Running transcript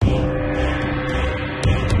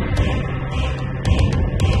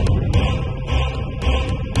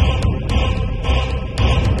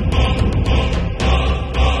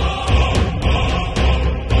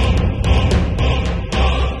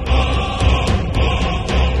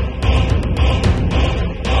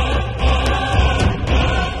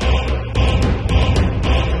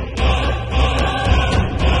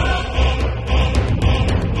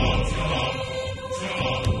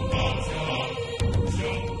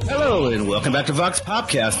Hello and welcome back to Vox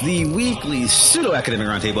Popcast, the weekly pseudo-academic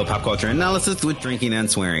roundtable of pop culture analysis with drinking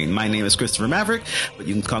and swearing. My name is Christopher Maverick, but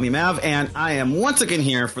you can call me Mav, and I am once again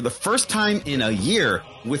here for the first time in a year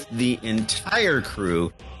with the entire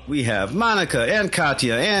crew. We have Monica and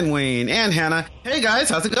Katya and Wayne and Hannah. Hey guys,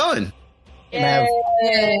 how's it going?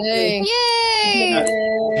 Yay!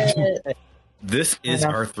 Yay! This is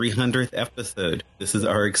our 300th episode. This is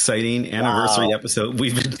our exciting anniversary episode.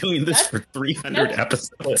 We've been doing this for 300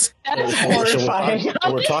 episodes. That's horrifying.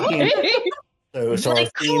 So we're talking. So our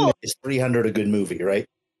theme is 300, a good movie, right?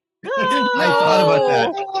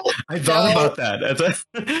 I thought about that.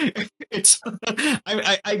 It's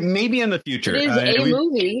I maybe in the future. It is a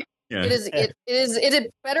movie. Yeah. It is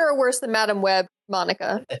better or worse than Madam Web,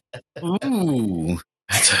 Monica. Ooh.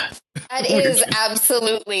 That is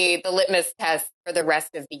absolutely the litmus test for the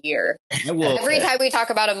rest of the year. Every time we talk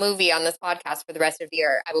about a movie on this podcast for the rest of the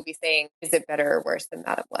year, I will be saying, is it better or worse than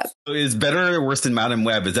Madam Web? Is better or worse than Madam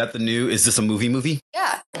Web? Is that the new? Is this a movie?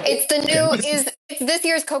 Yeah, it's the new. It's this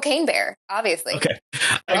year's Cocaine Bear, obviously. Okay.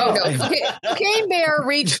 Cocaine Bear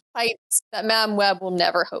reached heights that Madam Web will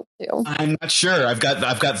never hope to. I'm not sure. I've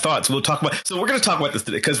got thoughts. We'll talk about. So we're going to talk about this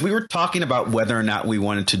today because we were talking about whether or not we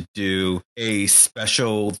wanted to do a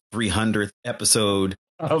special 300th episode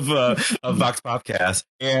of Vox Podcast,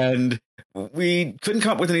 and we couldn't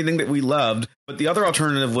come up with anything that we loved. But the other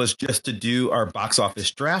alternative was just to do our box office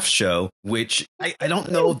draft show, which I don't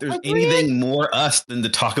know if there's anything more us than to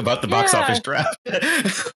talk about the box office draft.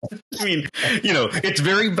 I mean, it's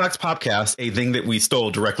very Vox Podcast, a thing that we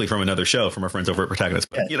stole directly from another show from our friends over at Protagonist.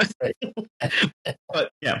 But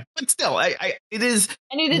but still, it is.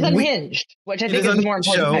 And it is unhinged, which I think is the more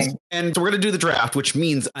important thing. And so we're going to do the draft, which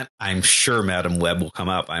means I'm sure Madam Web will come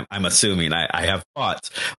up. I'm assuming. I have thoughts.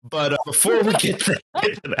 But before we get to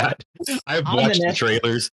that, I've watched the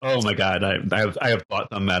trailers. Oh my God, I have thoughts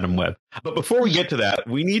on Madam Web. But before we get to that,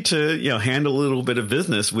 we need to handle a little bit of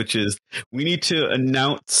business, which is we need to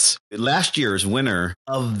announce last year's winner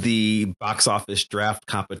of the box office draft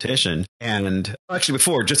competition. And actually,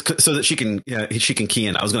 before, just so that she can key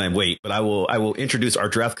in, I was going to wait, but I will introduce our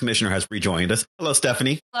draft commissioner has rejoined us. Hello,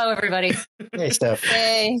 Stephanie. Hello, everybody. Hey, Steph.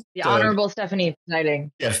 Hey, the Honorable Stephanie Snyder.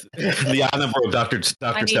 Yes, the Honorable Dr.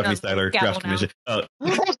 Stephanie Snyder, draft commissioner.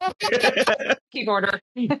 Keep order.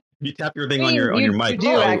 You tap your thing on your mic. Do,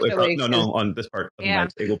 no, on this part of the mic.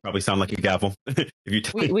 It will probably sound like a gavel. If you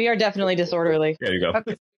we are definitely disorderly. There you go.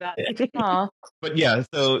 But yeah,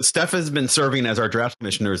 so Steph has been serving as our draft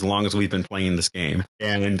commissioner as long as we've been playing this game,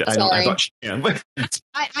 and I thought,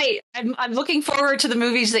 I'm looking forward to the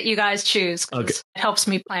movies that you guys choose. Okay. It helps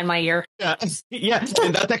me plan my year. Yeah,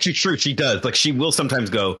 and that's actually true. She does. Like, she will sometimes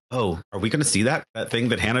go, "Oh, are we going to see that thing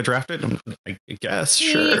that Hannah drafted?" I guess,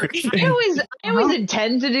 sure. I always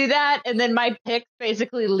intend to do that, and then my picks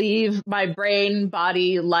basically leave my brain,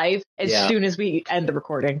 body, life as soon as we end the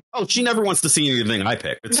recording. Oh, she never wants to see anything I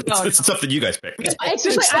pick. It's stuff that you guys pick. It's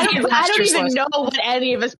just like, I don't even know what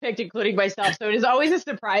any of us picked, including myself. So it is always a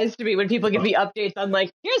surprise to me when people give me updates on,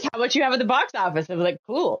 like, here's how much you have at the box office. I'm like,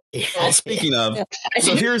 cool. Well, speaking of,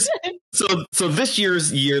 so this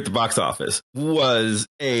year's year at the box office was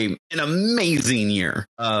an amazing year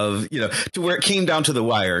of, to where it came down to the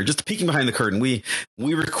wire. Just peeking behind the curtain, we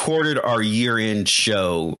recorded our year-end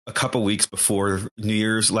show a couple weeks before New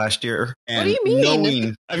Year's last year. And what do you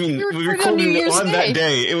mean? We recorded it on that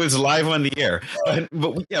day. It was live on the air.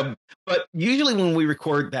 But usually when we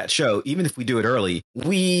record that show, even if we do it early,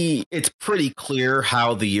 it's pretty clear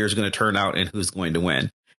how the year's going to turn out and who's going to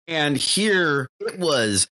win. And here it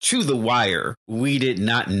was to the wire. We did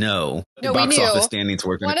not know the box office standings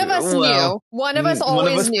were going to be. One of us knew. One of us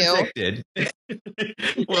always knew. Predicted.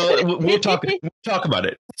 Well, we'll talk about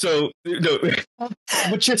it. So,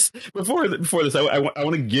 but just before this, I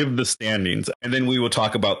want to give the standings, and then we will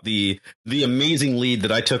talk about the amazing lead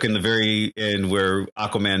that I took in the very end, where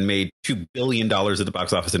Aquaman made $2 billion at the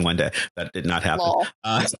box office in one day. That did not happen.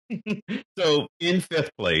 So in fifth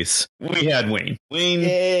place, we had Wayne.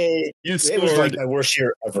 Wayne, you scored. It was like my worst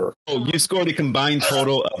year ever. Oh, you scored a combined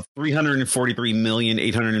total of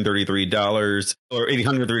 $343,833 or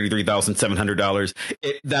 $833,700.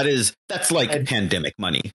 That's like pandemic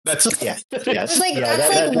money. That's like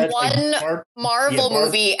one Marvel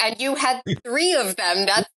movie, and you had 3 of them.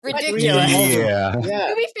 That's ridiculous. Yeah.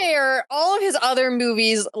 To be fair, all of his other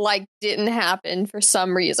movies didn't happen for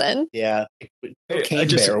some reason. Yeah. Cocaine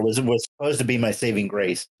Bear was supposed to be my saving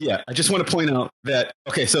grace. Yeah, I just want to point out that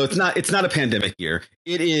so it's not a pandemic year.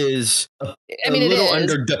 It is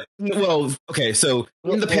Well, okay, so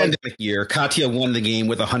in the pandemic year, Katya won the game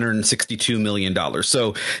with $162 million.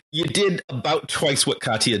 So you did about twice what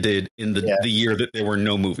Katya did in the year that there were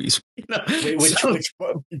no movies. Which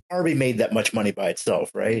Barbie made that much money by itself,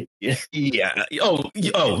 right? Yeah. Oh,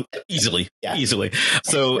 easily. Yeah. Easily.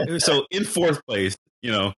 So in fourth place,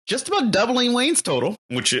 just about doubling Wayne's total,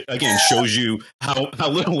 which again shows you how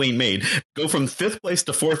little Wayne made. Go from fifth place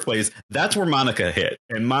to fourth place. That's where Monica hit.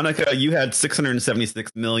 And Monica, you had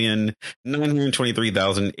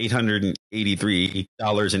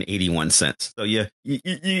 $676,923,883.81. So you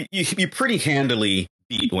pretty handily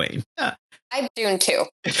beat Wayne. Yeah. I'm Dune too.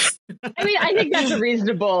 I mean, I think that's a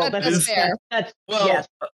reasonable. That's fair. Yes.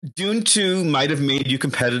 Dune 2 might have made you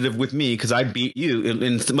competitive with me because I beat you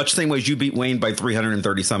in much the same way as you beat Wayne by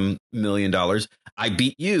 $330 million. I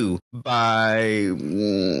beat you by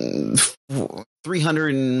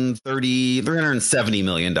 $370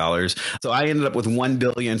 million. So I ended up with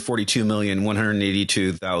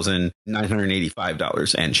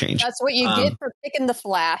 $1,042,182,985 and change. That's what you get for picking the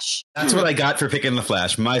Flash. That's what I got for picking the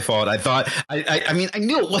Flash. My fault. I thought, I mean, I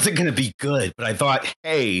knew it wasn't going to be good, but I thought,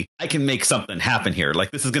 hey, I can make something happen here.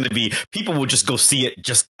 Like, this is going to be, people will just go see it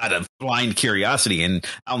just out of blind curiosity and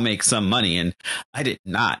I'll make some money. And I did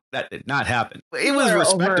not. That did not happen. It was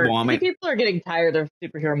respectable. I mean, people are getting tired of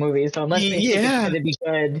superhero movies, so unless they think it's going to be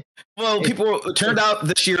good. Well, it turned out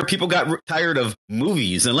this year people got tired of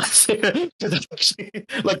movies, unless like the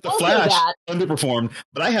Flash underperformed.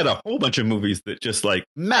 But I had a whole bunch of movies that just like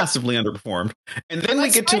massively underperformed, and then we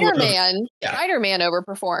get Spider-Man. Spider-Man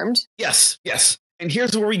overperformed. Yes. And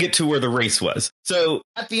here's where we get to where the race was. So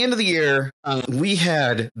at the end of the year, we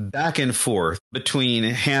had back and forth between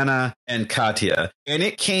Hannah and Katya. And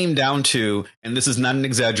it came down to, and this is not an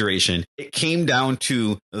exaggeration, it came down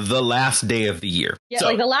to the last day of the year. Yeah, so,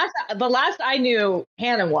 like the last I knew,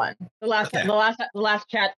 Hannah won. The last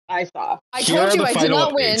chat I saw. I told you I did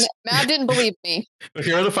not win. Matt didn't believe me. But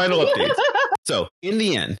here are the final updates. So in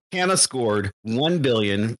the end, Hannah scored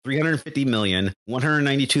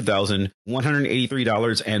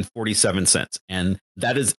 $1,350,192,183.47. And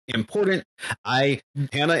that is important.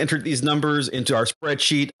 Hannah entered these numbers into our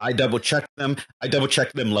spreadsheet. I double checked them.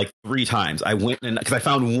 Like 3 times. I went in because I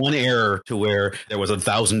found one error to where there was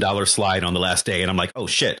 $1,000 slide on the last day. And I'm like, oh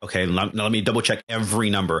shit. Okay. Now let me double check every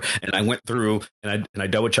number. And I went through and I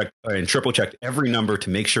double checked and triple checked every number to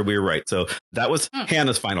make sure we were right. So that was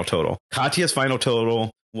Hannah's final total. Katya's final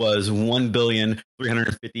total was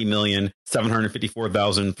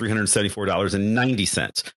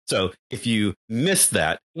 $1,350,754,374.90. So if you missed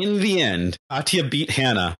that, in the end, Katya beat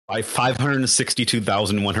Hannah by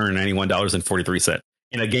 $562,191.43.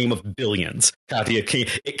 In a game of billions. Katya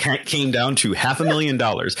came down to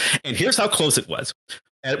 $500,000. And here's how close it was.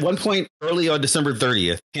 At one point early on December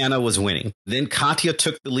 30th, Hannah was winning. Then Katya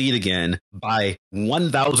took the lead again by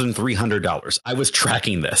 $1,300. I was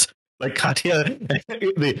tracking this. Like Katya,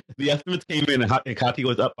 the estimates came in and Katya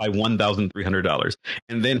was up by $1,300.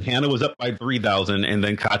 And then Hannah was up by $3,000. And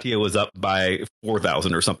then Katya was up by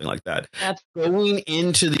 $4,000 or something like that. That's going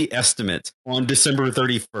into the estimates on December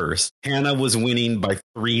 31st. Hannah was winning by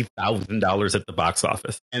 $3,000 at the box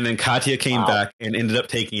office. And then Katya came back and ended up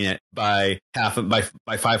taking it by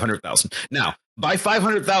 $500,000. Now, by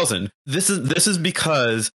 $500,000. This is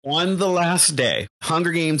because on the last day,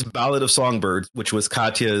 Hunger Games: Ballad of Songbirds, which was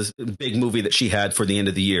Katya's big movie that she had for the end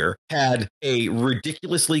of the year, had a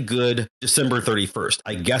ridiculously good December 31st.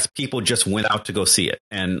 I guess people just went out to go see it.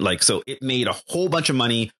 And so it made a whole bunch of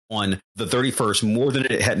money on the 31st, more than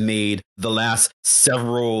it had made the last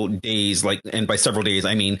several days. And by several days,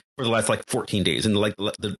 I mean for the last 14 days and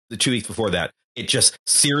the 2 weeks before that. It just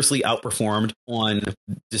seriously outperformed on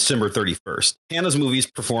December 31st. Hannah's movies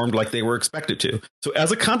performed like they were expected to. So as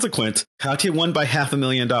a consequence, Katya won by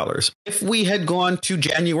 $500,000. If we had gone to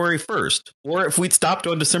January 1st, or if we'd stopped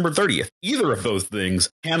on December 30th, either of those things,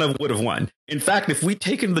 Hannah would have won. In fact, if we'd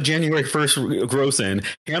taken the January 1st gross in,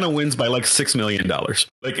 Hannah wins by $6 million.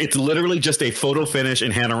 It's literally just a photo finish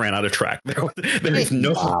and Hannah ran out of track. There is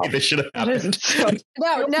no way this should have happened.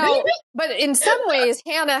 No, but in some ways,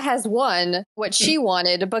 Hannah has won what she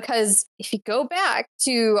wanted, because if you go back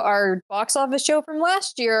to our box office show from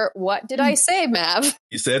last year, what did I say, Mav?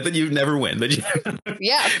 You said that you'd never win.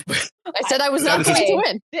 Yeah. I said I was not going to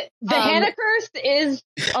win. The Hannah curse is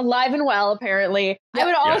alive and well, apparently. I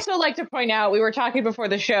would also like to point out out, we were talking before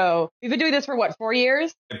the show. We've been doing this for 4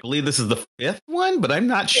 years? I believe this is the 5th one, but I'm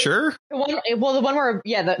not sure. The one where,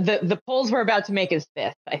 the polls we're about to make is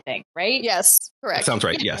 5th, I think, right? Yes, correct. That sounds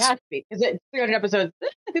right. Yeah, Yes. It has to be, because it's 300 episodes.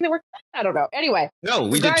 I think they work. I don't know. Anyway. No,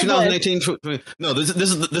 we did 2018. No, this is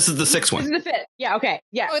the 6th one. This is the 5th. Yeah, okay.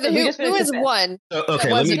 Yeah. Oh, who is one?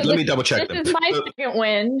 Okay, let me double check them. This is my second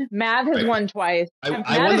win. Mav has won twice. I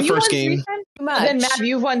won the first game. Then Mav,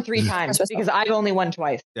 you've won 3 times because I've only won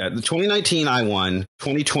twice. Yeah, the 2019 I won.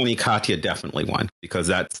 2020 Katya definitely won because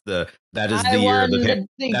that is the year of the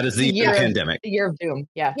pandemic. The year of doom.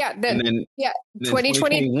 Yeah. Yeah. And then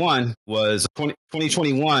 2021 was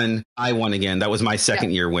 2021 I won again. That was my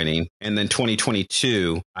second year winning. And then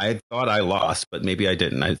 2022 I thought I lost, but maybe I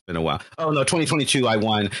didn't. It's been a while. Oh no, 2022 I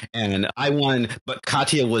won, but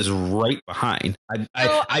Katya was right behind.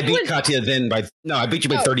 I beat Katya then I beat you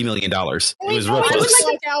by $30 million. It was real close.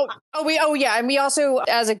 And we also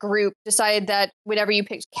as a group decided that whenever you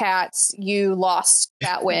picked cats, you lost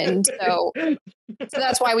that win. So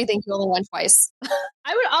that's why we think you only won twice.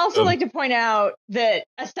 I would also like to point out that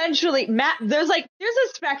essentially, there's a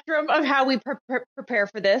spectrum of how we prepare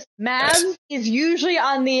for this. Mav is usually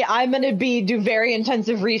on the I'm going to do very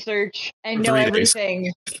intensive research and know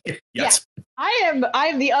everything. Yes. Yeah. I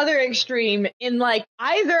am the other extreme in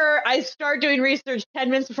either I start doing research 10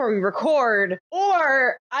 minutes before we record,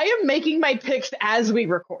 or I am making my picks as we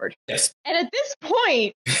record. Yes. And at this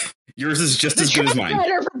point, yours is just as good as mine.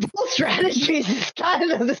 The for both strategies is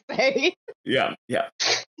kind of the same. Yeah.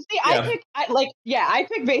 See, I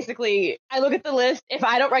pick basically, I look at the list. If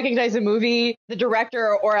I don't recognize a movie, the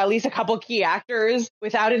director, or at least a couple key actors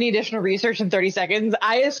without any additional research in 30 seconds,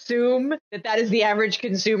 I assume that is the average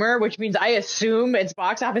consumer, which means I assume its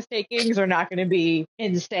box office takings are not going to be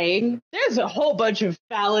insane. There's a whole bunch of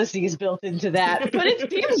fallacies built into that, but it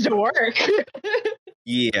seems to work.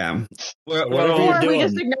 Yeah. Or we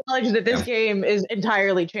just acknowledge that this game is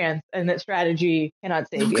entirely chance and that strategy cannot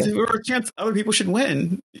save you. Because if we were a chance, other people should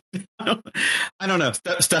win. I don't know.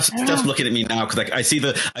 Steph's looking at me now because I see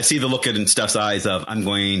the look in Steph's eyes of I'm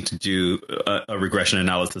going to do a regression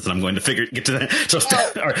analysis and I'm going to get to that. So Steph,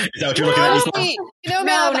 is that what you're looking at me?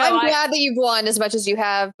 Mav, I'm glad that you've won as much as you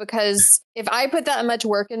have, because if I put that much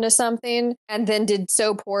work into something and then did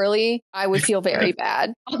so poorly, I would feel very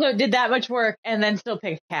bad. Also, did that much work and then still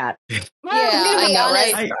picked cat. Well, I know,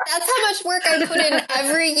 right? That's how much work I put in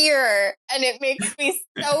every year, and it makes me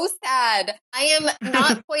so sad. I am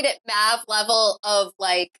not quite at Mav level of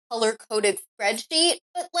color coded spreadsheet,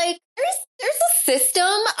 but there's a system.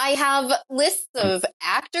 I have lists of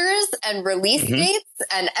actors and release dates,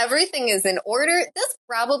 and everything is in order. This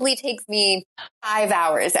probably takes me 5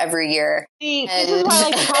 hours every year. See, this is why I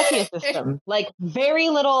like the Katya system. Very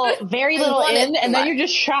little in, and then you're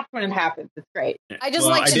just shocked when it happens. It's great. I just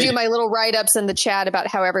like to do my little write-ups in the chat about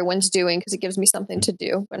how everyone's doing, because it gives me something to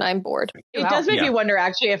do when I'm bored. It does make me wonder,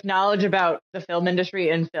 actually, if knowledge about the film industry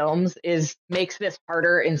and films makes this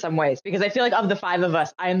harder in some ways, because I feel like of the 5 of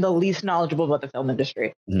us, I am the least knowledgeable about the film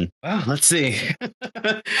industry. Well, let's see. All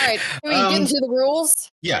right, can we get into the rules?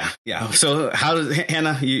 Yeah. So,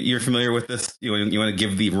 Hannah? You're familiar with this? You want to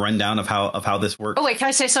give the rundown of how this works? Oh wait, can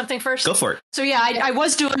I say something first? Go for it. So I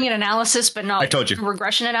was doing an analysis, but not I told you.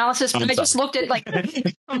 regression analysis. But I just looked at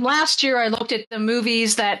from last year. I looked at the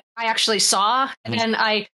movies that I actually saw, and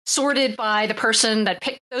I sorted by the person that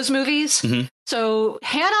picked those movies. So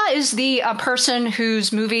Hannah is the person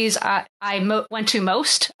whose movies I went to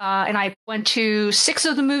most, and I went to 6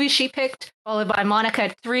 of the movies she picked, followed by Monica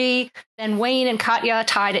at 3, then Wayne and Katya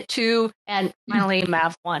tied at 2, and finally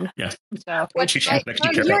Mav won. Yeah. So what I'm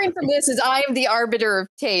hearing from this is I am the arbiter of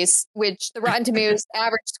taste, which the Rotten Tomatoes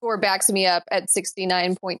average score backs me up at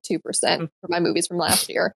 69.2% for my movies from last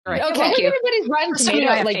year. Right. Okay. What is everybody's Rotten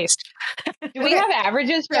Tomato do we have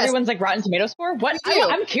averages for everyone's Rotten Tomato score? What?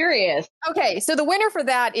 I'm curious. Okay, so the winner for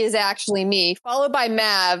that is actually me, followed by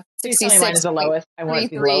Mav. 66 is the lowest. I want to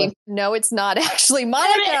be lowest. No, it's not actually.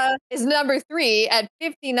 Monica is number 3 at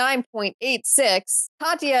 59.86.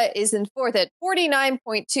 Katya is in 4th at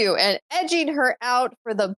 49.2, and edging her out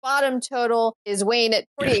for the bottom total is Wayne at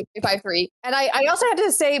 48.53. And I also had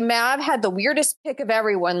to say Mav had the weirdest pick of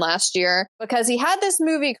everyone last year, because he had this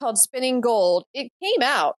movie called Spinning Gold. It came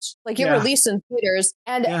out, it released in theaters,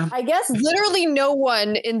 and I guess literally no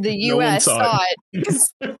one in the U.S. saw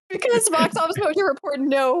it because Box Office Mojo reported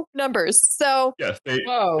no numbers. So yes,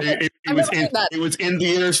 it was in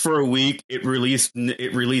theaters for a week. It released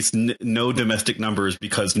no domestic numbers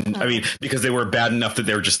because because they were bad enough that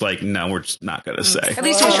they were just like, no, we're just not going to say. At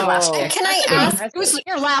least it was your last pick. Can I ask? It was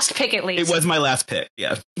your last pick, at least. It was my last pick.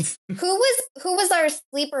 Yeah. Who was our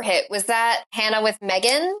sleeper hit? Was that Hannah with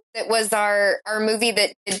Megan? That was our movie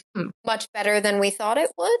that did much better than we thought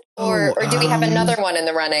it would, or do we have another one in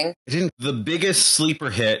the running? The biggest sleeper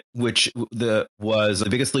hit, which the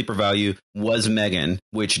biggest sleeper value, was Megan,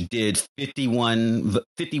 which did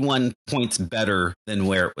 51 points better than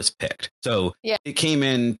where it was picked. So it came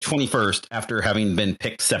in 21st after having been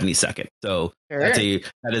picked 72nd. So that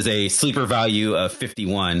is a sleeper value of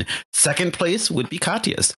 51. Second place would be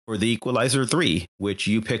Katya's for The Equalizer 3, which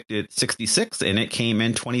you picked at 66, and it came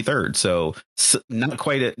in 23rd. So not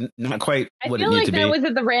quite what it needed to be. I feel like that was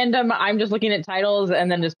at the random. I'm just looking at titles and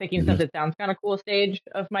then just picking stuff that sounds kind of cool stage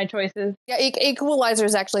of my choices. Yeah, Equalizer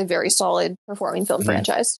is actually a very solid performing film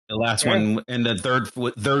franchise. The last one and the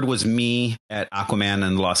third was me at Aquaman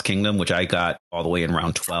and the Lost Kingdom, which I got all the way in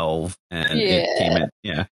round 12, and it came in.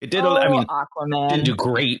 Yeah, it did. Aquaman didn't do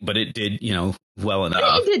great, but it did. Well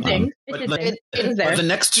enough. It did things. It was there. But the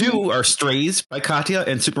next two are Strays by Katya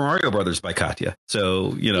and Super Mario Brothers by Katya.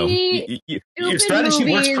 So, your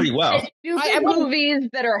strategy works pretty well. Stupid movies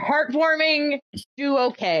that are heartwarming do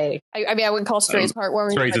okay. I wouldn't call Strays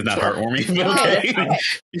heartwarming. Strays is not heartwarming. Okay.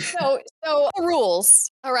 So rules.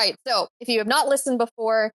 All right. So if you have not listened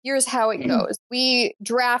before, here's how it goes. We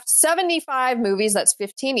draft 75 movies. That's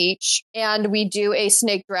 15 each. And we do a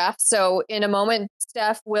snake draft. So in a moment,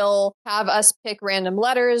 Steph will have us pick random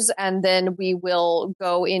letters, and then we will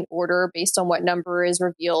go in order based on what number is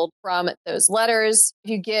revealed from those letters.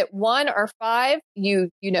 If you get 1 or 5, you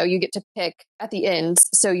get to pick at the end.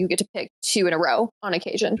 So you get to pick 2 in a row on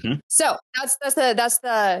occasion. Mm-hmm. So that's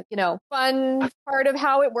the fun part of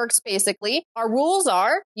how it works. Basically, our rules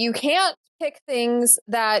are you can't pick things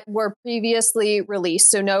that were previously released,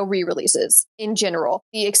 so no re-releases in general.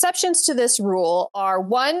 The exceptions to this rule are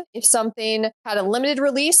 1, if something had a limited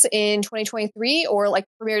release in 2023 or like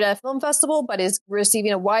premiered at a film festival but is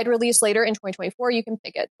receiving a wide release later in 2024, you can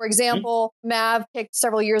pick it. For example, Mav picked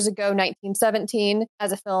several years ago 1917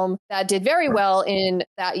 as a film that did very well in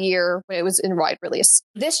that year when it was in wide release.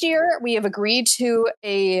 This year, we have agreed to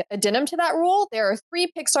a addendum to that rule. There are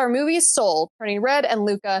 3 Pixar movies, Soul, Turning Red, and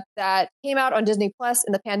Luca, that came out on Disney Plus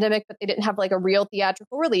in the pandemic, but they didn't have like a real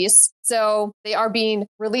theatrical release. So they are being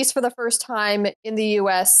released for the first time in the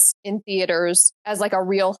US in theaters as like a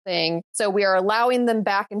real thing. So we are allowing them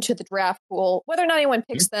back into the draft pool. Whether or not anyone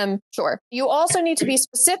picks them, sure. You also need to be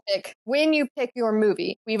specific when you pick your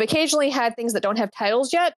movie. We've occasionally had things that don't have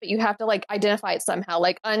titles yet, but you have to like identify it somehow.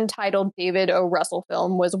 Like Untitled David O. Russell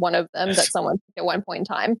film was one of them that someone picked at one point in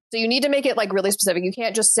time. So you need to make it like really specific. You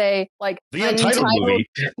can't just say like the Untitled movie.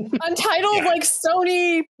 Untitled like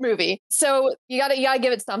Sony movie. So you gotta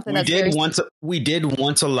give it something. We did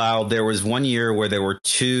once allow. There was one year where there were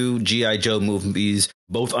 2 G.I. Joe movies,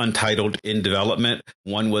 both untitled, in development.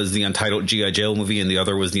 One was the Untitled G.I. Joe movie, and the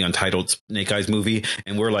other was the Untitled Snake Eyes movie.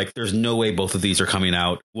 And we're like, there's no way both of these are coming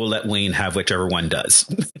out. We'll let Wayne have whichever one does.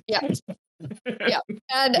 Yeah. Yeah.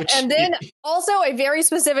 And then also a very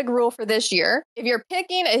specific rule for this year. If you're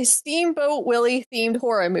picking a Steamboat Willie themed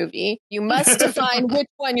horror movie, you must define which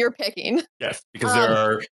one you're picking. Yes, because there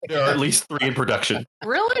are at least 3 in production.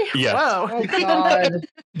 Really? Yeah. Whoa. Oh, God.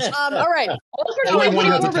 All right. Only one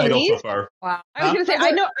has a title so far. Wow. I was going to say,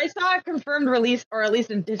 I saw a confirmed release, or at least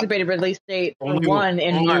anticipated release date for one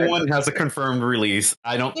in March. March. Only one has a confirmed release.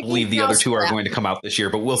 I don't believe the other 2 are going to come out this year,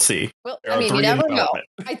 but we'll see. Well, you never know.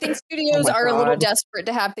 I think studios are a little desperate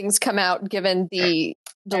to have things come out given the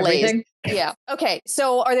delays. Everything? Yeah. Okay.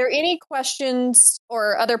 So are there any questions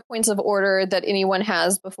or other points of order that anyone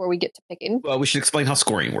has before we get to picking? Well, we should explain how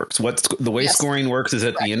scoring works. The way scoring works is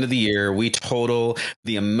at the end of the year, we total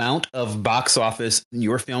the amount of box office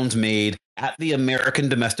your films made at the American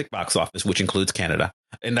domestic box office, which includes Canada.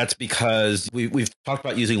 And that's because we've talked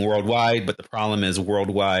about using worldwide, but the problem is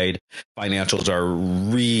worldwide financials are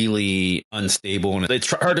really unstable, and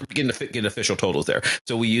it's hard to begin to get official totals there.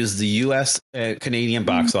 So we use the U.S. Canadian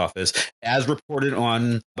box office as reported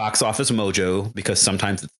on Box Office Mojo, because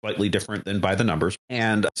sometimes it's slightly different than by the numbers.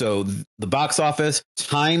 And so the box office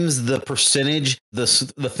times the percentage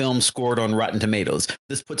the film scored on Rotten Tomatoes.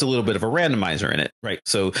 This puts a little bit of a randomizer in it, right?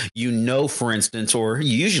 So for instance, or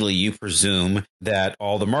usually you presume that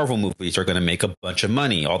all the Marvel movies are going to make a bunch of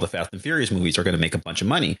money. All the Fast and Furious movies are going to make a bunch of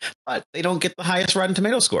money, but they don't get the highest Rotten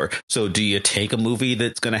Tomato score. So do you take a movie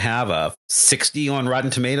that's going to have a 60 on Rotten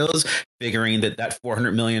Tomatoes, figuring that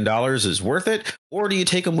 $400 million is worth it? Or do you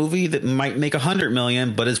take a movie that might make $100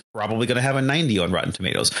 million, but is probably going to have a 90 on Rotten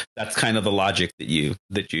Tomatoes? That's kind of the logic that you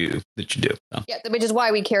do. So. Yeah, which is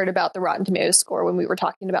why we cared about the Rotten Tomatoes score when we were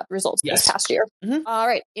talking about the results this past year. Mm-hmm. All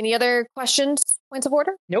right. Any other questions? Points of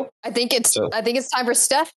order? Nope. I think it's time for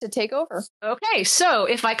Steph to take over. Okay, so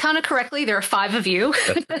if I counted correctly, there are 5 of you.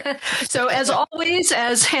 So as always,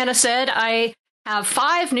 as Hannah said, I have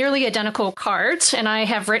 5 nearly identical cards, and I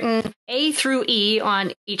have written A through E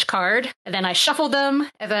on each card, and then I shuffled them,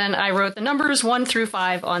 and then I wrote the numbers 1 through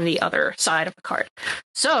 5 on the other side of the card.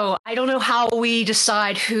 So I don't know how we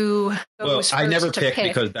decide who goes first. I never pick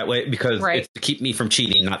because it's to keep me from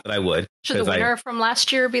cheating. Not that I would. Should the winner from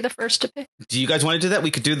last year be the first to pick? Do you guys want to do that?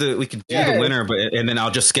 We could do the winner, and then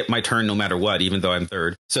I'll just skip my turn no matter what, even though I'm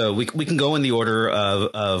third. So we can go in the order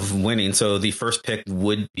of winning. So the first pick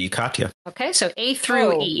would be Katya. Okay, so A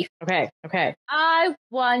through E. Okay. I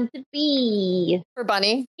want to be for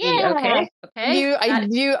Bunny. Yeah. Okay.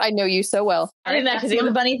 I know you so well. I didn't actually think of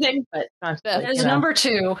the Bunny thing, but that's number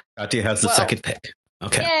 2. Katya has the second pick.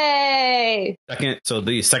 Okay. Yay! So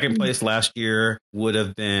the second place last year would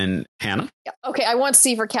have been Hannah. Yeah. Okay, I want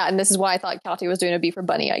C for Cat, and this is why I thought Katya was doing a B for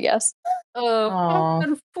Bunny, I guess.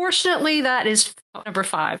 Unfortunately, that is number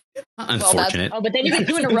 5. Unfortunate. But then you get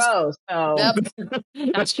 2 in a row. So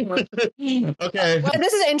that's true. Okay. Well,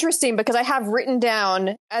 this is interesting because I have written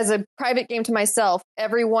down as a private game to myself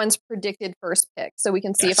everyone's predicted first pick, so we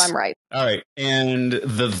can see if I'm right. All right, and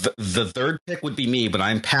the third pick would be me, but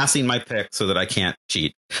I'm passing my pick so that I can't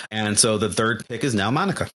cheat, and so the third pick is now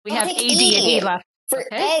Monica. We have A, D, and E left. For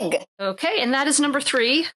egg. Okay, and that is number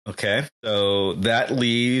 3. Okay, so that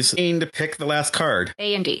leaves Ian to pick the last card.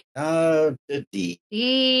 A and D. D.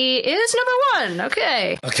 D is number 1.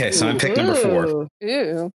 Okay. Okay, so I'm pick number 4.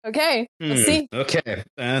 Ooh. Okay. Let's see. Okay.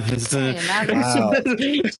 Okay,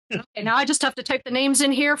 now I just have to type the names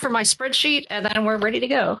in here for my spreadsheet, and then we're ready to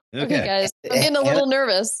go. Okay guys. I'm getting a little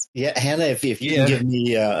nervous. Yeah, Hannah, if you can give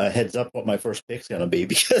me a heads up what my first pick's going to be,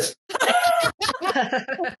 because...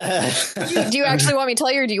 Do you actually want me to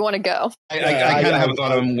tell you, or do you want to go? I kind of have a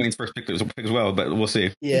thought of Wayne's first pick as well, but we'll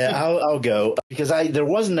see. Yeah, I'll go because there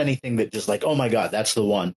wasn't anything that just like, oh my god, that's the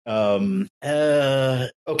one. Okay,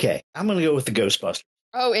 I'm gonna go with the Ghostbusters.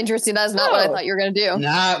 Oh, interesting. That's not what I thought you were going to do.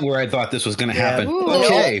 Not where I thought this was going to happen. Ooh,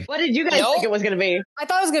 okay. What did you guys think it was going to be? I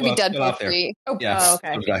thought it was going to be Deadpool 3. Yeah.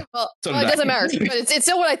 Okay. Well, it doesn't matter. But it's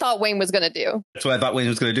still what I thought Wayne was going to do. That's what I thought Wayne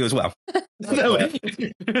was going to do as well.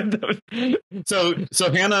 So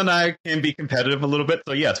Hannah and I can be competitive a little bit.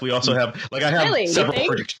 So yes, we also have I have several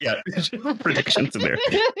predictions in there.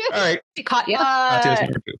 All right.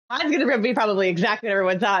 Mine's going to be probably exactly what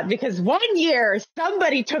everyone thought, because one year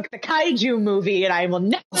somebody took the kaiju movie and I will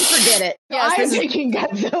never forget it. So I'm thinking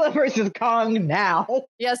Godzilla versus Kong now.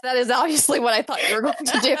 Yes, that is obviously what I thought you were going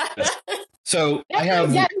to do. So I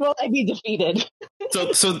have. Will I be defeated?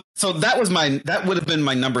 So that would have been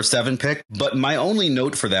my number 7 pick, but my only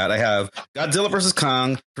note for that, I have Godzilla vs.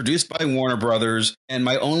 Kong, produced by Warner Brothers, and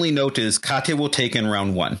my only note is Katya will take in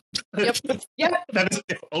round 1. Yep. That is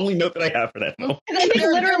the only note that I have for that. I think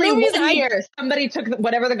literally 1 year somebody took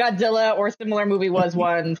whatever the Godzilla or similar movie was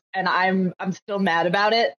once, and I'm still mad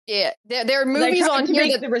about it. Yeah, there are movies on to here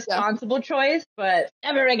make the responsible choice, but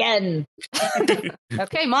never again.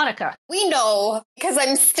 Okay, Monica. We know, because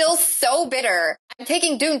I'm still so bitter. I'm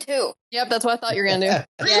taking Dune 2. Yep, that's what I thought you were going to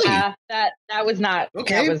do. Yeah, that was not.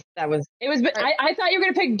 Okay. That was. It was. I thought you were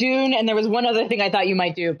going to pick Dune, and there was one other thing I thought you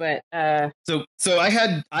might do, but. So I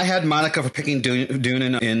had Monica for picking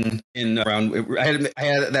Dune in round. I had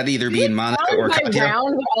that either being Monica or Katya.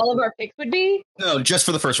 Round what all of our picks would be. No, just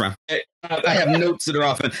for the first round. I have notes that are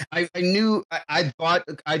often. I knew I thought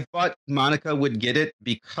Monica would get it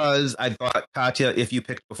because I thought Katya, if you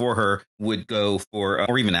picked before her, would go for,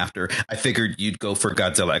 or even after. I figured you'd go for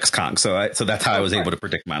Godzilla X Kong. So that's how I was able to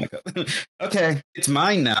predict Monica. Okay, it's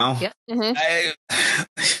mine now. Yeah. Mm-hmm. I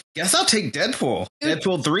guess I'll take Deadpool.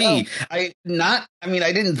 Deadpool 3. I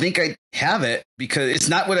didn't think I'd have it because it's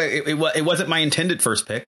not what it wasn't my intended first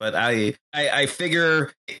pick, but I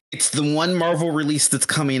figure it's the one Marvel release that's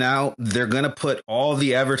coming out. They're going to put all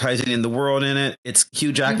the advertising in the world in it. It's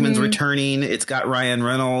Hugh Jackman's returning. It's got Ryan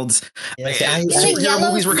Reynolds. Superhero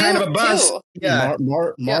movies were kind of a bust. Yeah.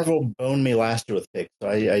 Marvel boned me last year with picks,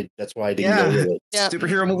 so that's why I didn't go with it. Yeah.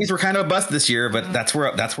 Superhero movies were kind of a bust this year, but that's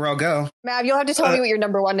where I'll go. Mav, you'll have to tell me what your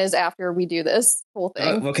number 1 is after we do this whole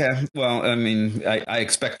thing. Okay. Well, I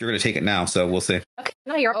expect you're going to take it now, so we'll see. Okay.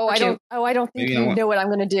 No, you're. I don't think you know what I'm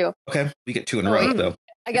going to do. Okay, we get 2 in a row though.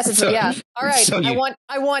 I guess it's yeah. All right. So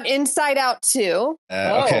I want Inside Out 2.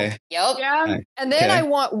 Okay. Yep. Yeah. And then I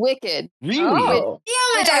want Wicked. Really?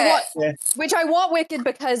 Which I want Wicked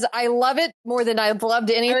because I love it more than I've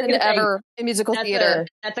loved anything ever in musical theater.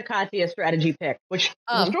 That's a Katya strategy pick, which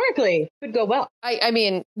historically could go well. I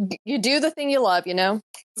mean, you do the thing you love, you know?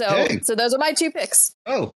 So those are my 2 picks.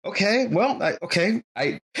 Oh, okay. Well,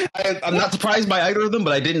 I'm not surprised by either of them,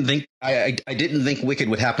 but I didn't think Wicked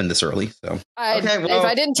would happen this early. So if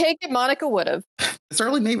I didn't take it, Monica would have. It's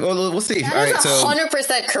early, maybe. Well, we'll see. That is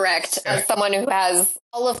 100% correct. As someone who has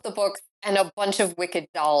all of the books and a bunch of Wicked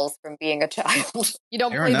dolls from being a child. You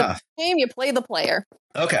don't play the game; you play the player.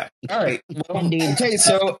 Okay. All right. Well, okay,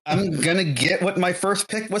 so I'm going to get what my first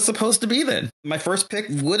pick was supposed to be then. My first pick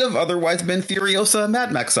would have otherwise been Furiosa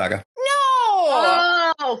Mad Max Saga. No!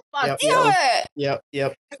 Oh, fuck. It! Yep.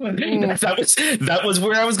 That was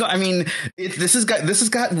where I was going. I mean, this has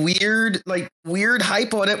got weird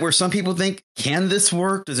hype on it where some people think, can this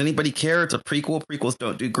work? Does anybody care? It's a prequel. Prequels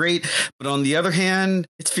don't do great. But on the other hand,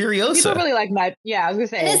 it's Furiosa. People really like Mad. Yeah, I was going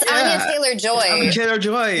to say. It is Anya Taylor-Joy. Anya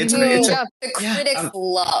Taylor-Joy. It's great. The critics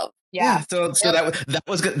love. Yeah. So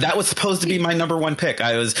that was supposed to be my number one pick.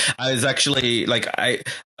 I was actually I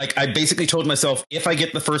basically told myself, if I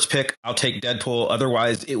get the first pick, I'll take Deadpool.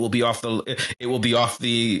 Otherwise, it will be off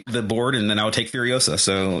the board, and then I'll take Furiosa.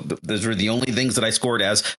 So those were the only things that I scored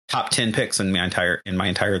as top 10 picks in my entire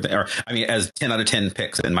thing, or I mean, as 10 out of 10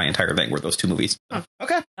 picks in my entire thing were those 2 movies. So,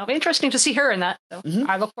 okay, it'll be interesting to see her in that. So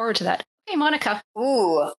I look forward to that. Hey, Monica.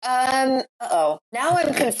 Ooh. Uh-oh. Now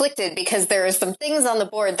I'm conflicted because there are some things on the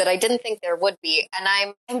board that I didn't think there would be.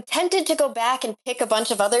 And I'm tempted to go back and pick a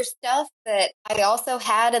bunch of other stuff that I also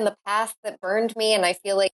had in the past that burned me. And I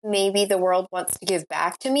feel like maybe the world wants to give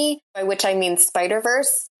back to me, by which I mean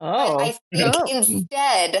Spider-Verse. Oh. But I think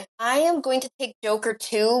instead I am going to take Joker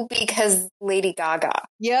 2 because Lady Gaga.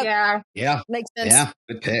 Yep. Yeah. Makes sense. Yeah.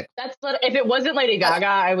 Good pick. If it wasn't Lady Gaga,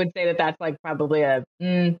 I would say that's like probably a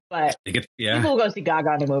but people will go see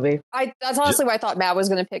Gaga in the movie. That's honestly why I thought Matt was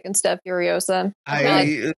going to pick instead of Furiosa.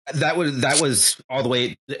 That was all the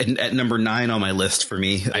way at number 9 on my list for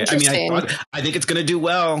me. I think it's going to do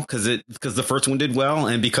well because the first one did well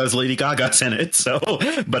and because Lady Gaga's in it. So,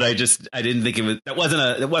 but I didn't think it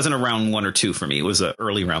wasn't a round 1 or 2 for me. It was an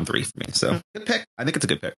early round 3 for me. So good pick. I think it's a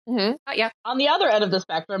good pick. Mm-hmm. Yeah. On the other end of the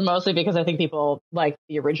spectrum, mostly because I think people like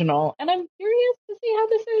the original, and I'm curious to see how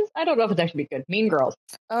this is. I don't know if it's actually good. Mean Girls.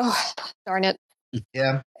 Oh, darn it.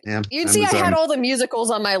 Yeah. You'd see I had all the musicals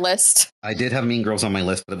on my list. I did have Mean Girls on my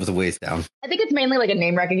list, but it was a ways down. I think it's mainly like a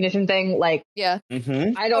name recognition thing. Like, yeah.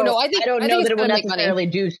 Mm-hmm. I don't know that it will necessarily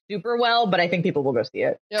do super well, but I think people will go see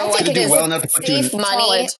it. I think it is well enough to put safe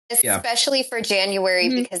money, especially for January,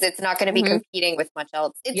 because it's not going to be competing with much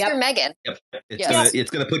else. It's your Megan. Yep. It's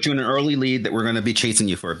going to put you in an early lead that we're going to be chasing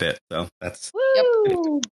you for a bit. So that's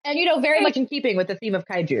and very much in keeping with the theme of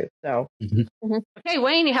kaiju. So okay,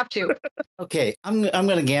 Wayne, you have to. Okay, I'm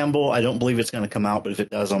going to gamble. I don't believe it's going to come out, but if it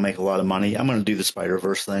does, I'll make a lot of money. I'm going to do the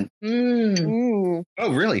Spider-Verse thing.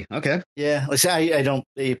 Oh, really? Okay. Yeah. Like say, I don't.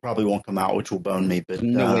 It probably won't come out, which will bone me. But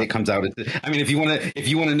no way it comes out. I mean, if you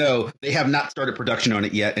want to know, they have not started production on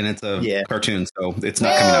it yet, and it's a cartoon, so it's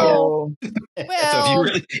not coming out. So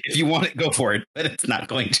if you want it, go for it. But it's not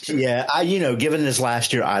going to. Yeah. Given this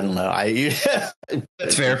last year, I don't know.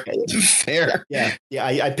 That's fair. Fair. Yeah.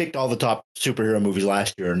 I picked all the top superhero movies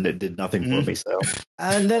last year, and it did nothing for me. So,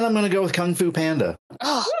 and then I'm going to go with Kung Fu Panda.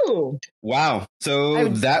 Oh, wow! So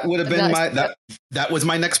that would have been that was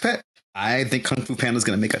my next pick. I think Kung Fu Panda is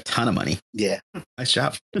going to make a ton of money. Yeah, nice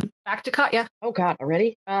job. Back to Katya. Oh God,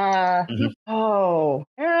 already? I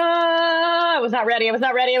was not ready. I was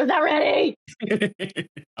not ready. I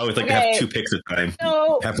would like to have 2 picks at a time.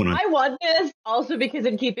 So I want this also because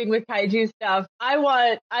in keeping with kaiju stuff, I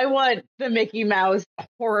want the Mickey Mouse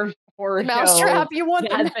horror Mousetrap. You want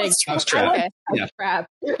the Mousetrap? Mousetrap.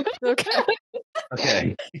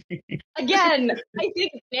 Okay. Again, I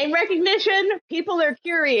think name recognition. People are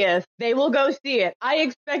curious. They will go see it. I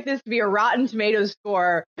expect this to be a Rotten Tomatoes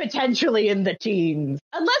score potentially in the teens,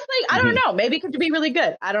 unless I don't know. Maybe it could be really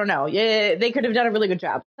good. I don't know. Yeah, they could have done a really good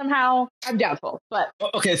job. Somehow, I'm doubtful. But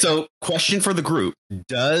okay. So, question for the group: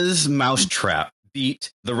 does Mousetrap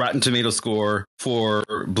beat the Rotten Tomatoes score for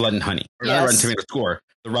Blood and Honey? Or not Rotten Tomatoes score.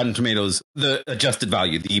 The Rotten Tomatoes, the adjusted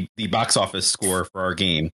value, the box office score for our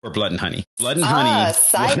game for Blood and Honey. Blood and Honey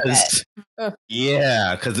was,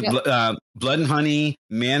 because Blood and Honey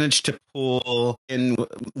managed to pull in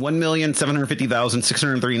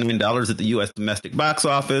 $1,750,639 at the U.S. domestic box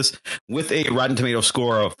office with a Rotten Tomatoes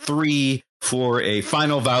score of 3 for a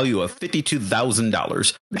final value of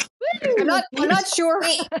 $52,000. I'm not sure.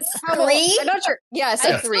 Wait, how, three? I'm not sure. Yes,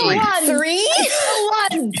 Yes, three. Three?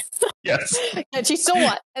 Yes. And she still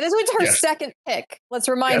won. And this was her Yes. second pick. Let's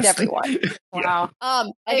remind Yes. everyone. Wow.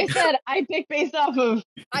 Like I said, I picked based off of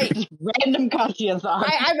just random Katya songs.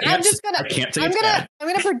 I'm just gonna. I can't say I'm it's bad.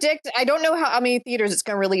 gonna predict. I don't know how many theaters it's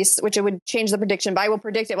gonna release, which it would change the prediction. But I will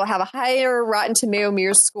predict it will have a higher Rotten Tomato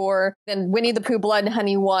score than Winnie the Pooh, Blood and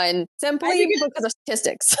Honey won, simply because of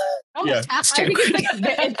statistics. Yeah. Has I to. think it's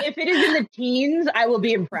like, if it is in the teens, I will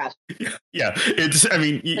be impressed. Yeah, it's. I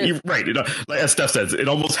mean, you're right. Like as Steph says, it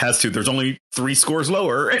almost has to. There's only 3 scores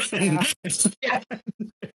lower,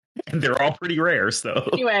 and they're all pretty rare. So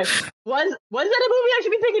Anyway, was that a movie I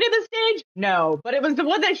should be picking at this stage? No, but it was the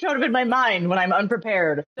one that showed up in my mind when I'm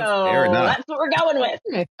unprepared. So Fair enough. that's what we're going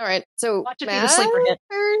with. All right, so Watch it be the Matt's sleeper hit.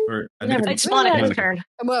 turn? I think It's Monica's turn.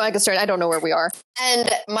 Well, I can start. I don't know where we are. And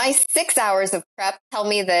my 6 hours of prep tell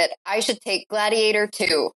me that I should take Gladiator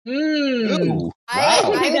 2. Ooh,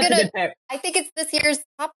 I'm I think that's a gonna. good pick. I think it's this year's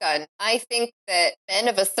Top Gun. I think that men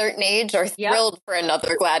of a certain age are thrilled for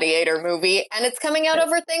another Gladiator movie, and it's coming out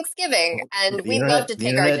over Thanksgiving. And The we'd internet- love to the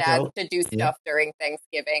take our internet dads tells- to do stuff during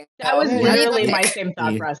Thanksgiving. That was So, literally pick. my same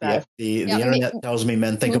thought process. The internet tells me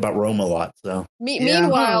men think about Rome a lot. So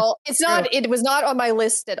Meanwhile, it was not on my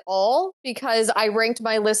list at all because I ranked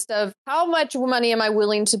my list of how much money am I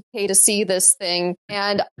willing to pay to see this thing.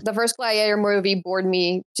 And the first Gladiator movie bored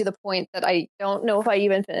me to the point that I don't know if I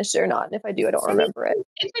even finished it or not. And if I do, I don't remember it.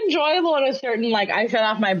 It's enjoyable in a certain, like, I shut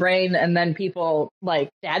off my brain and then people, like,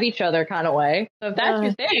 stab each other kind of way. So if that's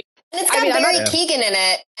your thing. And it's got I'm Barry not- Keoghan in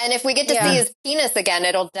it, and if we get to see his penis again,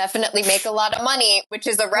 it'll definitely make a lot of money, which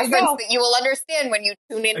is a reference that you will understand when you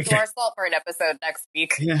tune into our Saltburn episode next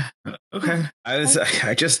week. yeah. Okay.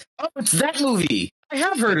 I just. Oh, it's that movie. I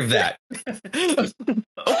have heard of that.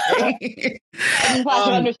 Okay. Class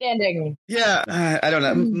of understanding. Yeah, I don't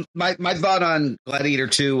know. My thought on Gladiator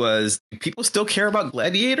 2 was, do people still care about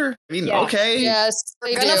Gladiator? I mean, Yeah. okay. Yes,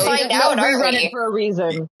 they We're gonna do. find out, We aren't run we? it for a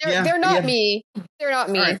reason. They're not me. They're not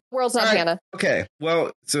me. All right. World's not All right. Hannah. Okay.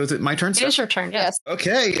 Well, so is it my turn? It is your turn. Yes. Yes.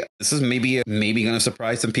 Okay. This is maybe going to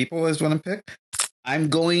surprise some people as what I'm pick. I'm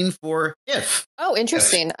going for If. Oh,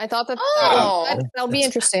 interesting. I thought Oh. that'll be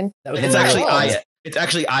interesting. that was It's one of actually my- IF. It's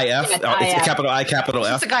actually IF. Yeah, it's It's IF. capital I, capital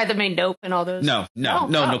It's F. the guy that made Nope and all those. No,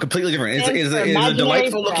 Oh. completely different. It's Stands for a Imaginary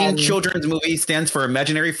delightful looking Friends. children's movie. Stands for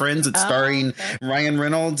Imaginary Friends. It's Oh, starring okay. Ryan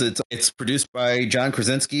Reynolds. It's produced by John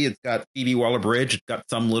Krasinski. It's got Phoebe Waller-Bridge. It's got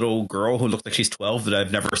some little girl who looks like she's 12 that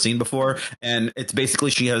I've never seen before. And it's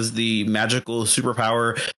basically she has the magical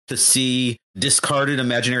superpower to see discarded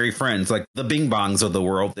imaginary friends, like the Bing Bongs of the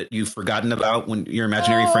world that you've forgotten about when your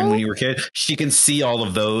imaginary friend when you were a kid. She can see all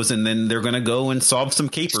of those, and then they're going to go and solve some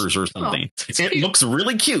capers or something. It looks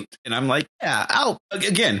really cute, and I'm like, yeah, I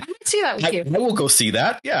can see that with you. I will go see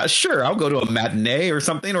that. Yeah, sure, I'll go to a matinee or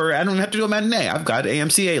something, or I don't have to do a matinee. I've got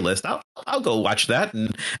AMC list. I'll go watch that,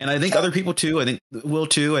 and I think other people too. I think will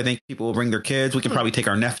too. I think people will bring their kids. We can probably take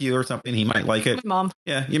our nephew or something. He might like it. Mom.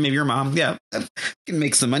 Yeah, maybe your mom. Yeah, can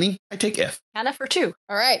make some money. I take If. Hannah for 2.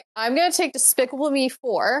 All right. I'm going to take Despicable Me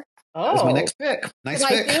 4. That was my Oh, next pick. Nice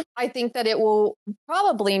I pick. think that it will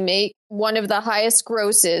probably make one of the highest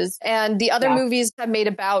grosses, and the other movies have made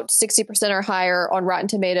about 60% or higher on Rotten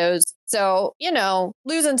Tomatoes. So,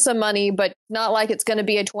 losing some money, but not like it's going to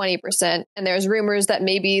be a 20%. And there's rumors that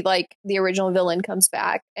maybe like the original villain comes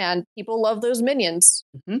back, and people love those minions.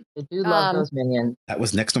 I do love those minions. That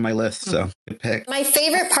was next on my list, so good pick. My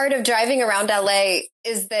favorite part of driving around LA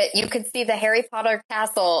is that you could see the Harry Potter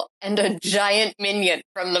castle and a giant minion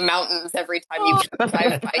from the mountains every time you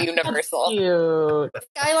drive by Universal. Cute. The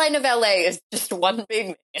skyline of LA is just one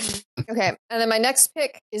big minion. Okay. And then my next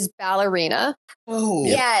pick is Ballerina. Oh,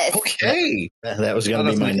 Yes. okay. That was going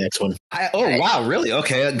to be my next one. Wow, really?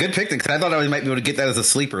 Okay, good pick. Because I thought I might be able to get that as a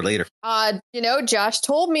sleeper later. Josh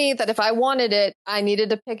told me that if I wanted it, I needed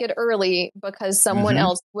to pick it early because someone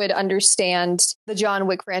else would understand the John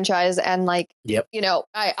Wick franchise. And I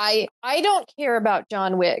don't care about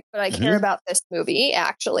John Wick, but I care about this movie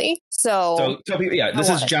actually. So this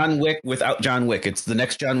is John Wick without John Wick. It's the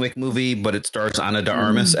next John Wick movie, but it stars Ana de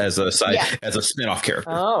Armas as a spin-off character.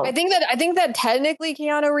 Oh, I think that technically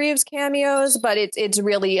Keanu Reeves cameos, but it's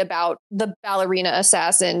really about the ballerina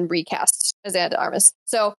assassin recast. as Ana de Armas.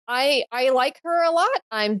 So I like her a lot.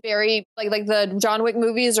 I'm very like the John Wick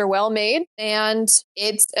movies are well made, and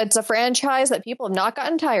it's a franchise that people have not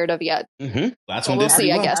gotten tired of yet. Last so one we'll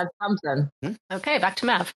see, I guess. Okay, back to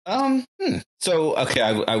Mav. So okay,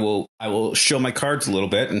 I will show my cards a little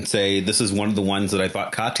bit and say this is one of the ones that I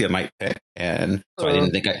thought Katya might pick, and so I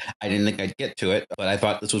didn't think I'd get to it, but I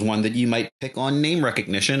thought this was one that you might pick on name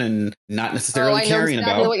recognition and not necessarily caring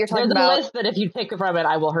about. What you're talking There's about. a list that if you take from it,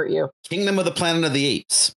 I will hurt you. Kingdom of the Planet of the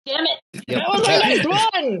Apes. Damn it! Yep. That was my next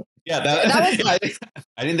one. Yeah, I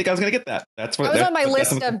didn't think I was going to get that. That's what I was on my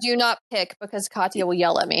list of do not pick because Katya will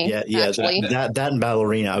yell at me. Yeah. Actually. That and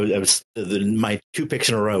Ballerina. I was my 2 picks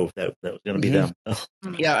in a row. That was going to be them.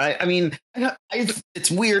 Yeah, I mean,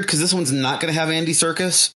 it's weird because this one's not going to have Andy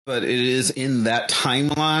Serkis, but it is in that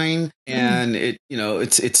timeline, and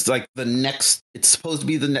it's like the next. It's supposed to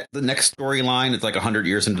be the next storyline. It's like 100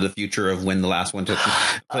 years into the future of when the last one took.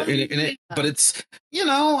 But it's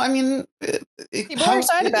I mean, people are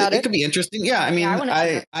excited about it. It could be interesting. Yeah, I mean,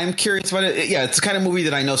 I'm curious about it. Yeah, it's the kind of movie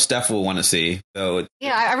that I know Steph will want to see. So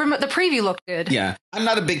I remember the preview looked good. Yeah, I'm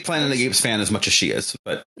not a big Planet of the Apes fan as much as she is,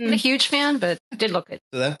 but I'm a huge fan, but it did look good.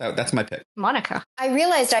 So that's my pick. Monica. I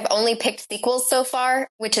realized I've only picked sequels so far,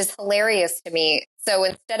 which is hilarious to me. So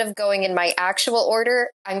instead of going in my actual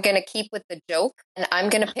order, I'm going to keep with the joke, and I'm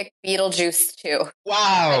going to pick Beetlejuice 2.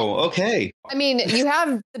 Wow. Okay. I mean, you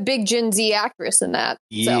have the big Gen Z actress in that.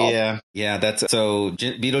 So. Yeah. That's so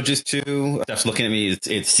Beetlejuice 2. Steph's looking at me.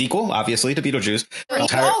 It's sequel, obviously, to Beetlejuice.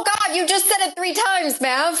 Oh God! You just said it 3 times,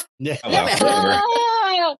 Mav. Yeah.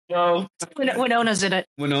 Winona's in it.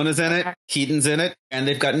 Winona's in it. Keaton's in it, and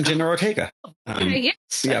they've gotten Jenna Ortega. Yes.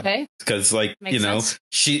 Yeah. Okay. Because Makes sense.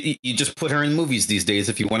 you just put her in movies these days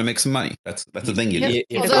if you want to make some money. That's the thing you do.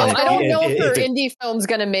 Although I don't know if her indie film's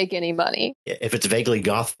going to make any money. If it's vaguely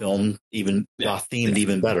goth film, even goth themed,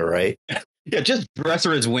 even better, right? Yeah, just dress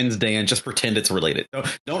her as Wednesday and just pretend it's related.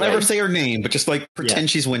 Don't ever say her name, but just like pretend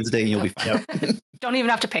she's Wednesday and you'll be fine. Don't even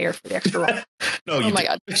have to pay her for the extra role. No, my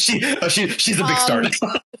God. She's a big star.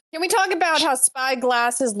 Can we talk about how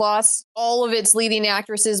Spyglass has lost all of its leading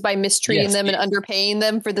actresses by mistreating them and underpaying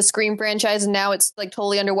them for the Scream franchise, and now it's like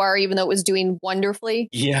totally underwater, even though it was doing wonderfully?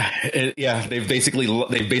 Yeah. They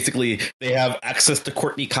have access to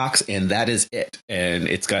Courtney Cox, and that is it. And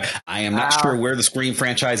I am not sure where the Scream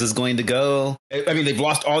franchise is going to go. I mean, they've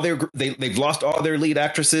lost all their lead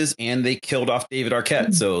actresses, and they killed off David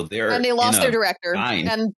Arquette. So they lost their director.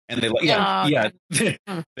 And they're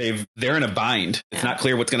in a bind. It's not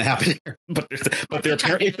clear what's going to happen here, but they're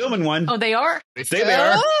apparently filming one. Oh, they are. They say they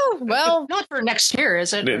are. Well, not for next year,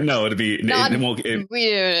 is it? No, it'll be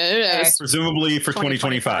presumably for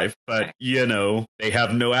 2025. But they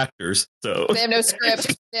have no actors, so they have no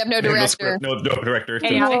script. They have no director. No director.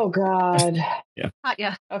 Oh God. Yeah.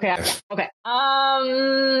 Yeah. Okay.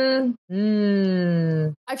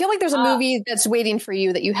 I feel like there's a movie that's waiting for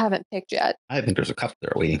you that you haven't picked yet. I think there's a couple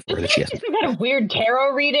that are waiting for her that she hasn't. Some kind of weird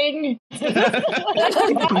tarot reading. I'm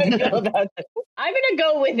gonna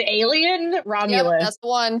go with Alien Romulus. Yep, that's the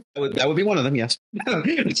one. That would be one of them. Yes.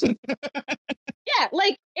 Yeah,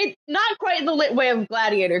 like it's not quite in the lit way of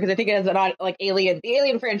Gladiator because I think it has like Alien. The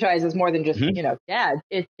Alien franchise is more than just dads.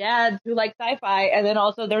 It's dads who like sci-fi and then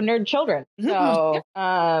also their nerd children. So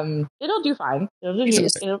it'll do fine. It'll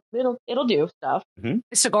do stuff.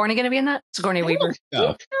 Is Sigourney going to be in that? Sigourney Weaver.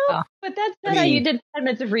 No. But that's how you did 10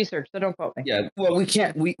 minutes of research, so don't quote me. Yeah, well, we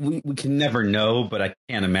can't. We can never know, but I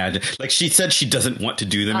can't imagine. Like she said, she doesn't want to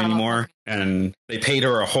do them anymore, and they paid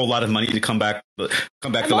her a whole lot of money to come back. The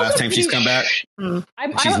last time she's come back. I'm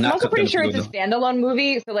also pretty sure it's a standalone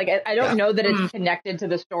movie, so like I don't know that it's connected to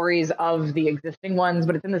the stories of the existing ones,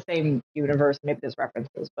 but it's in the same universe. Maybe there's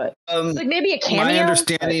references, but like maybe a cameo. My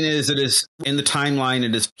understanding is it is in the timeline.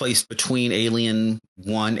 It is placed between Alien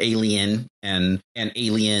 1, Alien, and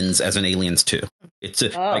Aliens as in Aliens 2. It's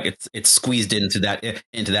it's squeezed into that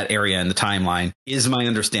area in the timeline. Is my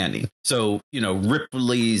understanding. So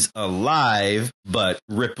Ripley's alive, but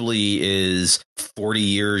Ripley is 40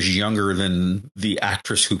 years younger than the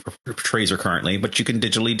actress who portrays her currently, but you can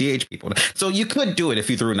digitally de-age people. So you could do it if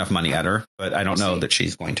you threw enough money at her, but I don't know that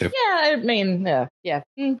she's going to. Yeah, I mean, yeah.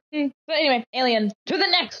 But anyway, Alien to the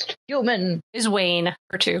next human is Wayne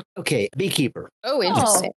or 2. Okay, Beekeeper. Oh,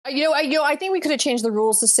 interesting. I think we could have changed the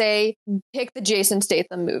rules to say pick the Jason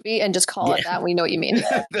Statham movie and just call it that. We know what you mean.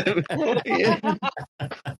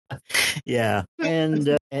 Yeah,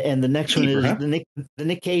 and And the next one is the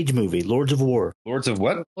Nick Cage movie, Lords of War. Lords of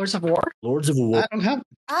what? Lords of War. Lords of War. I don't have.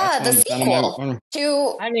 The sequel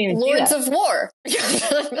to Lords of War.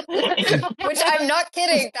 Which I'm not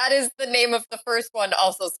kidding. That is the name of the first one,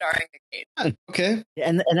 also starring Nick Cage. Okay.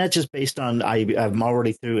 And that's just based on I'm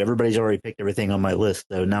already through. Everybody's already picked everything on my list,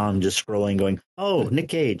 so now I'm just scrolling, going, "Oh, Nick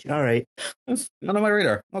Cage. All right, that's not on my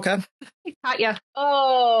radar." Okay. Katya.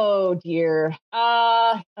 Oh dear.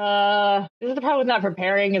 This is the problem with not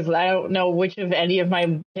preparing, is that I don't know which of any of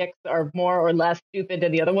my picks are more or less stupid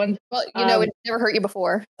than the other ones. Well, it never hurt you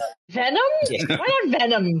before. Venom? Yeah. Why not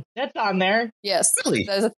Venom? That's on there. Yes. Really?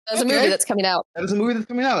 That's a movie that's coming out. That is a movie that's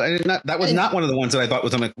coming out. That was not one of the ones that I thought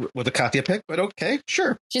was on with a Katya pick, but okay,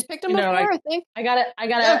 sure. She's picked them before, I think. I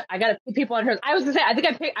got two people on hers. I was gonna say, I think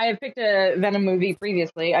I had picked a Venom movie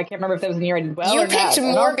previously. I can't remember if that was in the year I did well. You or picked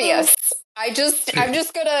not. Morbius. I'm just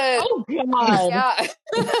gonna. Oh God! Yeah.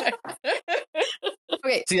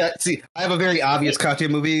 Okay. See, I have a very obvious Katya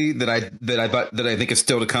movie that I think is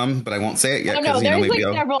still to come, but I won't say it yet. No,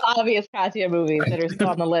 there's several obvious Katya movies that are still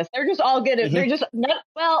on the list. They're just all good. They're just not.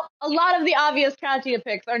 Well, a lot of the obvious Katya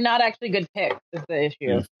picks are not actually good picks. Is the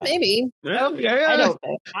issue? Maybe. I don't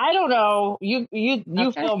think. I don't know. You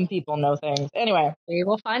film people know things. Anyway, we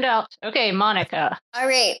will find out. Okay, Monica. All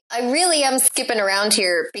right. I really am skipping around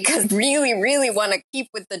here because really want to keep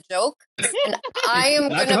with the joke. And I am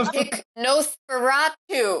going to pick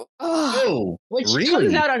Nosferatu. Oh, which really?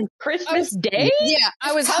 comes out on Christmas Day? Yeah,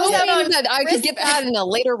 I was hoping that I could get that in a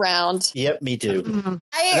later round. Yep, me too.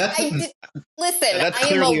 Listen, that's I am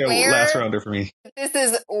clearly aware a last rounder for me. This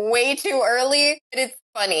is way too early, but it's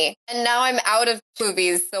funny. And now I'm out of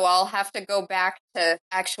movies, so I'll have to go back to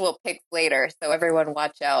actual picks later. So everyone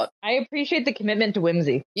watch out. I appreciate the commitment to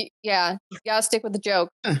whimsy. Yeah, you gotta stick with the joke.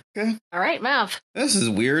 Okay. All right, Mav. This is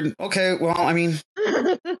weird. Okay, well, I mean,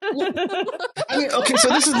 okay. So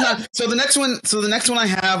this is not. So the next one I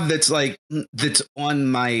have that's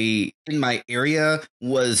on in my area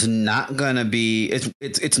was not gonna be.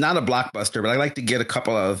 It's not a blockbuster, but I like to get a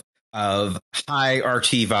couple of high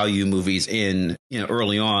RT value movies in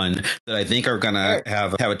early on that I think are gonna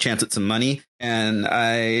have a chance at some money. And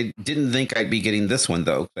I didn't think I'd be getting this one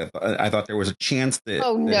though. I thought there was a chance that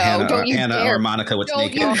Hannah or Monica would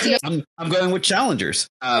make it. I'm going with Challengers.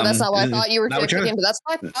 That's not what I thought you were picking, but that's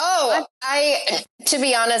fine. Oh, to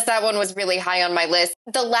be honest, that one was really high on my list.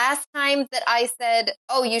 The last time that I said,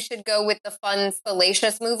 "Oh, you should go with the fun,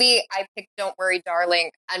 salacious movie," I picked "Don't Worry,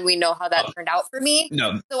 Darling," and we know how that turned out for me.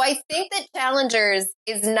 No, so I think that Challengers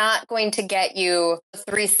is not going to get you the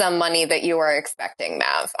threesome money that you are expecting,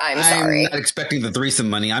 Mav. I'm sorry. Not expecting the threesome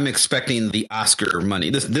money. I'm expecting the Oscar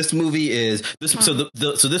money. This movie is this. So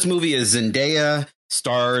this movie is Zendaya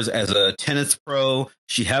stars as a tennis pro.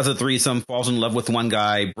 She has a threesome, falls in love with one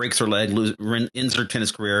guy, breaks her leg, ends her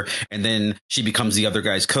tennis career, and then she becomes the other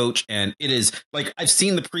guy's coach. And it is like, I've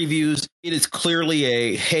seen the previews. It is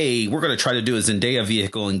clearly hey, we're going to try to do a Zendaya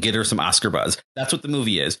vehicle and get her some Oscar buzz. That's what the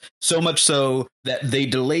movie is. So much so that they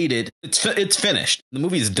delayed it. It's finished. The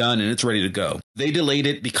movie is done and it's ready to go. They delayed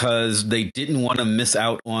it because they didn't want to miss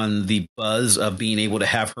out on the buzz of being able to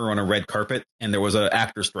have her on a red carpet. And there was an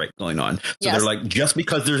actor strike going on. So they're like, just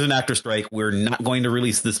because there's an actor strike, we're not going to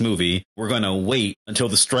release this movie. We're going to wait until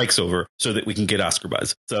the strike's over so that we can get Oscar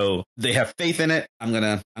buzz. So they have faith in it. I'm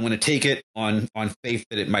gonna take it on faith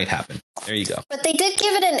that it might happen. There you go. But they did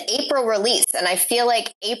give it an April release, and I feel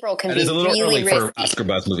like April can be a little really early risky for Oscar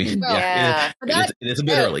buzz movie. Yeah. It is a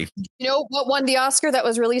bit early. You know what won the Oscar that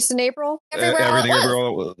was released in April? Everything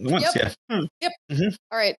Everywhere Once. Yep. Yeah. Yep. Mm-hmm.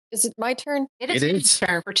 All right. Is it my turn? It is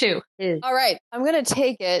turn for two. All right. I'm going to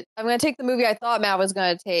take it. I'm going to take the movie I thought Matt was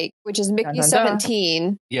going to take, which is Mickey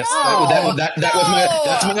 17. Yes. Oh, That's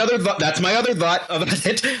my other thought. That's my other thought about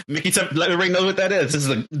it. Mickey 17. Let everybody know what that is. This is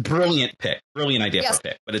a brilliant pick. Brilliant idea for a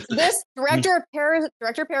pick. But it's this director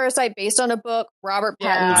Parasite, based on a book, Robert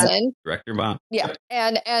Pattinson. Director Bob. Yeah.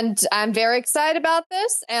 And I'm very excited about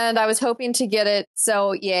this, and I was hoping to get it,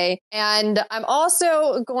 so yay. And I'm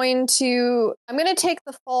also going to take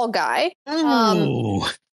The Fall Guy.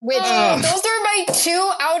 Which those are my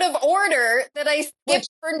two out of order that I skipped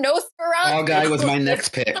for Nosferatu. Fall Guy was my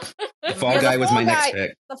next pick. The Fall Guy was my next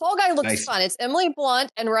pick. The Fall Guy looks fun. It's Emily Blunt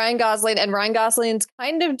and Ryan Gosling, and Ryan Gosling's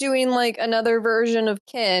kind of doing like another version of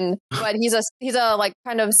Ken, but he's a like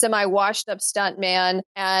kind of semi washed up stunt man,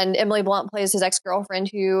 and Emily Blunt plays his ex-girlfriend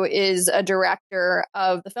who is a director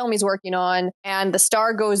of the film he's working on, and the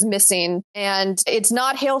star goes missing, and it's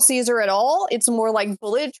not Hail Caesar at all. It's more like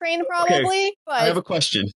Bullet Train probably. Okay. But I have a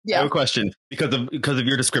question. Yeah. I have a question because of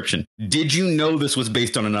your description. Did you know this was was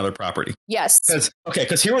based on another property? Yes.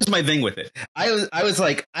 Because here was my thing with it. I was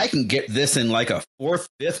like, I can get this in like a 4th,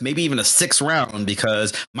 5th, maybe even a 6th round,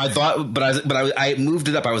 because my thought, I moved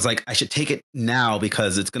it up. I was like, I should take it now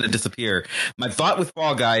because it's going to disappear. My thought with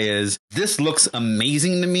Fall Guy is this looks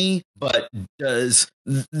amazing to me, but is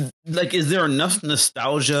there enough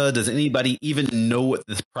nostalgia? Does anybody even know what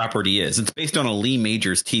this property is? It's based on a Lee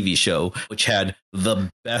Majors TV show, which had the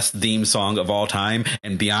best theme song of all time,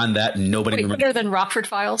 and beyond that, nobody remembers. Better than Rockford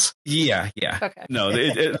Files? Yeah. Okay. No,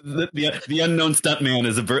 the unknown stuntman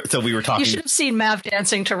is so we were talking. You should have seen Mav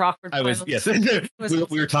dancing to Rockford Files. Yes.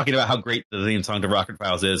 we were talking about how great the theme song to Rockford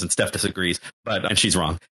Files is, and Steph disagrees, and she's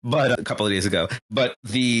wrong. But a couple of days ago, but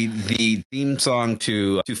the theme song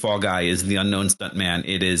to Fall Guy is the unknown stuntman.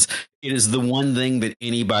 It is the one thing that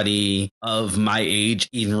anybody of my age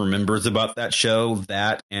even remembers about that show.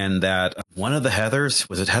 That and that one of the Heathers,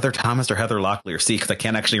 was it Heather Thomas or Heather Locklear? See, because I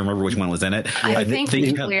can't actually remember which one was in it. Yeah, I think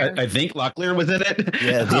Locklear was in it.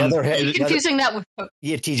 Yeah, the other head. Confusing that with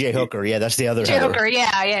TJ Hooker. Yeah, that's the other TJ Hooker.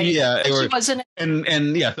 Yeah. She was in it.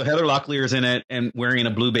 And yeah, so Heather Locklear is in it and wearing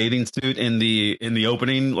a blue bathing suit in the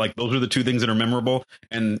opening. Like those are the two things that are memorable.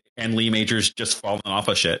 And Lee Majors just falling off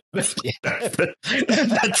of shit. That's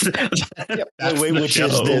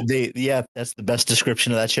that's the best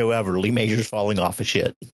description of that show ever. Lee Majors falling off of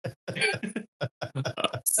shit.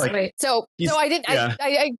 So I didn't. Yeah.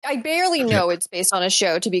 I barely know it's based on a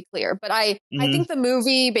show, to be clear, but I think the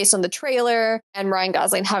movie, based on the trailer and Ryan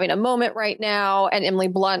Gosling having a moment right now, and Emily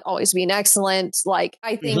Blunt always being excellent, like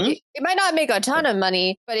I think it might not make a ton of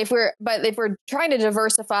money, but if we're trying to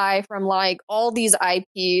diversify from like all these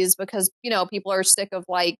IPs, because people are sick of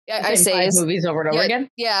like I say movies over and over again.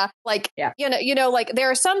 Yeah, like like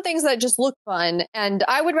there are some things that just look fun, and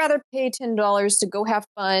I would rather pay $10 to go have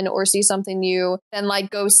fun or see something new than like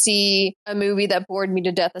go see a movie that bored me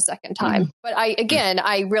to death a second time. But I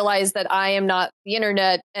realize that I am not the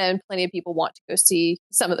internet, and plenty of people want to go see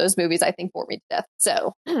some of those movies I think bore me to death.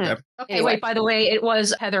 So okay, anyway. Wait, by the way, it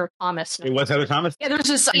was Heather Thomas. It was Heather Thomas? Yeah, there's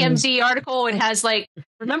this IMZ article. It has like,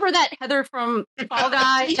 remember that Heather from Fall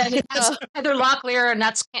Guy? And it has Heather Locklear, and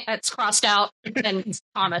that's crossed out, and it's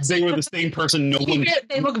Thomas. They were the same person.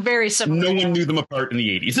 They look very similar. No one knew them apart in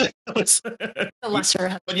the 80s. The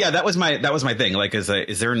lesser. But yeah, that was my thing. Like, is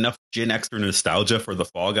there enough Gen X nostalgia for the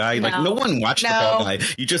Fall Guy? No. Like, no one watched the Fall Guy.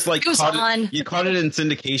 You just like you caught it in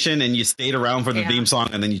syndication, and you stayed around for the theme song,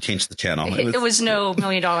 and then you changed the channel. It was no $1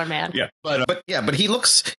 Million Man. Yeah, but he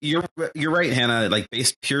looks. You're right, Hannah. Like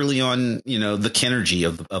based purely on the Kenergy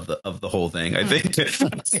of the whole thing. I think it's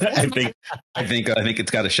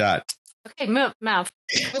got a shot. Okay, Mav.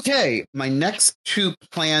 Okay, my next two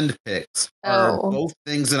planned picks are both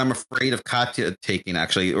things that I'm afraid of Katya taking,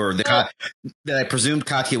 actually, or that I presumed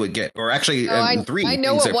Katya would get, or actually three. I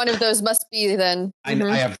know what one of those must be. Then I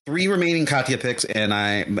have 3 remaining Katya picks, and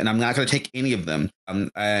I'm not going to take any of them.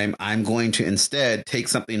 I'm going to instead take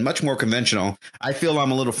something much more conventional. I feel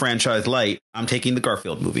I'm a little franchise light. I'm taking the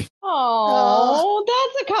Garfield movie. Oh,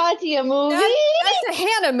 that's a Katya movie. That's a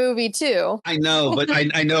Hannah movie too. I know, but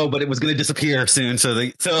it was going to disappear soon. So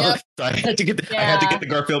I had to get the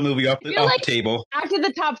Garfield movie off the table. After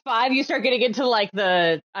the top 5, you start getting into like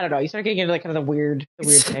you start getting into like kind of the weird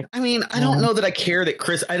thing. I mean, I don't know that I care that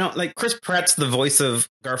Chris Pratt's the voice of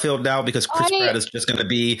Garfield now, because Chris Pratt is just going to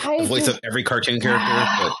be the voice of every cartoon character.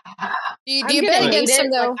 Do you bet against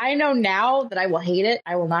him though? Like, I know now that I will hate it.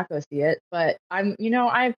 I will not go see it, but I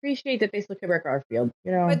appreciate that they still care about Garfield.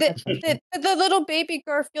 But the little baby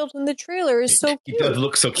Garfield in the trailer is so cute. He does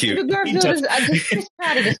look so cute. Garfield Chris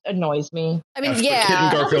Pratt just annoys me. I mean,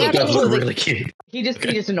 kitten Garfield does look really cute. He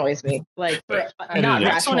just annoys me. Like, I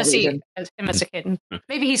just want to see him as a kitten.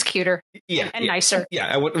 Maybe he's cuter, and nicer.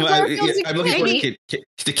 Yeah, I'm looking for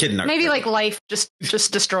the kitten. Maybe like life just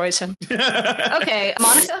destroys him. Okay,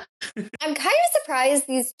 Monica. I'm kind of surprised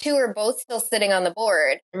these two are both still sitting on the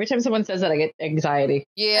board. Every time someone says that, I get anxiety.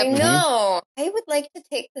 Yeah, I know. I would like to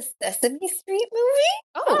take the Sesame Street movie.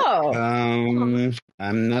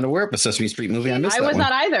 I'm not aware of a Sesame Street movie. I was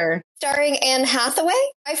not either. Starring Anne Hathaway.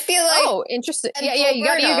 I feel like interesting. Yeah, you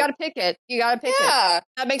got to pick it. You got to pick it.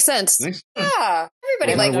 That makes sense. Yeah,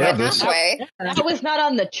 everybody likes Anne Hathaway. That was not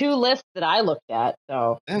on the 2 lists that I looked at.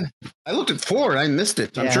 So I looked at 4 and I missed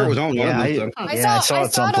it. I'm sure it was on one of them. I saw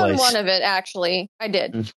it on one of it. Actually, I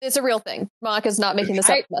did. It's a real thing. Monica's not making this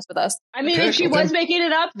up to mess with us. I mean, if she was making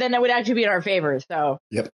it up, then it would actually be in our favor. So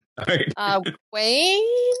yep. All right. Wayne.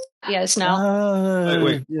 Yes, now.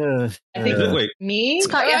 Wait. Yeah. I think Wait. me.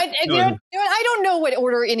 I don't know what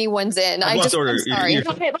order anyone's in. I'm sorry.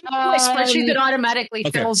 Okay, my spreadsheet that automatically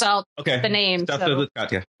fills out the name. So.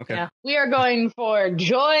 Okay. Yeah. We are going for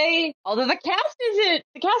Joy. Although the cast isn't.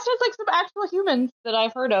 The cast has like some actual humans that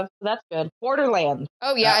I've heard of. So that's good. Borderlands.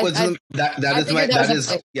 Oh yeah,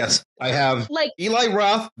 yes. I have like Eli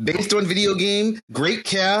Roth based on video game. Great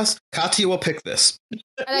cast. Katya will pick this. And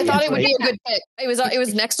I thought it would be a good pick. It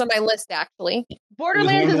was next on my list actually.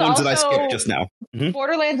 Borderlands is also that I skipped just now. Mm-hmm.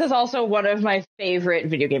 Borderlands is also one of my favorite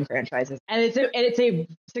video game franchises, and it's a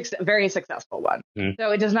very successful one. Mm-hmm.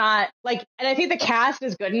 So it does not and I think the cast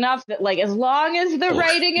is good enough that like as long as the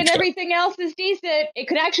writing and everything else is decent, it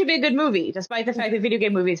could actually be a good movie, despite the fact that video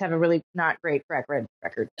game movies have a really not great record. I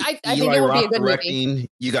think it would be a good movie.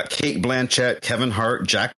 You got Kate Blanchett, Kevin Hart,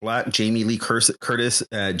 Jack Black, Jamie Lee Curtis,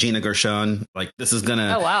 Gina Gershon. Like this is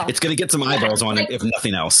gonna, it's gonna get some eyeballs on it if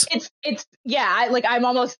nothing else. That's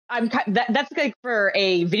like for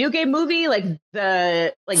a video game movie, like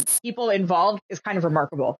the people involved is kind of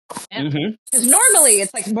remarkable. Because normally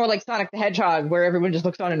it's like more like Sonic the Hedgehog, where everyone just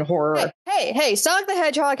looks on in horror. Hey! Sonic the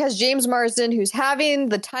Hedgehog has James Marsden, who's having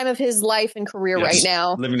the time of his life and career right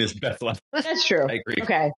now, living his best life. That's true. I agree.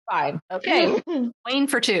 Okay, fine. Okay, Wayne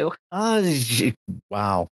for 2.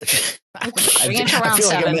 Wow. I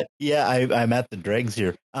feel like I'm at the dregs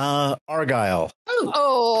here. Argyle.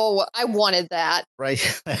 Oh, I wanted that.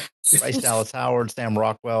 Bryce Dallas Howard, Sam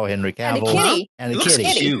Rockwell, Henry Cavill, and a kitty.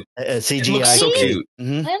 Cute. CGI. It looks so cute.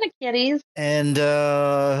 And the kitties. And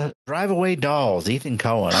Drive Away Dolls, Ethan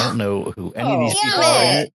Cohen. I don't know who any of these people are.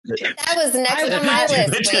 That was next on my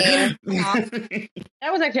list, Wayne.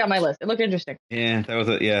 That was actually on my list. It looked interesting. Yeah, that was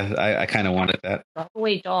I kind of wanted that. Drive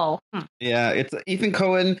Away Doll. Yeah, it's Ethan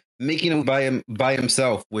Cohen making him by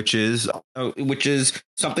himself, which is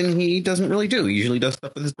something he doesn't really do. He usually does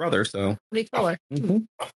stuff with his brother. So pretty cool. Hey,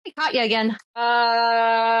 Katya again.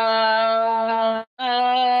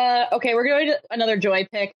 Okay, we're going to another Joy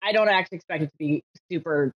pick. I don't actually expect it to be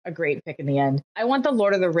a great pick in the end. I want the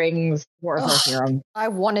Lord of the Rings War of Rohirrim. I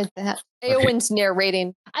wanted that. Eowyn's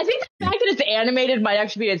narrating. I think the fact that it's animated might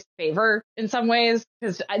actually be in its favor in some ways,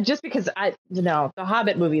 because the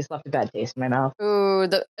Hobbit movies left a bad taste in my mouth. Ooh,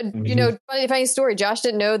 funny story. Josh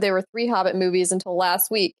didn't know there were 3 Hobbit movies until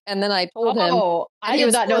last week, and then I told him. Oh, I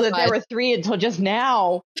did not know that there were 3 until just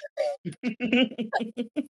now.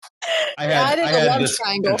 I had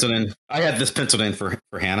this penciled in for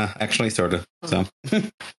Hannah, actually, sort of. So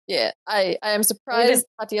yeah, I am surprised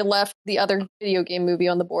Katya left the other video game movie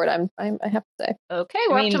on the board. I have to say. Okay,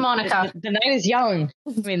 we're up to Monica. The night is young.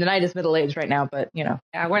 I mean, the night is middle aged right now, but yeah,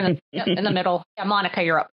 we're in the middle. Yeah, Monica,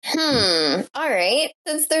 you're up. All right.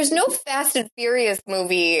 Since there's no Fast and Furious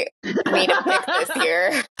movie for me to pick this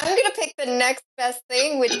year, I'm gonna pick the next best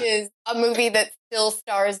thing, which is a movie that still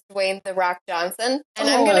stars Dwayne "The Rock" Johnson, and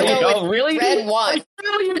I'm gonna go with Red One.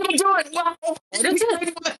 You're gonna do it. What is it?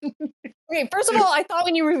 Okay, first of all, I thought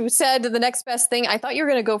when you said the next best thing, I thought you were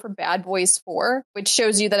going to go for Bad Boys 4, which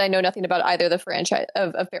shows you that I know nothing about either the franchise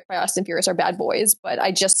of Fast and Furious or Bad Boys, but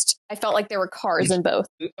I felt like there were cars in both.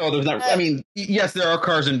 Oh, there's not. I mean, yes, there are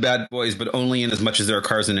cars in Bad Boys, but only in as much as there are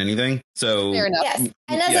cars in anything. So fair enough. Yes,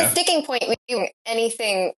 and as a sticking point, we do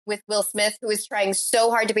anything with Will Smith, who is trying so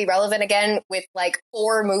hard to be relevant again with like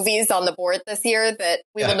 4 movies on the board this year that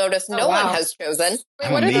we will notice no one has chosen.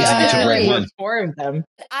 Wait, what are the 4 of them?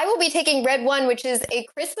 I will be taking Red One, which is a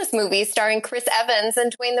Christmas movie starring Chris Evans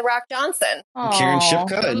and Dwayne "The Rock" Johnson. Karen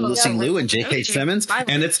Shipka and Lucy Liu and J.K. Simmons,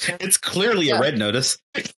 and it's clearly a red notice.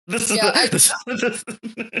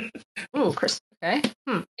 Ooh, Chris. Okay.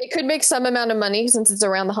 It could make some amount of money since it's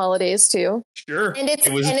around the holidays too. Sure. And it's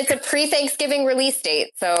a pre-Thanksgiving release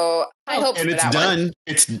date, so I hope it's done. One.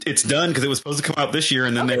 It's done because it was supposed to come out this year,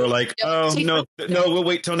 and then they were like, "Oh no, we'll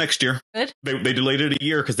wait till next year." Good. They delayed it a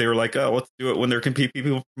year because they were like, "Oh, let's do it when there can be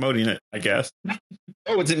people promoting it." I guess.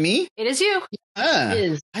 Oh, is it me? It is you.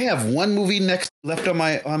 I have one movie left on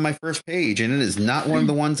my first page, and it is not one of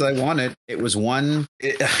the ones I wanted. It was one.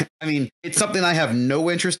 It's something I have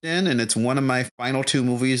no interest in, and it's one of my final 2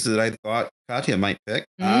 movies that I thought Katya might pick.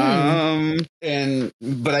 But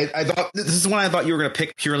I thought this is one I thought you were going to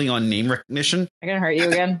pick purely on name recognition. I'm going to hurt you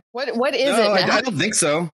again. What is it? I don't think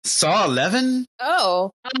so. Saw 11. Oh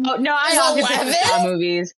no! I also picked Saw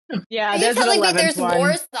movies. Yeah, there's an 11th there's one.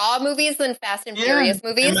 More Saw movies than Fast and Furious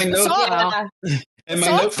movies. And my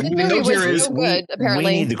note here is so good. Apparently,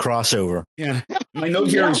 we need the crossover. Yeah, my note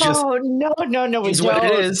here is just no. Is what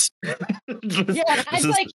it is. Yeah, it's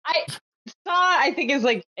like Saw I think is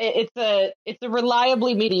like it's a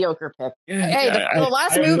reliably mediocre pick. Yeah, hey, the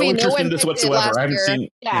last movie, no one this whatsoever. I haven't seen.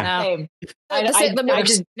 Yeah, same. I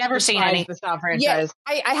just never seen any. The Saw franchise.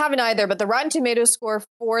 Yeah, I haven't either. But the Rotten Tomatoes score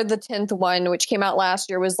for the 10th one, which came out last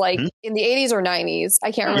year, was like in the 80s or 90s.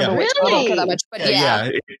 I can't remember which. I don't care that much, but yeah.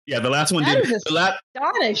 The last one did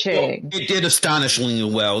astonishing. It did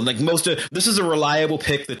astonishingly well. Like this is a reliable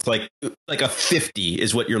pick. That's like a 50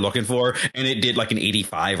 is what you're looking for, and it did like an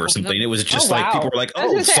 85 or something. It was just like people were like,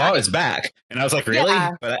 "Oh, Saw is back," and I was like, "Really?"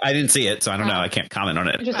 But I didn't see it, so I don't know. I can't comment on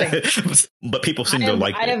it. But people seem to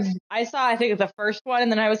like it. I saw, I think, the first one,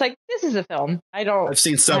 and then I was like, "This is a film." I've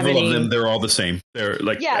seen several of them. They're all the same. They're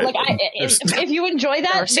like, if you enjoy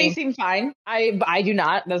that, they seem fine. I do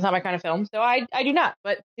not. That's not my kind of film, so I do not.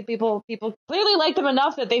 But people clearly like them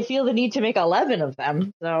enough that they feel the need to make 11 of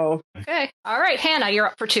them. So okay, all right, Hannah, you're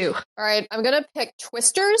up for 2. All right, I'm gonna pick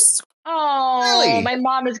Twisters. Oh, really? My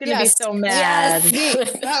mom is going to be so mad.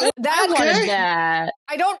 Yes. That wanted that.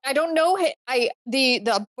 I don't know.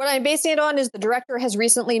 What I'm basing it on is the director has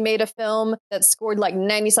recently made a film that scored like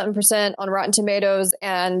 97% on Rotten Tomatoes,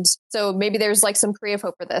 and so maybe there's like some creative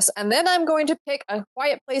hope for this. And then I'm going to pick A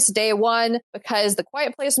Quiet Place Day One, because the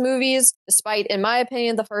Quiet Place movies, despite in my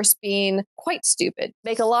opinion the first being quite stupid,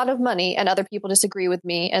 make a lot of money, and other people disagree with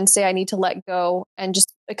me and say I need to let go and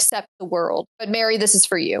just accept the world. But Mary, this is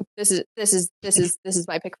for you. This is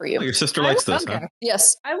my pick for you. Oh, your sister likes this, huh?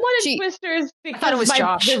 Yes. I wanted Twisters because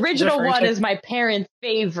the original one is my parents'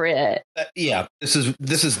 favorite. Yeah, this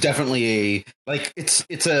is definitely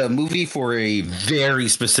it's a movie for a very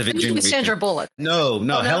specific generation. Sandra Bullock. No,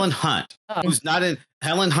 Helen Hunt. Who's not in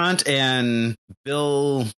Helen Hunt and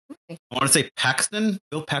Bill. I want to say Paxton,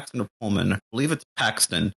 Bill Paxton or Pullman. I believe it's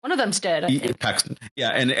Paxton. One of them's dead. Paxton.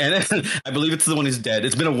 Yeah, and I believe it's the one who's dead.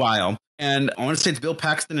 It's been a while. And I want to say it's Bill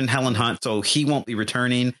Paxton and Helen Hunt, so he won't be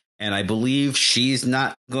returning. And I believe she's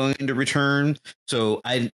not going to return. So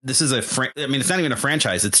this is it's not even a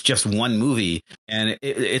franchise. It's just one movie. And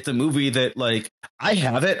it's a movie that, like, I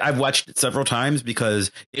have it. I've watched it several times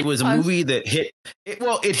because it was a movie that hit.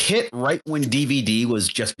 It hit right when DVD was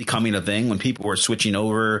just becoming a thing, when people were switching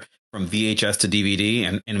over from VHS to DVD,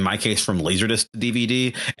 and in my case, from Laserdisc to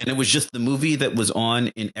DVD. And it was just the movie that was on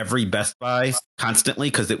in every Best Buy constantly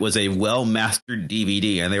because it was a well-mastered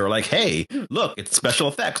DVD. And they were like, hey, look, it's special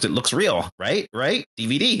effects. It looks real, right?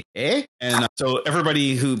 DVD, eh? And so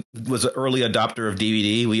everybody who was an early adopter of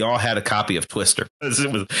DVD, we all had a copy of Twister.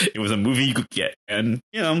 It was a movie you could get. And,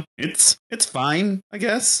 it's fine, I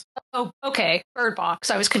guess. Oh, okay. Bird Box.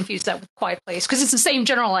 I was confused that with Quiet Place because it's the same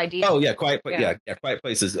general idea. Oh, yeah. Quiet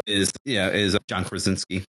Place is John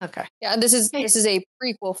Krasinski. Okay. Yeah, and this is a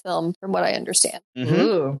prequel film from what I understand.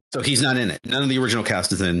 Mm-hmm. So he's not in it. None of the original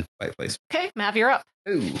cast is in Quiet Place. Okay, Mav, you're up.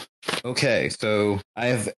 Ooh. Okay, so I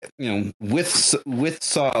have with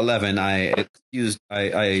Saw 11, I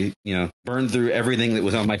burned through everything that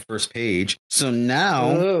was on my first page. So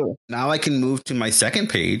now I can move to my second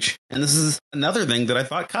page, and this is another thing that I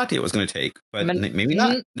thought Katya was going to take, but maybe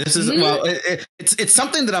not. This is it's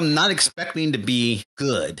something that I'm not expecting to be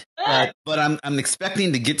good, but I'm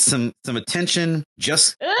expecting to get some attention.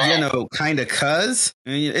 Just kind of cuz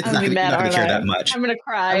it's not going to care that much. I'm going to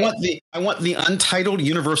cry. I want the untitled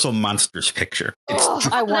Universal Monsters picture.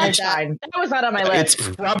 I wanted that. That was not on my list.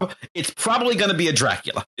 It's probably going to be a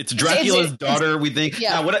Dracula. It's Dracula's daughter, we think.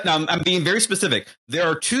 Yeah. Now, I'm being very specific. There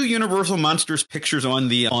are 2 Universal Monsters pictures on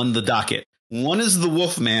the docket. One is the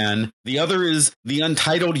Wolfman. The other is the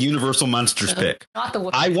untitled Universal Monsters pick. Not the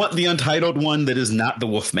Wolfman. I want the untitled one that is not the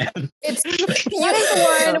Wolfman. It's what is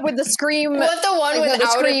the one with the Scream? What the one without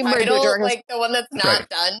a title? Like the one that's not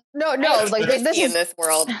done? No. Like this is in this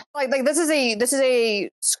world. Like this is a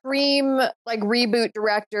Scream like reboot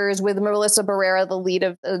directors with Melissa Barrera, the lead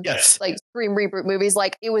of the like Scream reboot movies.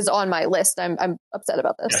 Like it was on my list. I'm upset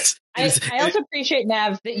about this. Yes. I also appreciate,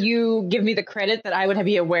 Nav, that you give me the credit that I would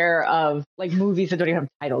be aware of like movies that don't even have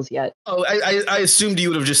titles yet. Oh, I assumed you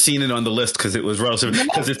would have just seen it on the list because it was relative.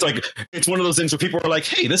 Because it's one of those things where people are like,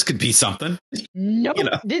 "Hey, this could be something." Nope,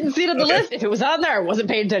 didn't see it on the list. If it was on there, I wasn't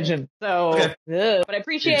paying attention. So, but I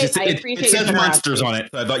appreciate. It says monsters on it.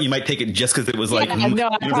 So I thought you might take it just because it was like I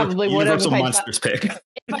probably would have. Universal Monsters pick.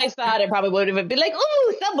 If I saw it, I probably would have been like,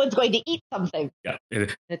 "Oh, someone's going to eat something." Yeah,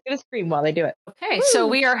 it's gonna scream while they do it. Okay, so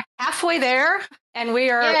we are halfway there. And we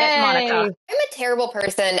are at Monica. I'm a terrible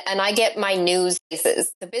person, and I get my news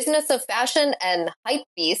pieces. The Business of Fashion and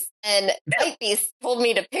Hypebeast. And Hypebeast told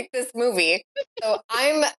me to pick this movie. So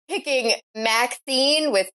I'm picking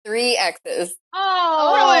Maxine with 3 X's.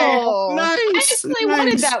 Oh, nice! I actually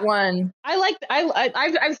wanted that one.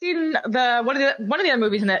 I've seen one of the other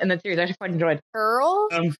movies in the series. I actually quite enjoyed. Pearl.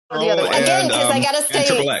 Again, because I gotta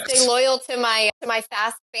stay loyal to my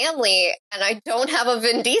Fast family, and I don't have a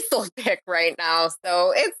Vin Diesel pick right now,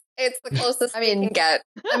 so it's the closest we can get.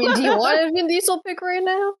 I mean, do you want a Vin Diesel pick right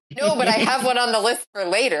now? No, but I have one on the list for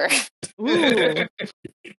later. Ooh.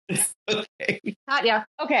 Okay. Katya.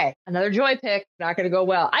 Okay, another Joy pick. Not going to go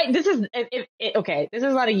well. This is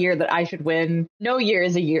not a year that I should win. No year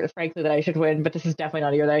is a year, frankly, that I should win. But this is definitely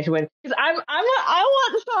not a year that I should win because I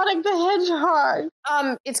want Sonic the Hedgehog.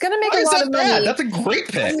 It's going to make a lot of money. That's a great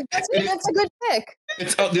pick. That's a good pick.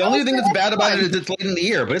 It's the only thing that's bad about it is it's late in the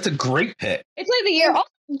year, but it's a great pick. It's late in the year.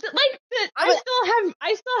 I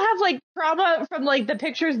still have like trauma from like the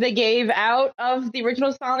pictures they gave out of the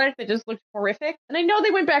original Sonic that just looked horrific. And I know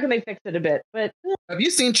they went back and they fixed it a bit, but have you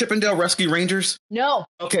seen Chip 'n Dale Rescue Rangers? No.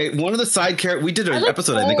 Okay, one of the side characters. We did an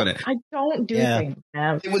episode, I think, on it. I don't do things.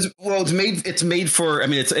 It's made for. I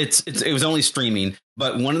mean, it was only streaming,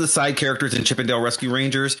 but one of the side characters in Chip 'n Dale Rescue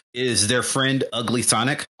Rangers is their friend Ugly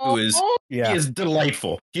Sonic, who is he is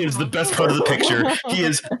delightful. He is the best part of the picture. He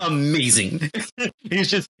is amazing.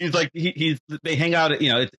 They hang out at,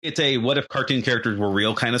 it's a what if cartoon characters were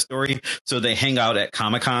real kind of story. So they hang out at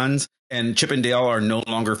Comic-Cons. And Chip and Dale are no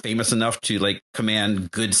longer famous enough to like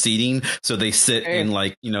command good seating, so they sit in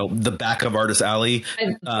the back of Artist Alley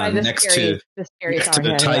next to the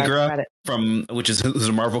Tigra who's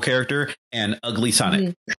a Marvel character, and Ugly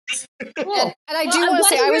Sonic. Cool. And I do want to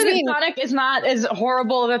say Sonic is not as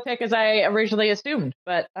horrible of a pick as I originally assumed,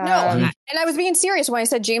 but no, and I was being serious when I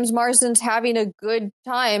said James Marsden's having a good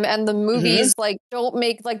time, and the movies don't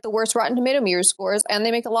make like the worst Rotten Tomato meter scores, and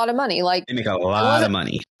they make a lot of money. Like they make a lot of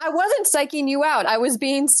money. I wasn't psyching you out. I was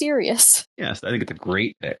being serious. Yes, I think it's a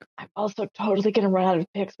great pick. I'm also totally going to run out of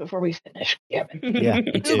picks before we finish. Yeah,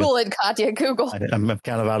 Google it, Katya. Google. I'm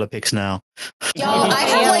kind of out of picks now. Yo, I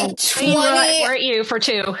have like 20. Where are you for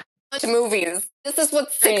 2 movies? This is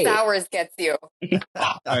what 6 hours gets you.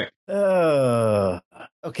 All right.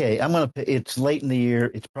 Okay, I'm gonna pick. It's late in the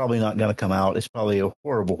year. It's probably not gonna come out. It's probably a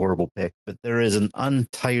horrible pick. But there is an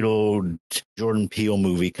untitled Jordan Peele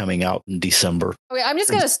movie coming out in December. Okay, I'm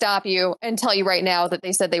just gonna stop you and tell you right now that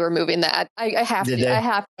they said they were moving that. I have to. I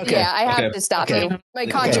have. Okay. Yeah, I have to stop you. My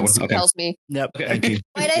conscience tells me. Yep. Thank you.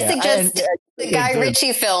 Might I suggest the Guy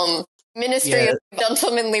Ritchie film? Ministry of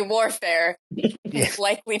Gentlemanly Warfare is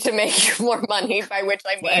likely to make you more money, by which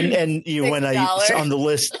I mean and when on the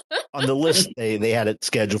list they had it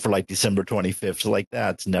scheduled for like December 25th. So like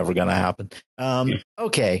that's never going to happen.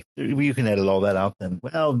 Okay, you can edit all that out then.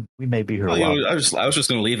 Well, we may be here a while. I was just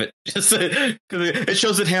going to leave it just because it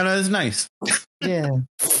shows that Hannah is nice. Yeah.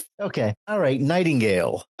 Okay. All right.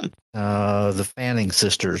 Nightingale. The Fanning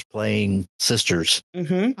sisters playing sisters.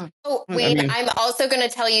 Mm-hmm. Oh, wait. I'm also going to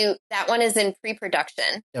tell you that one is in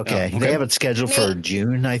pre-production. Okay. They have it scheduled for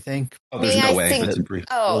June, I think. Oh, there's no way.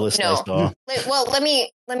 No. Well, let me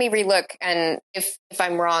relook, and if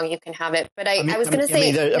I'm wrong, you can have it. But I was going to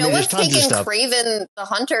say, no one's taken Craven the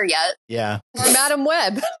Hunter yet. Yeah. Or Madam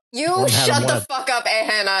Web. You shut the fuck up,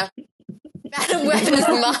 Hannah. Madam Web is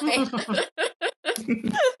mine.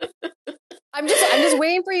 I'm just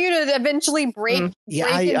waiting for you to eventually break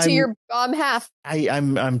into your half.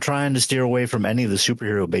 I'm trying to steer away from any of the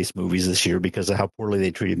superhero based movies this year because of how poorly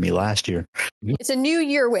they treated me last year. It's a new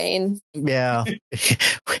year, Wayne. Yeah,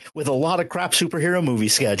 with a lot of crap superhero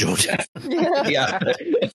movies scheduled. Yeah.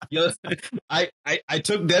 I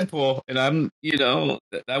took Deadpool, and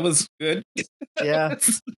that was good. Yeah.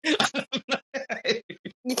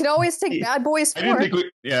 You can always take Bad Boys 4.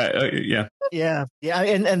 Yeah.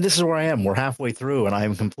 And this is where I am. We're halfway through, and I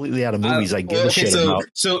am completely out of movies I give a shit about.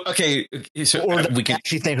 So we can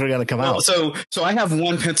actually think are going to come out. So I have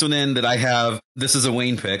one penciled in that I have. This is a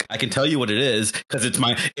Wayne pick. I can tell you what it is because it's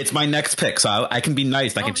my next pick. So I can be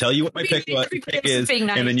nice. I can tell you what my pick is,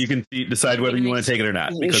 and then you can decide whether you want to take it or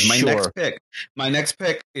not. Because my next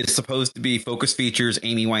pick is supposed to be Focus Features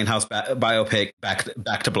Amy Winehouse biopic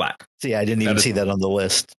Back to Black. See, I didn't even see that on the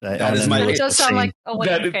list. That is my. It does sound like a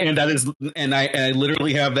Wayne pick. And that is, and I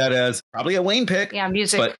literally have that as probably a Wayne pick. Yeah,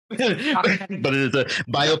 music. But it is a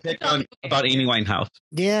biopic about Amy Winehouse.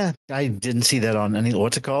 Yeah, I didn't see that on any.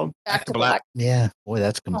 What's it called? Back to Black. Yeah, boy,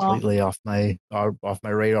 that's completely off my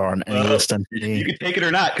radar on any list. You can take it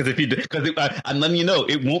or not, because I'm letting you know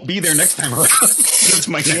it won't be there next time around. That's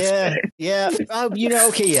my next pick. Yeah.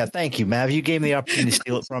 Okay, yeah. Thank you, Mav. You gave me the opportunity to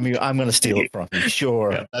steal it from you. I'm going to steal it from you.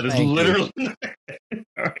 Sure. Yeah, that is literally. All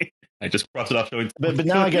right. I just crossed it off. But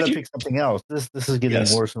now I got to pick something else. This is getting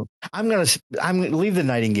worse. I'm gonna leave the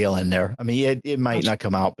Nightingale in there. I mean, it might not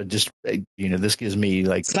come out, but just this gives me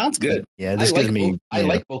like sounds good. Yeah, this gives me. I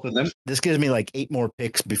like both of them. This gives me like 8 more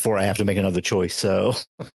picks before I have to make another choice. So.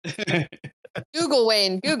 Google,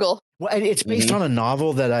 Wayne. Google. Well, it's based on a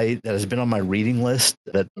novel that has been on my reading list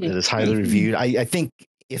that is highly reviewed. I think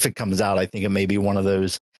if it comes out, I think it may be one of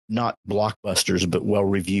those not blockbusters, but well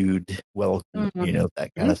reviewed, that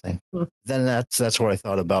kind of thing. Then that's what I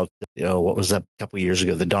thought about. What was that a couple of years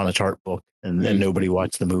ago? The Donna Tartt book, and then nobody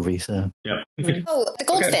watched the movie. So yeah. Oh, The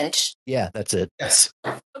Goldfinch. Yeah, that's it. Yes.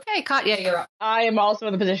 Okay, Katya, you're up. I am also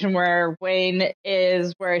in the position where Wayne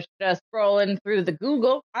is, where it's just scrolling through the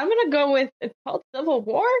Google. I'm going to go with, it's called Civil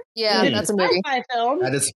War. Yeah, that's a movie. Film.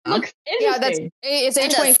 That is looks interesting. It's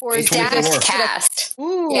A24's stacked cast.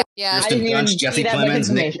 Ooh, yeah. Kristen Dunst, Jesse Plemons,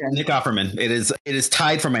 Nick Offerman. It is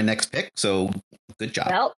tied for my next pick. So good job.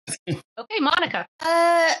 Well, okay, Monica.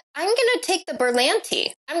 I'm gonna take the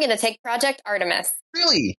Berlanti. I'm gonna take Project Artemis.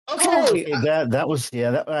 Really? Okay. That was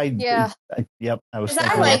yep. I was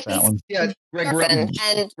thinking about that one. Yeah, Greg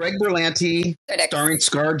Berlanti, starring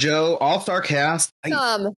ScarJo, all-star cast,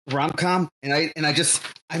 rom-com, and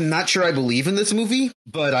I'm not sure I believe in this movie,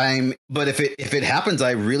 but if it happens,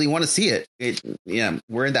 I really want to see it.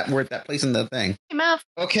 We're at that place in the thing. Hey, Mav.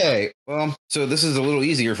 Okay, well, so this is a little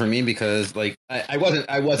easier for me because I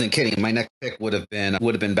wasn't kidding. My next pick would have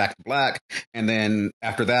been Back to Black, and then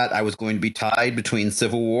after that, I was going to be tied between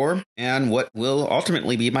Civil War and what will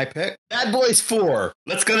ultimately be my pick, Bad Boys 4.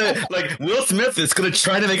 Will Smith is gonna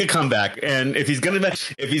try to make a comeback, and if he's gonna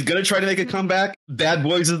try to make a comeback, Bad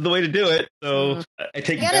Boys is the way to do it. So I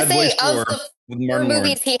take Bad Boys 4. Of the 4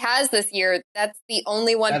 movies he has this year, that's the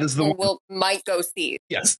only one people might go see.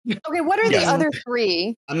 Yes. Okay, what are the other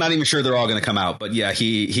 3? I'm not even sure they're all going to come out, but yeah,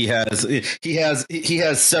 he has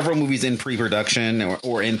several movies in pre-production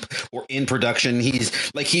or in production.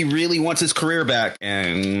 He really wants his career back,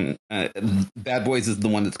 and Bad Boys is the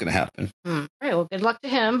one that's going to happen. All right, well, good luck to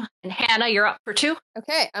him. And Hannah, you're up for 2.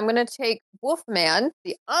 Okay, I'm going to take Wolfman,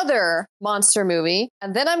 the other monster movie,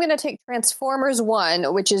 and then I'm going to take Transformers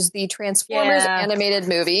 1, which is the Transformers animated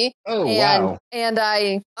movie. Oh, wow. And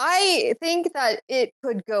I think that it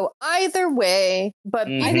could go either way, but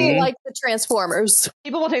people like the Transformers.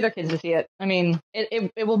 People will take their kids to see it. I mean,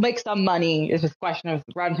 it will make some money. It's just a question of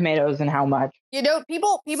Rotten Tomatoes and how much.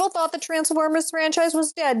 People thought the Transformers franchise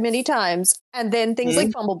was dead many times, and then things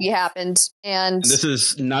like Bumblebee happened. And this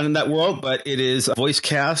is not in that world, but it is a voice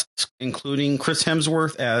cast, including Chris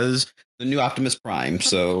Hemsworth as the new Optimus Prime.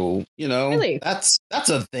 So, really? that's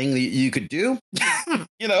a thing that you could do.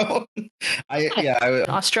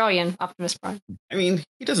 Australian Optimus Prime. I mean,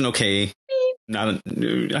 he does an okay. I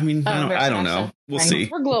don't know. We'll see.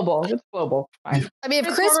 We're global. It's global. Fine. I mean,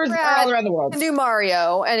 if Chris Pratt can do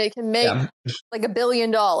Mario and it can make like $1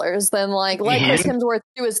 billion, then let Chris Hemsworth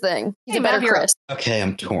do his thing. He's a better Chris. Okay,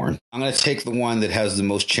 I'm torn. I'm going to take the one that has the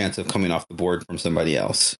most chance of coming off the board from somebody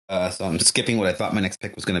else. So I'm skipping what I thought my next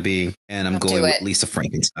pick was going to be, and I'm going with Lisa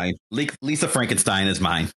Frankenstein. Lisa Frankenstein is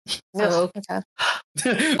mine. Oh, okay.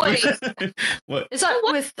 Wait. What? Is that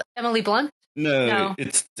with Emily Blunt? No,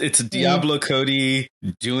 it's Diablo Cody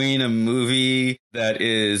doing a movie that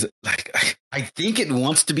is I think it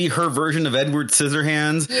wants to be her version of Edward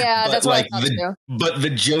Scissorhands. Yeah, that's what I thought too. But the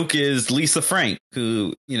joke is Lisa Frank,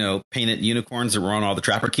 who painted unicorns that were on all the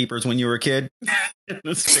Trapper Keepers when you were a kid,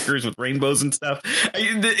 the stickers with rainbows and stuff.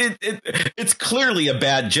 It's clearly a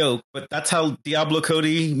bad joke, but that's how Diablo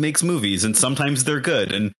Cody makes movies, and sometimes they're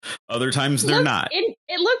good, and other times they're not.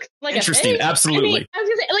 It looks like interesting. A thing. Absolutely. I mean, I was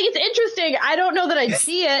gonna say, it's interesting. I don't know that I'd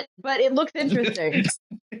see it, but it looks interesting.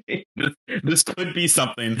 This could be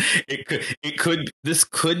something. This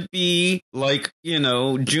could be like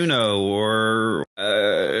Juno, or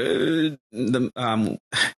it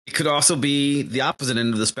could also be the opposite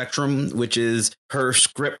end of the spectrum, which is her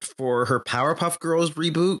script for her Powerpuff Girls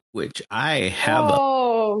reboot, which I have.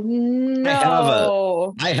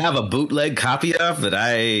 I have a bootleg copy of that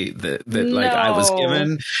I was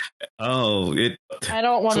given. I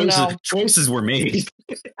don't want to know. Choices were made.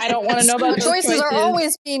 I don't want to know about choices are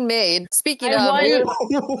always being made. Speaking of,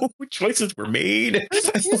 choices were made.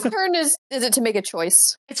 Whose turn is it to make a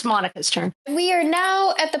choice? It's Monica's turn. We are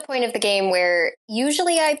now at the point of the game where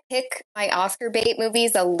usually I pick my Oscar bait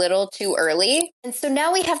movies a little too early. And so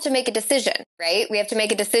now we have to make a decision, right? We have to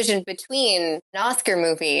make a decision between an Oscar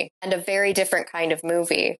movie and a very different kind of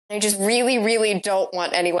movie. I just really, really don't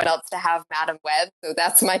want anyone else to have Madam Web. So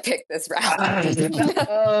that's my pick this round.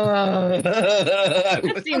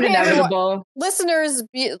 Seemed inevitable. Listeners,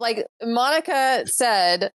 like Monica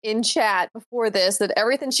said in chat before this, that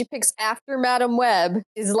everything she picks after Madam Web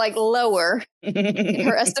is like lower in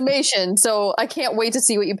her estimation. So I can't wait to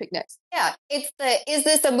see what you pick next. Yeah, it's is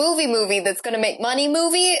this a movie that's going to make money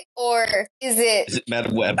movie, or is it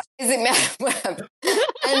Madam Web? Is it Madam Web?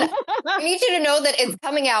 And I need you to know that it's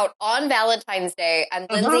coming out on Valentine's Day, and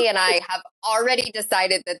Lindsay and I have already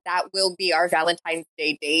decided that will be our Valentine's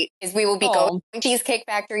Day date. Is we will be going to Cheesecake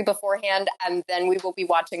Factory beforehand, and then we will be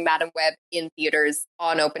watching Madam Web in theaters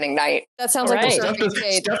on opening night. That sounds like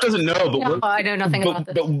Steph doesn't know, but I know nothing about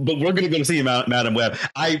this. But we're going to go see Madam Web.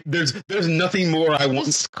 There's nothing more I want.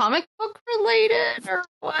 Is comic book related or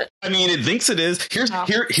what? I mean, it thinks it is. Here's my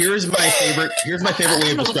favorite. Here's my favorite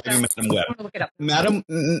way of describing Madam Web. Look it up. Madam,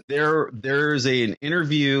 there's an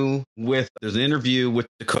interview with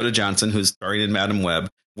Dakota Johnson, who's starring in Madam Web,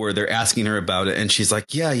 where they're asking her about it, and she's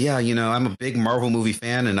like, yeah, I'm a big Marvel movie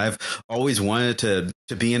fan, and I've always wanted to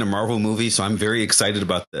be in a Marvel movie, so I'm very excited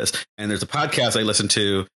about this. And there's a podcast I listen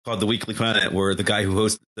to called The Weekly Planet, where the guy who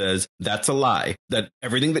hosts it says that's a lie, that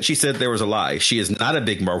everything that she said there was a lie. She is not a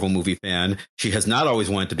big Marvel movie fan. She has not always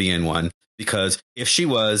wanted to be in one, because if she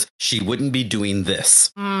was, she wouldn't be doing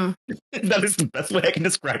this. That is the best way I can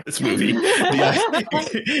describe this movie.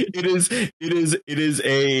 It is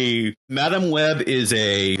a Madam Web is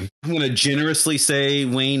I'm going to generously say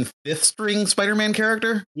Wayne fifth string Spider-Man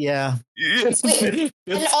character. Yeah. And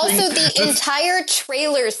also the entire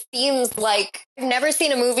trailer seems like I've never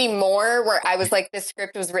seen a movie more where I was like, this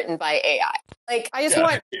script was written by AI. Like, I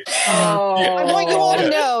want you all to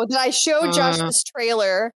know that I showed Josh this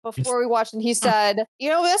trailer before we watched, and he said,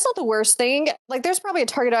 that's not the worst thing. Like, there's probably a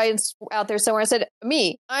target audience out there somewhere. I said,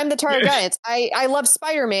 I'm the target audience. I love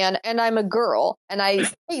Spider-Man, and I'm a girl, and I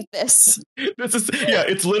hate this.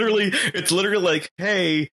 It's literally like,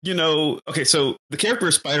 hey, okay, so the character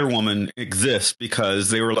Spider-Woman exists because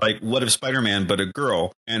they were like, what if Spider-Man but a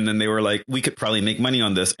girl? And then they were like, we could probably make money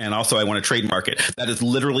on this, and also I want to trademark it. That is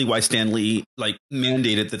literally why Stan Lee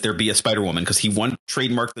mandated that there be a Spider-Woman, because he wanted to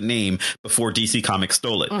trademark the name before DC Comics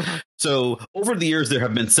stole it. So over the years, there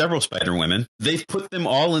have been several Spider-Women. They've put them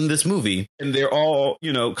all in this movie, and they're all,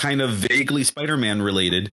 kind of vaguely Spider-Man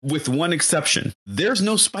related, with one exception. There's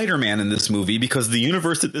no Spider-Man in this movie because the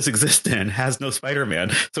universe that this exists in has no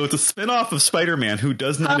Spider-Man. So it's a spinoff of Spider-Man who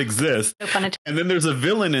does not exist. And then there's a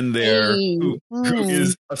villain in there who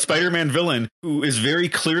is a Spider-Man villain who is very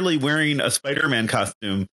clearly wearing a Spider-Man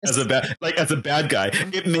costume as a bad guy.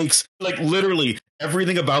 It makes literally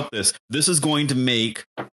everything about this. This is going to make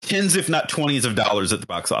tens, if not 20s of dollars at the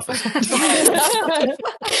box office.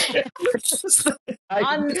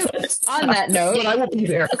 on that note, but I will be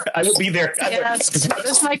there. Yes,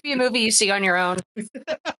 this might be a movie you see on your own.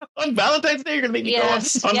 On Valentine's Day, you're going to make me go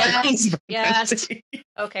on my own. Yes.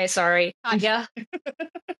 Okay, sorry. Tanya.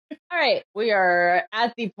 All right, we are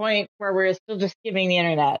at the point where we're still just skimming the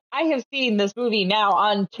internet. I have seen this movie now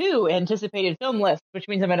on 2 anticipated film lists, which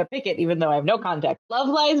means I'm going to pick it even though I have no context. Love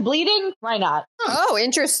Lies Bleeding? Why not? Oh,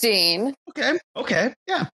 interesting. Okay,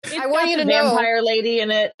 yeah. I want you to know, vampire lady in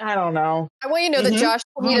it. I don't know. I want you to know that Josh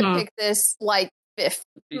told me to pick this fifth.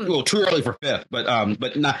 Well, too early for fifth, but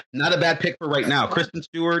not a bad pick for right now. Kristen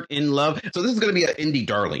Stewart, In Love. So this is going to be an indie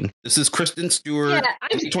darling. This is Kristen Stewart,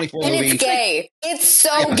 24 and movie. It's gay. It's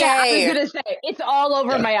so gay. I was going to say, it's all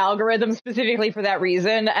over my algorithm specifically for that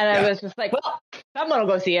reason. And I was just like, well, someone will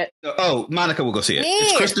go see it. Oh, Monica will go see it. Me.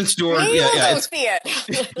 It's Kristen Stewart. Me will go see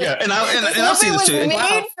it. Yeah, and I'll see this too. It was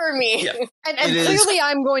made for me. Yeah. And clearly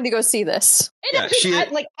I'm going to go see this. I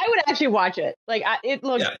would actually watch it. It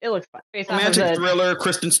looks fun. Romantic thriller,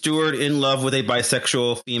 Kristen Stewart in love with a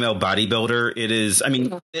bisexual female bodybuilder. It is,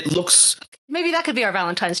 it looks... Maybe that could be our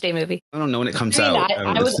Valentine's Day movie. I don't know when it comes out.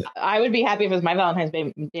 I would be happy if it was my Valentine's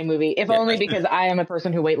Day movie, if only because I am a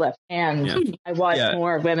person who weightlifts, and I watch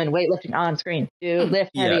more women weightlifting on screen to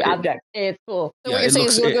lift heavy objects. It's cool. So what you're saying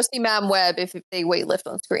is we'll go see Madam Web if they weightlift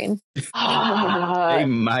on screen. They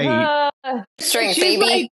might. Strength, baby.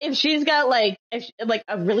 Like, if she's got like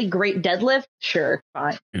a really great deadlift, sure,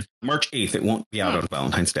 fine. March 8th. It won't be out on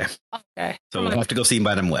Valentine's Day. Okay. So we'll have to go see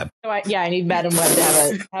Madam Web. So I need Madam Web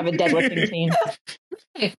to have a deadlifting scene.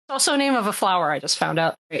 It's also a name of a flower. I just found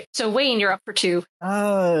out. Great. So Wayne, you're up for 2.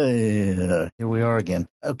 Here we are again.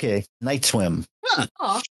 Okay, Night Swim. Huh.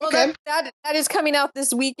 Well, okay. that is coming out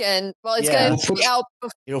this weekend. Well, it's going to be out.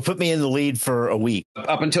 It'll put me in the lead for a week.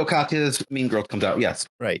 Up until Katya's Mean Girls comes out, yes.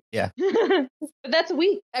 Right, yeah. But that's a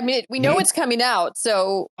week. I mean, we know it's coming out,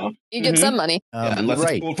 so you get some money. Unless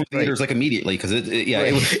it's pulled from theaters like immediately, because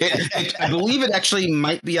I believe it actually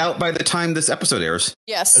might be out by the time this episode airs.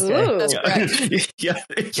 Yes, that's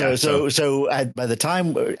correct. So by the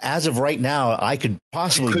time, as of right now, I could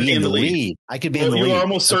possibly be in the lead. I could be in the lead. You're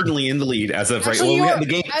almost certainly in the lead as of actually, we have the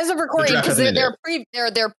game. As of recording, because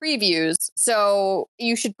they're previews, so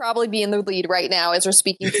you should probably be in the lead right now as we're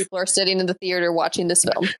speaking. People are sitting in the theater watching this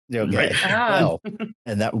film. Okay. Well,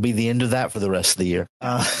 and that will be the end of that for the rest of the year.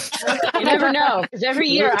 You never know, because every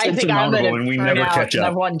year I think I'm going to turn out and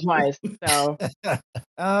I've won twice. So,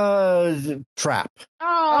 Trap.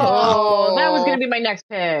 Oh, that was going to be my next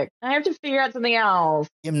pick. I have to figure out something else.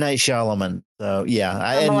 M. Night Shyamalan. So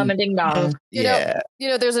yeah, Shyamalan Ding Dong. You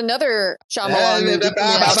know, there's another Shyamalan movie.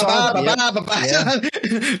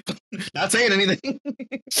 Not saying anything.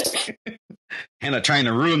 Hannah trying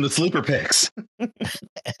to ruin the sleeper picks.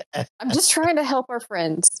 I'm just trying to help our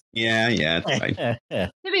friends. Yeah, it's fine. To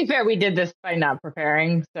be fair, we did this by not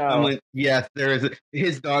preparing. So yes, there is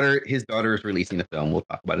his daughter. His daughter is releasing a film. We'll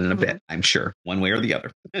talk about it in a bit, I'm sure, one way or the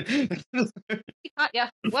other. Yeah.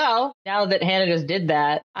 Well, now that Hannah just did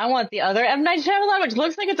that, I want the other M. Night Shyamalan, which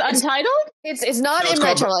looks like it's untitled. It's not M.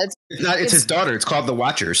 Night Shyamalan. It's his daughter. It's called The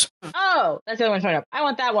Watchers. Oh, that's the other one showing up. I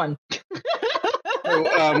want that one.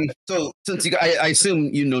 So since I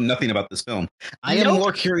assume you know nothing about this film, I am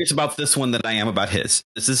more curious about this one than I am about his.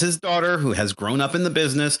 This is his daughter who has grown up in the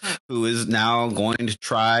business, who is now going to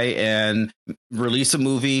try and release a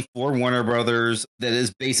movie for Warner Brothers that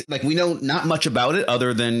is basic. Like, we know not much about it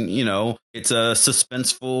other than, it's a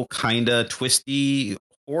suspenseful, kind of twisty,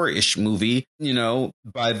 horror-ish movie,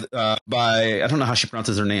 by I don't know how she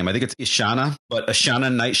pronounces her name. I think it's Ishana, but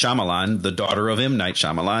Ishana Night Shyamalan, the daughter of M. Night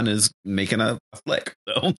Shyamalan, is making a flick.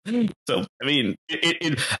 So I mean,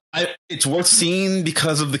 it's worth seeing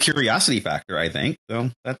because of the curiosity factor, I think.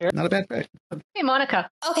 So that's not a bad pick. Hey, Monica.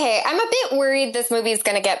 Okay, I'm a bit worried this movie is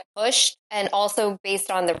going to get pushed, and also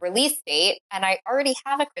based on the release date. And I already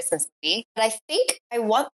have a Christmas movie, but I think I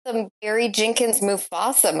want the Barry Jenkins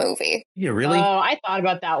Mufasa movie. Yeah, really? Oh, I thought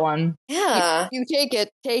about that one. Yeah, you take it.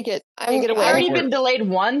 Take it away. It's already been delayed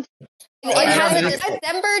once. It has a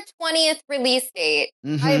December 20th release date.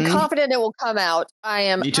 Mm-hmm. I am confident it will come out. I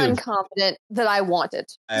am unconfident that I want it.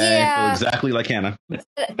 I feel exactly like Hannah.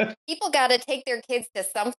 People got to take their kids to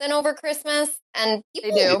something over Christmas, and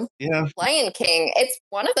people do. Yeah. Lion King. It's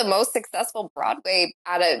one of the most successful Broadway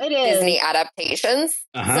Disney adaptations.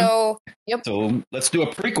 Uh-huh. So let's do a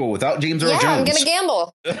prequel without James Earl Jones. Yeah, I'm going to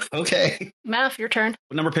gamble. Okay. Math, your turn.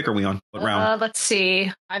 What number pick are we on? What round? Let's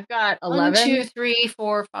see. I've got 11. 1, 2, 3,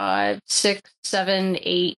 4, 5, 6, 7,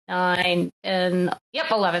 8, 9, and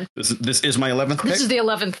 11. This is my 11th pick? This is the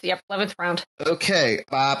 11th. Yep, 11th round. Okay.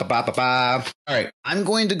 All right. I'm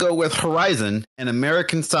going to go with Horizon, an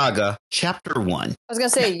American Saga, Chapter 1. I was going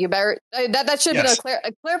to say, you better. That should be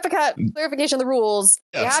a clarification of the rules.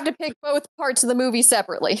 Yes. You have to pick both parts of the movie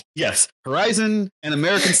separately. Yes. Horizon, an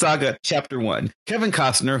American Saga, Chapter 1. Kevin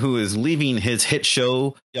Costner, who is leaving his hit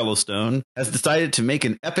show Yellowstone, has decided to make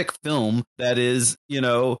an epic film that is,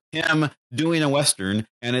 him doing a Western,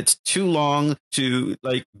 and it's too long to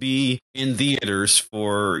be in theaters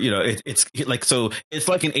for, it's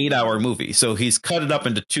like an 8-hour movie. So he's cut it up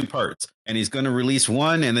into 2 parts, and he's going to release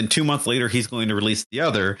one, and then 2 months later he's going to release the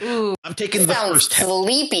other. Ooh, I'm taking the first half.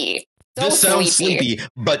 Sleepy. This sounds sleepy,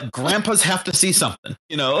 but grandpas have to see something,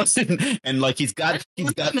 and he's got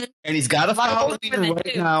a following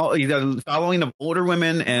right now. He's got a following of older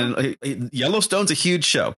women, and Yellowstone's a huge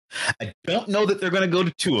show. I don't know that they're going to go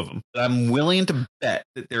to 2 of them, but I'm willing to bet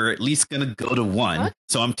that they're at least going to go to 1. What?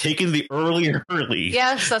 So I'm taking the early.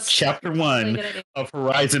 Yes, that's Chapter 1 of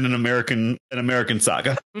Horizon, an American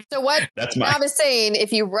Saga. So what Bob is saying,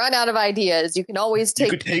 if you run out of ideas, you can always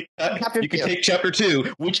take Chapter 2. Take Chapter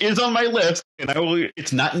 2, which is on my list, and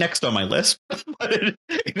it's not next on my list, but it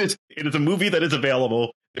is a movie that is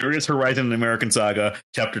available there is Horizon and American Saga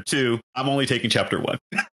Chapter 2. I'm only taking Chapter 1.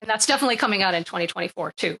 And that's definitely coming out in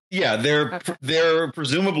 2024 too. Yeah, they're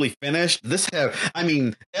presumably finished.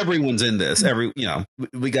 Everyone's in this.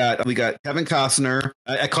 We got Kevin Costner.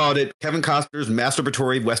 I called it Kevin Costner's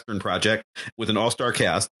masturbatory Western project with an all-star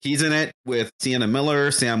cast. He's in it with Sienna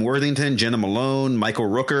Miller, Sam Worthington, Jenna Malone, Michael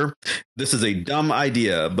Rooker. This is a dumb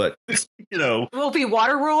idea, but Will it be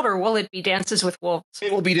Waterworld or will it be Dances with Wolves?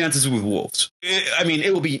 It will be Dances with Wolves.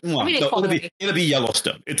 It will be. It'll be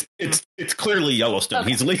Yellowstone. It's clearly Yellowstone.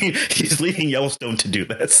 Okay. He's leading Yellowstone to do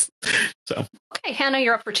this. So okay, Hannah,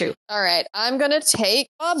 you're up for 2. All right, I'm gonna take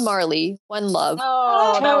Bob Marley, One Love.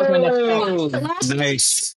 Oh, that was my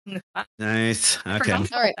next one. Nice. Okay. All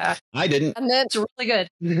right. I didn't. And then it's really good.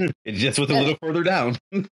 It's just with a little further down.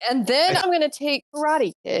 And then I'm gonna take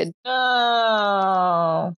Karate Kid.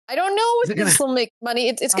 Oh. I don't know if this will make money.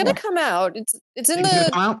 It's gonna come out. It's in the.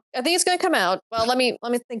 I think it's gonna come out. Well, let me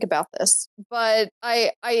think about this. But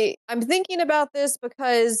I'm thinking about this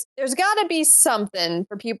because there's got to be something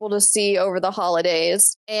for people to see over the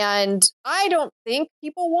holidays, and I don't think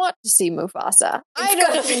people want to see Mufasa. I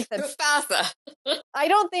don't think that Mufasa. I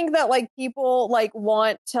don't think that people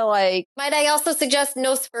want to Might I also suggest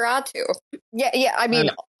Nosferatu? Yeah. I mean,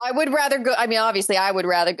 I would rather go. I mean, obviously, I would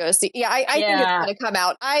rather go see. Yeah, I think it's going to come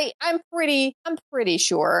out. I'm pretty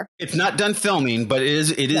sure it's not done filming, but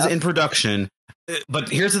it is in production. But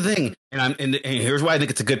here's the thing, and here's why I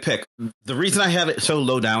think it's a good pick. The reason I have it so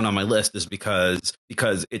low down on my list is because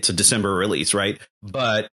it's a December release, right?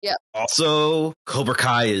 But also Cobra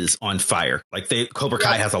Kai is on fire. Cobra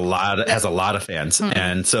Kai has a lot of fans,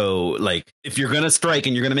 and so if you're gonna strike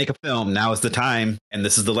and you're gonna make a film, now is the time. And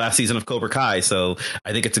this is the last season of Cobra Kai, so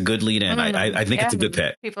I think it's a good lead in. I think it's a good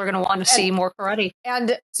pick. People are gonna want to see more karate.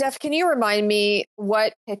 And Steph, can you remind me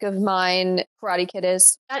what pick of mine Karate Kid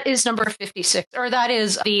is? That is number 56, or that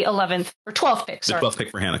is the 11th or 12th pick. Sorry. The 12th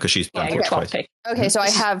pick for Hannah because she's your 12th pick. Okay, so I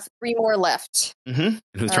have 3 more left. Mm-hmm. And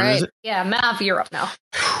whose turn is it? Yeah, Mav, you're up now.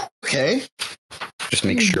 Okay. Just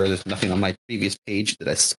make sure there's nothing on my previous page that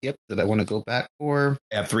I skipped that I want to go back for.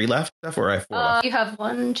 I have 3 left, Steph, or I have 4 left? You have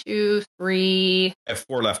 1, 2, 3. I have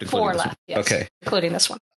 4 left, including 4 this left. one. Yes, okay. Including this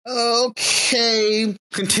one. Okay.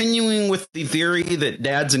 Continuing with the theory that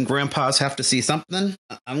dads and grandpas have to see something,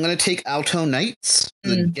 I'm going to take Alto Nights,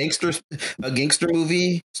 a gangster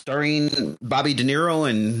movie starring Bobby De Niro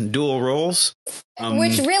in dual roles.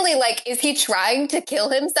 Which really, is he trying to kill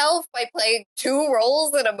himself by playing 2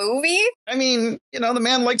 roles in a movie? I mean, the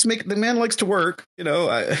man likes to work.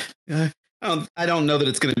 I don't know that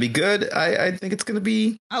it's going to be good. I think it's going to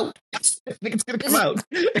be out. I think it's going to come out.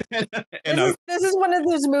 This is one of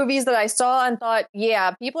those movies that I saw and thought,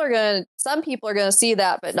 some people are going to see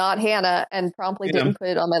that, but not Hannah, and promptly didn't put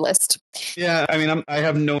it on my list. Yeah, I mean, I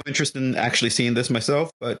have no interest in actually seeing this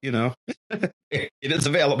myself, but it is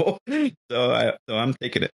available, so I'm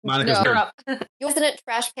taking it. Monica's turn. President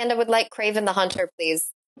Trash Panda would like Craven the Hunter,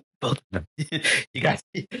 please. You got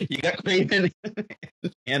Craven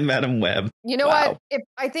and Madam Web. You know what?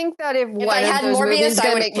 I think that if one I had of those Morbius, movies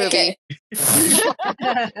I would make movie.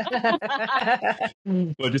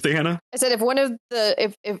 What'd you say, Hannah? I said if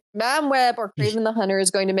Madam Web or Craven the Hunter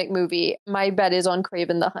is going to make movie, my bet is on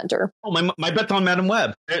Craven the Hunter. Oh, my bet's on Madam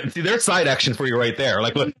Web. See, there's side action for you right there.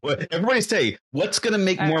 What everybody say, what's going to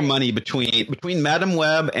make more money between Madam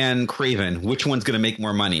Web and Craven? Which one's going to make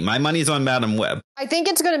more money? My money's on Madam Web. I think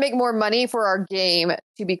it's going to make more money for our game,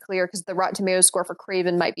 to be clear, because the Rotten Tomatoes score for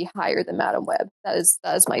Craven might be higher than Madam Web. That is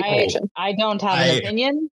my prediction. I don't have an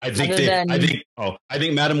opinion. I think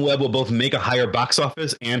Madam Web will both make a higher box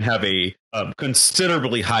office and have a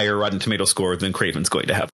considerably higher Rotten Tomato score than Craven's going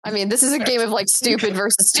to have. I mean, this is a game of stupid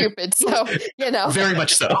versus stupid, so very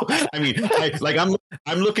much so. I mean,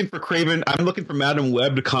 I'm looking for Craven. I'm looking for Madam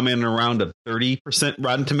Web to come in around a 30%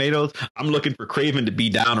 Rotten Tomatoes. I'm looking for Craven to be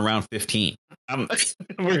down around 15.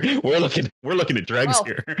 We're looking at dregs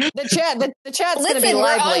here. The chat's going to be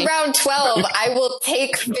lively. We're on round 12. I will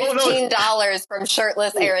take $15 from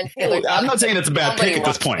shirtless Aaron Taylor. I'm not saying it's a bad pick at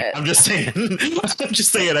this point. I'm just saying.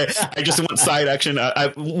 I just want side action.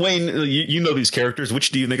 Wayne, you know these characters.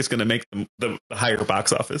 Which do you think is going to make the higher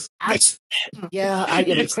box office? Craven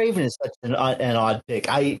is such an odd pick.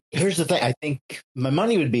 Here's the thing. I think my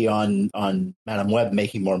money would be on Madam Web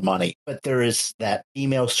making more money, but there is that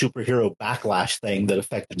female superhero backlash thing that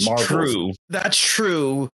affected Marvel. That's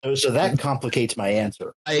true. So that complicates my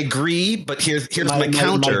answer. I agree, but here's my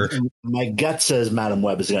counter. My gut says Madam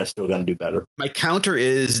Web is still going to do better. My counter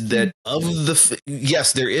is that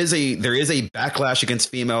there there is a backlash against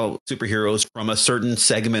female superheroes from a certain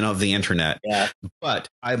segment of the internet. Yeah. But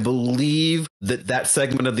I believe that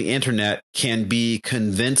segment of the internet can be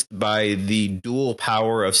convinced by the dual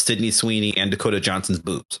power of Sydney Sweeney and Dakota Johnson's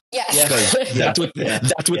boobs. Yes. Because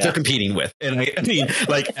that's what they're competing with. And I mean,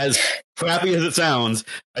 like, as crappy as it sounds,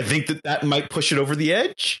 I think that might push it over the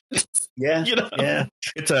edge. Yeah. Yeah.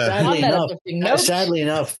 It's sadly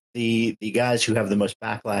enough, the guys who have the most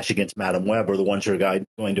backlash against Madam Web are the ones who are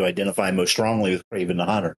going to identify most strongly with Kraven the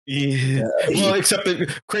Hunter. Yeah. Well, except that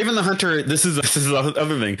Kraven the Hunter, this is the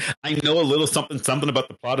other thing. I know a little something about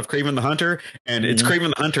the plot of Kraven the Hunter, and it's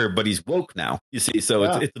Kraven the Hunter, but he's woke now. You see, so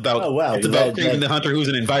it's about Kraven the Hunter, who's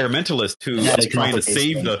an environmentalist who is trying to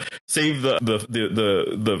save the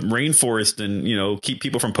rainforest and keep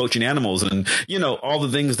people from poaching animals and all the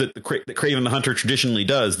things that Kraven the Hunter traditionally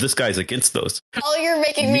does. This guy's against those. All you're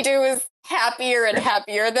making me do is happier and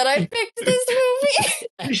happier that I picked this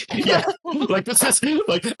movie. Yeah, like this is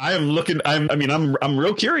like I'm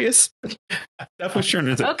real curious. That's for sure.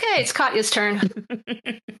 Okay, it's Katya's turn.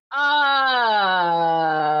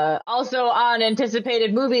 Also on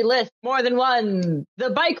anticipated movie list, more than one,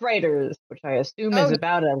 The Bike Raiders, which I assume is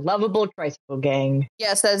about a lovable tricycle gang.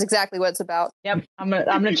 Yes, that is exactly what it's about. Yep, I'm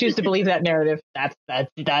gonna choose to believe that narrative. That's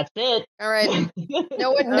it. All right.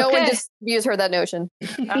 No one disputes her that notion.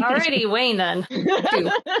 Alrighty, Wayne then. I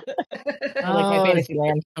like my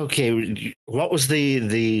Fantasyland. Okay, what was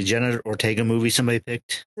the Jenna Ortega movie somebody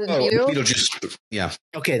picked? Beetlejuice. Yeah.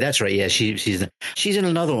 Okay, that's right. Yeah, she's in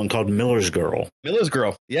another one called Miller's Girl. Miller's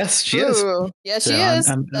Girl. Yes, she is. Yes, she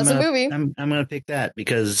is. That's a movie. I'm going to pick that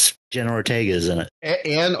because Jenna Ortega is in it,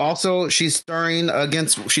 and also she's starring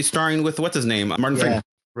with what's his name, Martin Freeman.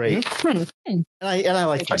 Right. And I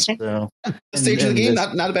like him. So. The stage of the game,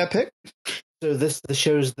 not a bad pick. So this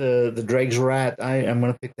shows the dregs we're at. I'm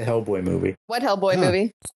going to pick the Hellboy movie. What Hellboy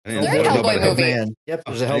movie? There's a Hellboy movie. Man. Yep,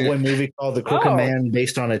 there's a Hellboy movie called The Crooked Man,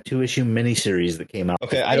 based on a 2-issue miniseries that came out.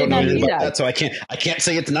 Okay, I don't know anything about that, so I can't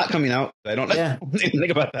say it's not coming out. I don't know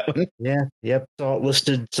anything about that one. Yeah, yep, saw it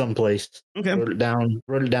listed someplace. Okay, wrote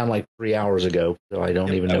it down like 3 hours ago, so I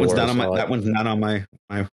don't even know where that one's not on my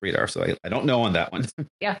radar, so I don't know on that one.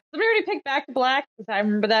 Yeah, somebody already picked Back to Black. I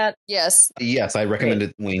remember that. Yes, I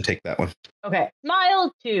recommended Wayne take that one. Okay,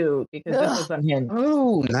 Smile 2, because this was unhinged.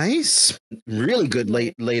 Oh, nice. Really good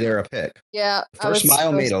late era pick. Yeah. First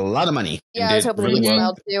Smile made a lot of money. Yeah, I was hoping to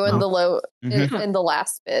Smile 2 in the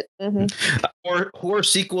last bit. Horror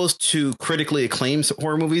sequels to critically acclaimed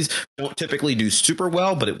horror movies don't typically do super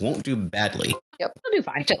well, but it won't do badly. Yep, it'll do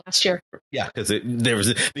fine. Last year. Yeah,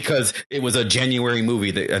 because it was a January movie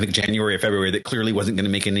that I think January or February that clearly wasn't going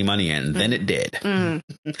to make any money, and then it did. Yeah.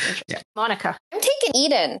 Monica. I'm taking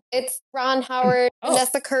Eden. It's Ron Howard,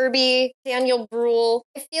 Vanessa Kirby, Daniel Bruhl.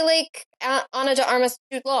 I feel like Ana de Armas,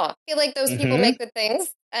 Jude Law. I feel like those people make good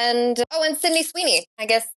things. And Sydney Sweeney. I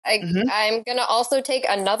guess I'm gonna also take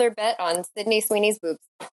another bet on Sydney Sweeney's boobs.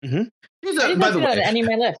 By the way, any of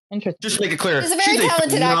my list. Interesting. Just make it clear, she's a very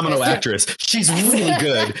talented phenomenal actress. She's really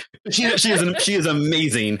good. She is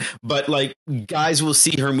amazing. But like, guys will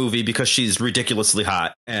see her movie because she's ridiculously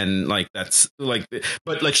hot, and like that's like.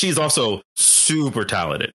 But like, she's also super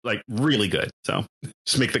talented, like really good. So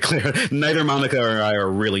just make it clear, neither Monica or I are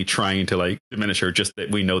really trying to like diminish her. Just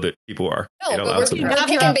that we know that people are. No, but we're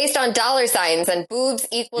picking based on dollar signs, and boobs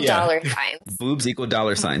equal dollar signs. Boobs equal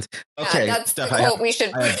dollar signs. Okay, that's the quote we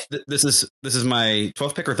should. This is my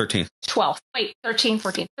 12th pick or 13th? 12th. Wait, 13,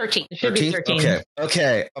 14, 13. It should be 13.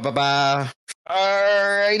 Okay.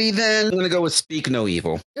 Alrighty then. I'm going to go with Speak No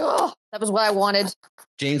Evil. Oh, that was what I wanted.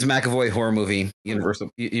 James McAvoy horror movie, Universal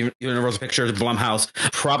Pictures, Blumhouse.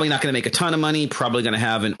 Probably not going to make a ton of money. Probably going to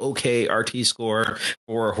have an okay RT score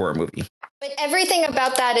for a horror movie. But everything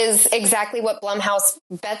about that is exactly what Blumhouse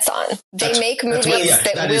bets on. They make movies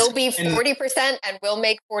that will be 40% and will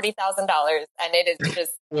make $40,000, and it is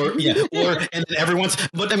just and then every once.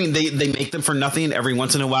 But I mean, they make them for nothing. Every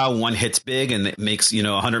once in a while, one hits big and it makes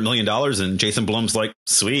 $100 million, and Jason Blum's like,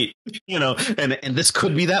 sweet, and this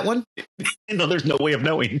could be that one. There's no way of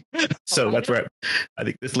knowing. So that's right. I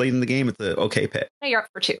think this late in the game, it's an okay pick. Hey, you're up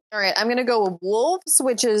for 2. All right, I'm gonna go with Wolves,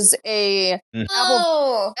 which is a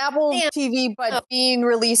Apple TV, but being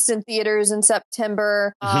released in theaters in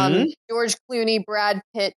September. George Clooney, Brad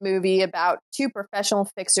Pitt movie about 2 professional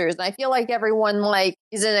fixers, and I feel like everyone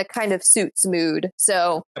is in a kind of Suits mood.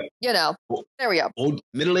 So there we go. Old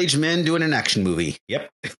middle-aged men doing an action movie. Yep.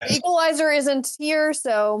 Equalizer isn't here,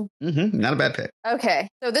 so not a bad pick. Okay,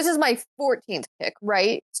 so this is my 14th pick,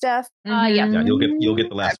 right, Steph? Yeah. You'll get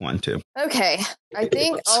the last one too. Okay, I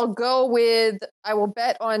think I will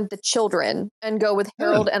bet on The Children and go with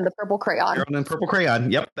Harold and the Purple Crayon. Harold and Purple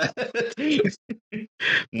Crayon. Yep.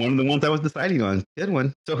 One of the ones I was deciding on. Good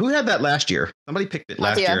one. So who had that last year? Somebody picked it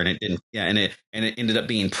last year and it didn't. Yeah, and it ended up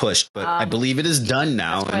being pushed, but I believe it is done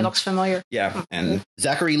now. It looks familiar. Yeah. And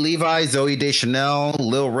Zachary Levi, Zoe Deschanel,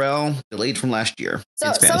 Lil Rel, delayed from last year.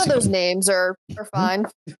 So some of those names are fine.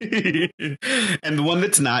 And the one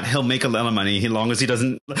that's not, he'll make a lot of money as long as he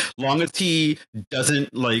doesn't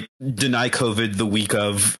like deny COVID the week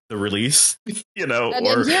of the release, or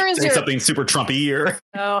say something super Trumpy or.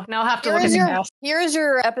 Oh, now I'll have to look at your. Here's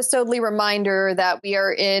your episodely reminder that we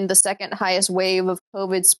are in the second highest wave of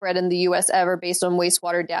COVID spread in the U.S. ever based on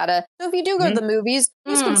wastewater data. So if you do go to the movies,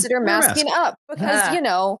 please consider masking up because,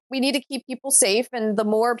 we need to keep people safe. And the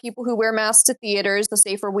more people who wear masks to theaters, the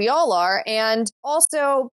safer we all are. And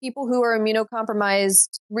also people who are immunocompromised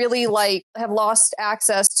really have lost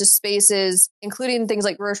access to spaces, including things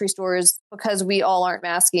like grocery stores, because we all aren't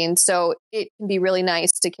masking. So it can be really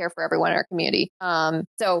nice to care for everyone in our community.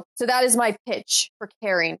 So that is my pitch for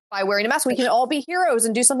caring by wearing a mask. We can all be heroes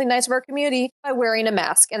and do something nice for our community by wearing a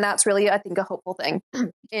mask. And that's really, I think, a hopeful thing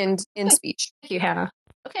in speech. Thank you, Hannah.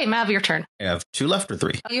 Okay, Mav, your turn. I have 2 left or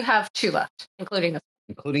 3. You have 2 left, including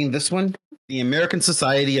this one, the American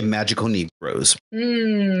Society of Magical Negroes.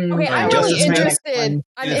 Okay, I'm really interested.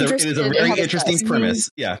 It is a very interesting premise.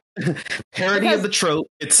 Yeah. Parody of the trope.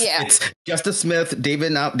 It's Justice Smith,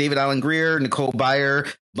 David Alan Grier, Nicole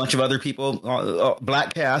Byer, bunch of other people,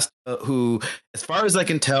 black cast, who, as far as I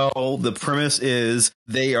can tell, the premise is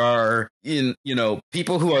they are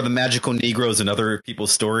people who are the magical Negroes in other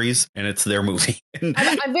people's stories, and it's their movie.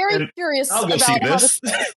 I'm very curious I'll go about see how this.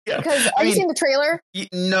 Because have you seen the trailer?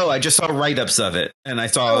 No, I just saw write-ups of it, and I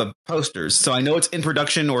saw posters, so I know it's in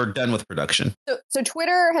production or done with production. So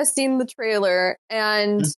Twitter has seen the trailer,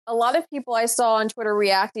 and a lot of people I saw on Twitter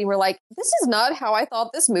reacting were like, "This is not how I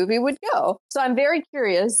thought this movie would go." So I'm very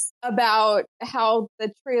curious about how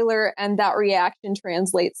the trailer and that reaction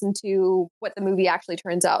translates into what the movie actually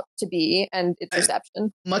turns out to be and its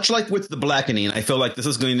reception. Much like with The Blackening, I feel like this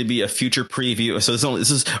is going to be a future preview. So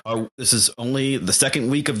this is only the second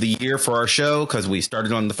week of the year for our show because we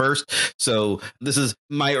started on the first. So this is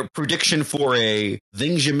my prediction for a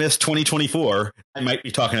Things You Missed 2024. I might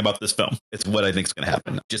be talking about this film. It's what I think is going to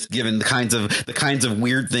happen. Just given the kinds of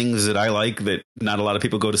weird things that I like that not a lot of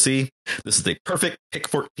people go to see. This is the perfect pick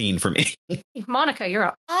 14 for me. Monica, you're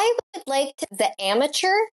up. I would like The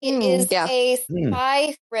Amateur. It is a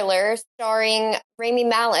spy thriller starring Rami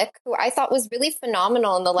Malek, who I thought was really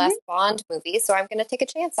phenomenal in the last Bond movie. So I'm going to take a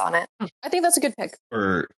chance on it. I think that's a good pick.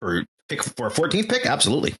 For a 14th pick?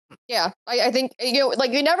 Absolutely. Yeah, I think,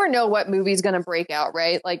 you never know what movie's going to break out,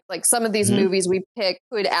 right? Like some of these movies we pick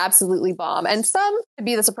could absolutely bomb, and some could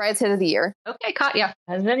be the surprise hit of the year. Okay, Katya.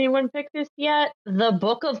 Has anyone picked this yet? The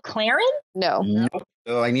Book of Clarence? No. Nope.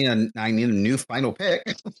 So I need a new final pick.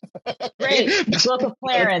 Great. Book of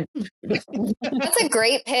Clarence. That's a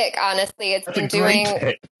great pick, honestly. It's been doing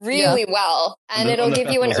really well, and it'll give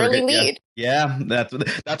you an early lead. Yeah,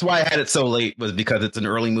 that's why I had it so late, was because it's an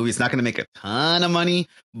early movie. It's not going to make a ton of money,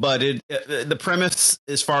 but the premise,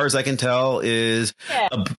 as far as I can tell, is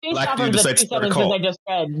a black dude decides to start a cult. I just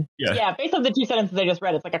read. Yeah, based on the 2 sentences I just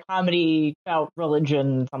read, it's like a comedy about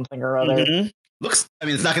religion, something or other. Mm-hmm.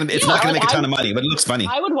 It's not going to make a ton of money, but it looks funny.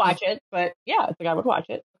 I would watch it, but it's like I would watch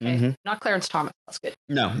it. Okay. Not Clarence Thomas. That's good.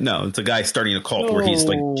 No, it's a guy starting a cult where he's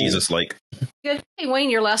like Jesus-like. Good. Hey, Wayne,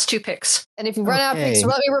 your last 2 picks. And if you run out of picks,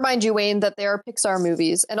 let me remind you, Wayne, that there are Pixar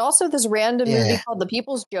movies, and also this random movie called The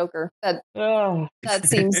People's Joker. That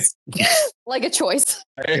seems like a choice.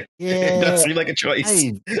 It does seem like a choice.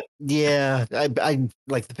 I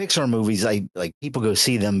like the Pixar movies. I like people go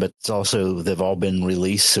see them, but it's also they've all been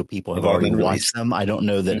released, so people have already watched them. I don't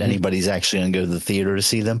know that anybody's actually going to go to the theater to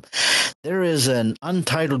see them. There is an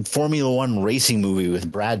untitled Formula One racing movie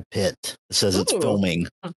with Brad Pitt. It says it's filming.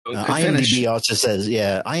 IMDb also says,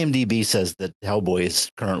 IMDb says that Hellboy is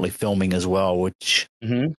currently filming as well, which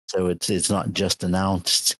so it's not just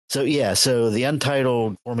announced. So so the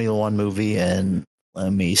untitled Formula One movie, and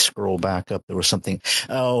let me scroll back up. There was something.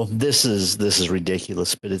 Oh, this is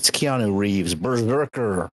ridiculous, but it's Keanu Reeves,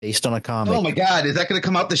 Berserker, based on a comic. Oh my God, is that going to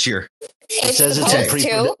come out this year? It says it's in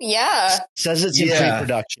pre-production. Says it's in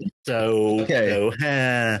pre-production. So so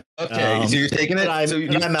you're taking it.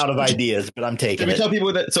 I'm out of ideas, but I'm taking it. Tell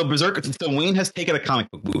people that. So Berserker. So Wayne has taken a comic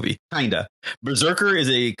book movie, kinda. Berserker is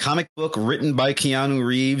a comic book written by Keanu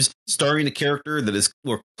Reeves, starring a character that is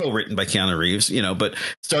co-written by Keanu Reeves. But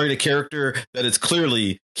starring a character that is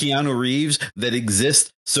clearly Keanu Reeves that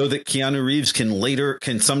exist so that Keanu Reeves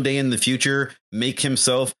can someday in the future make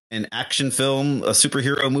himself an action film, a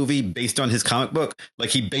superhero movie based on his comic book. Like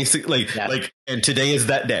he basically and today is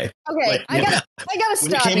that day. Okay, like, I gotta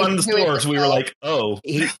stop. When he came on the stores, we were like, oh.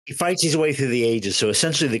 He fights his way through the ages. So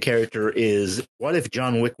essentially the character is, what if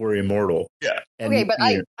John Wick were immortal? Yeah. And, okay, but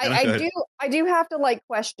I do have to like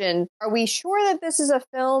question, are we sure that this is a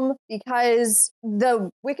film? Because the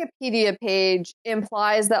Wikipedia page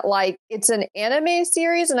implies that like it's an anime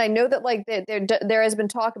series, and I know that like there has been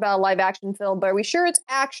talk about a live action film, but are we sure it's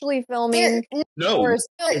actually filming? No.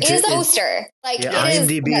 It is a poster. Like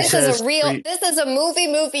this is a real. This is a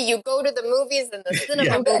movie. You go to the movies and the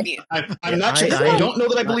cinema movies. I'm not sure. I don't know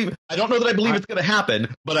that I believe. I don't know that I believe it's going to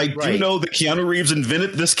happen. But I do know that Keanu Reeves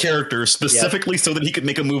invented this character specifically so that he could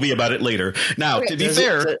make a movie about it later. Now, to be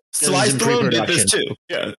fair, Sly Stallone did this too.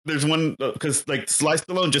 Yeah, there's one because like Sly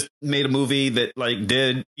Stallone just made a movie that like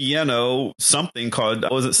did something called,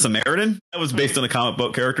 was it Samaritan? That was based on a comic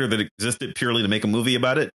book character that existed purely to make a movie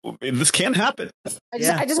about it. This can happen.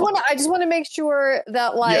 I just want to make sure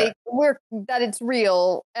that that it's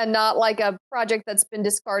real and not like a project that's been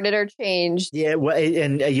discarded or changed. Yeah, well,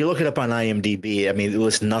 and you look it up on IMDb. I mean, it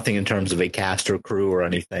lists nothing in terms of a cast or crew or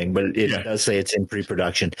anything, but it does say it's in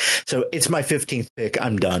pre-production. So it's my 15th pick.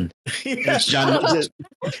 I'm done. It's John Wick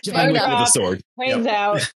with a sword. Planes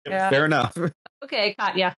out. Fair enough. Okay,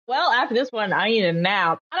 Katya. Well, after this one, I need a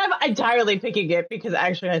nap. And I'm entirely picking it because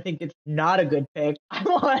actually I think it's not a good pick. I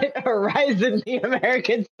want Horizon the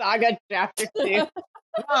American Saga Chapter 2.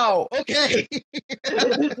 Oh, okay.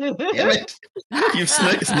 Damn it. You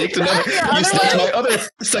snaked another. You snaked my other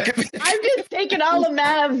second. I'm just taking all of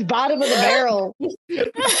Mav's bottom of the barrel.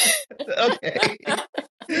 Okay.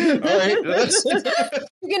 All right.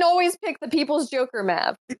 You can always pick the People's Joker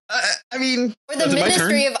map. I mean, or the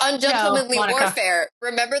Ministry of Ungentlemanly Warfare.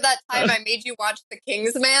 Remember that time I made you watch The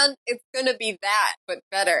Kingsman? It's gonna be that, but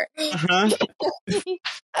better.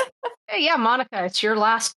 Hey, yeah, Monica, it's your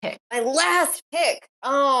last pick. My last pick.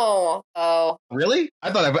 Oh. Really?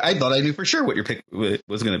 I thought I knew for sure what your pick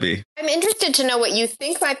was going to be. I'm interested to know what you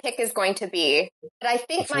think my pick is going to be. But I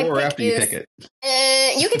think Before my or pick after is. You pick it.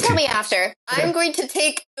 You can tell me after. I'm going to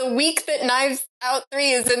take the week that Knives Out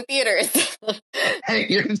 3 is in theaters. Hey,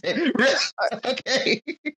 you're going to say, really? Okay.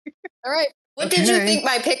 All right. What did you think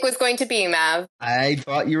my pick was going to be, Mav? I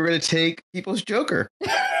thought you were going to take People's Joker.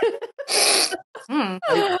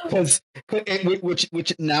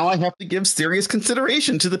 Which now I have to give serious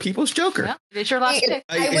consideration to the People's Joker. Yeah, it's your last pick.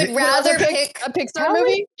 I would rather pick a Pixar How movie.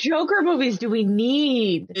 many Joker movies do we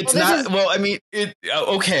need? It's not. Well, I mean,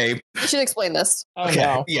 okay. You should explain this. Okay.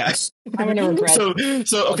 No. Yes. I'm gonna regret.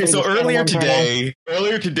 So earlier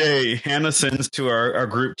today, Hannah sends to our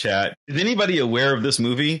group chat, is anybody aware of this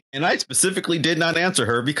movie? And I specifically did not answer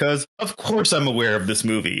her because, of course, I'm aware of this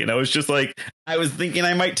movie. And I was just like, I was thinking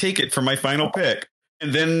I might take it for my final pick.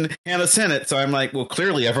 And then Hannah sent it, so I'm like, well,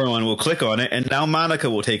 clearly everyone will click on it, and now Monica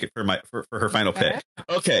will take it for her final pick.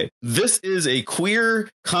 Okay, this is a queer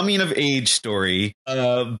coming of age story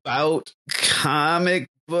about comic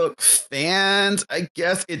book fans. I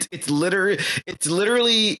guess it's literally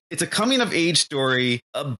a coming of age story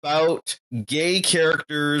about gay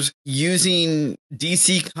characters using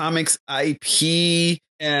DC Comics IP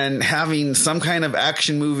and having some kind of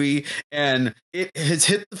action movie, and it has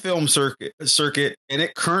hit the film circuit, and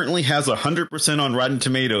it currently has 100% on Rotten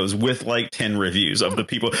Tomatoes with like 10 reviews of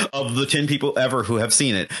the 10 people ever who have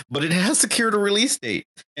seen it. But it has secured a release date,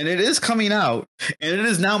 and it is coming out, and it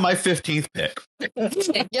is now my 15th pick.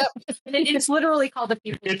 Yep, it's literally called the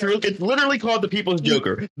People's Joker. It's literally called the People's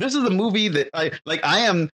Joker. This is a movie that I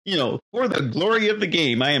am, for the glory of the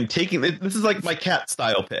game, I am taking it. This is like my cat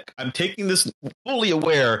style pick. I'm taking this fully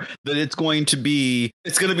aware that it's going to be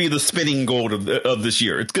the spinning gold of this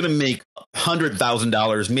year. It's going to make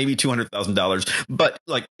 $100,000, maybe $200,000. But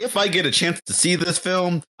like, if I get a chance to see this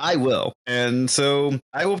film, I will. And so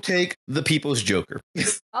I will take the People's Joker.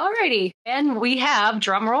 Alrighty. And we have,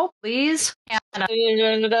 drum roll, please.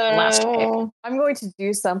 Last pick. I'm going to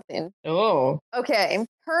do something. Oh. Okay.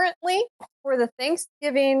 Currently, for the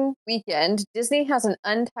Thanksgiving weekend, Disney has an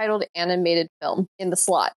untitled animated film in the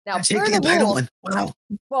slot. Now, per the rules, wow.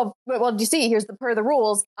 Well, you see, per the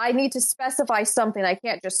rules, I need to specify something. I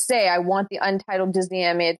can't just say I want the untitled Disney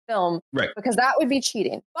animated film, right? Because that would be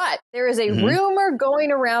cheating. But there is a rumor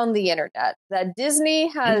going around the internet that Disney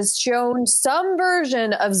has shown some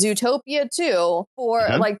version of Zootopia 2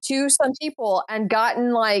 to some people and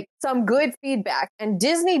gotten like some good feedback. And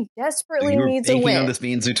Disney desperately needs a win. This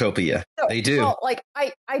being Zootopia. So, they do. Well, like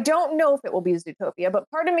I don't know if it will be Zootopia, but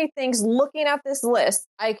part of me thinks looking at this list,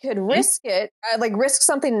 I could risk it. I'd like risk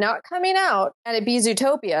something not coming out and it be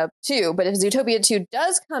Zootopia 2. But if Zootopia 2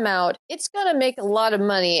 does come out, it's gonna make a lot of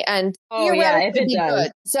money and if it does.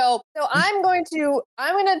 Good. So I'm gonna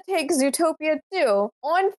take Zootopia 2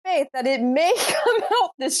 on faith that it may come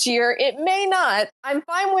out this year. It may not. I'm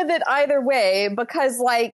fine with it either way because,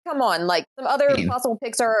 like, come on, like some other possible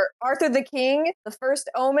picks are Arthur the King, The First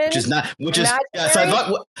Omen,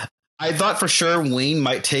 I thought for sure Wayne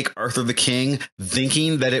might take Arthur the King,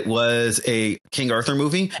 thinking that it was a King Arthur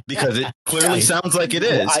movie because it clearly sounds like it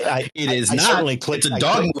is. It is not. It's a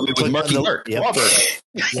dog movie with Marky Mark. Yep.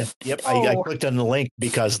 I clicked on the link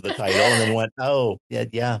because of the title and then went, oh,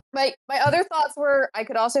 yeah. My other thoughts were I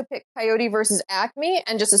could also pick Coyote versus Acme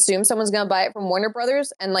and just assume someone's going to buy it from Warner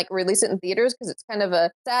Brothers and like release it in theaters because it's kind of a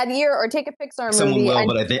sad year, or take a Pixar movie. Someone will,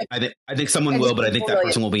 but I think someone will, but I think that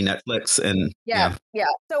person will be Netflix. And yeah.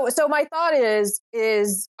 So my thought is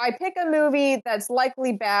I pick a movie that's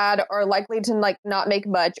likely bad or likely to like not make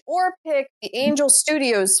much, or pick the Angel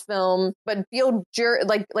Studios film but feel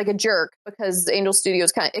like a jerk because the Angel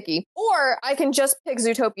Studios kind of icky, or I can just pick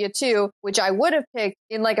Zootopia 2, which I would have picked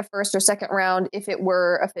in like a first or second round if it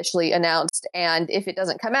were officially announced. And if it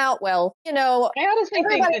doesn't come out, well, I honestly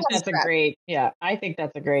think that's a great I think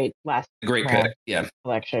that's a great pick. Yeah,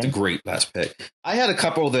 selection. It's a great last pick. I had a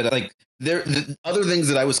couple that like there other things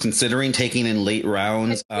that I was considering taking in late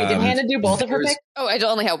rounds. Wait, did Hannah do both of her picks? Oh, I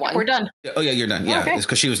only have one. We're done. Oh yeah, you're done. Yeah, okay. It's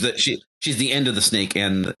because she's the end of the snake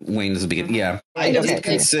and Wayne is the beginning. Yeah, I did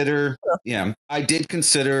consider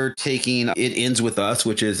taking It Ends With Us,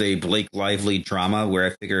 which is a Blake Lively drama where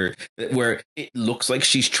I figure where it looks like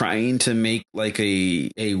she's trying to make like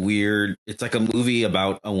a weird. It's like a movie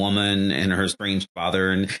about a woman and her estranged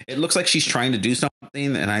father, and it looks like she's trying to do something.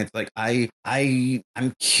 And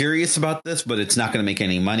I'm curious about this, but it's not going to make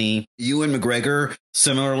any money. Ewan McGregor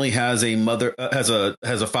similarly has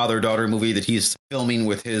a father-daughter movie that he's filming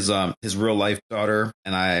with his real life daughter,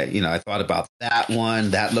 and I thought about that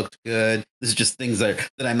one. That looked good. This is just things that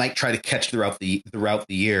I might try to catch throughout the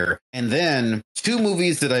year. And then two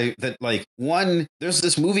movies there's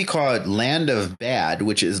this movie called Land of Bad,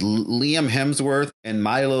 which is Liam Hemsworth and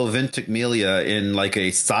Milo Ventimiglia in like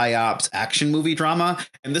a psyops action movie drama.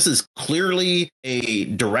 And this is clearly a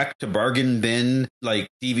direct to bargain bin like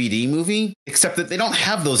DVD movie, except that they don't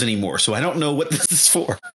have those anymore. So I don't know what this is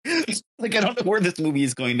for. Like, I don't know where this movie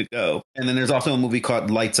is going to go. And then there's also a movie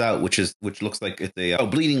called Lights Out, which looks like it's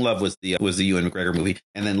Bleeding Love was the Ewan McGregor movie.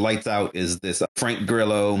 And then Lights Out is this Frank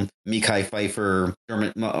Grillo, Mekhi Phifer,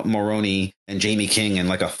 Dermot Mulroney, and Jamie King in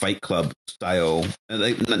like a Fight Club style,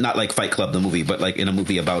 not like Fight Club the movie, but like in a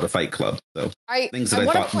movie about a fight club. So I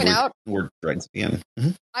thought were dregs again.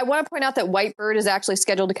 Mm-hmm. I want to point out that White Bird is actually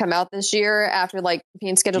scheduled to come out this year after like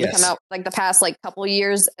being scheduled to come out like the past like couple of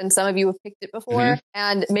years, and some of you have picked it before,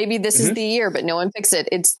 and maybe this is the year, but no one picks it.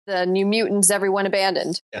 It's the New Mutants everyone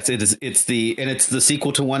abandoned. Yes, it is. It's the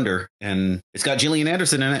sequel to Wonder, and it's got Gillian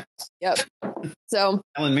Anderson in it. Yep. So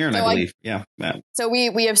Helen Mirren, I believe. Yeah. So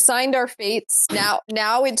we have signed our fates.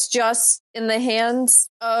 Now it's just in the hands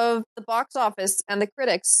of the box office and the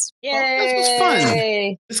critics. Yay! This was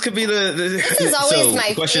fun. This could be This is always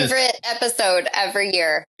my favorite episode every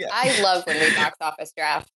year. Yeah. I love when we box office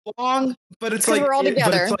draft. Long, but it's like we're all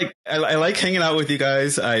together. But it's like I like hanging out with you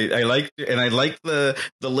guys. I like the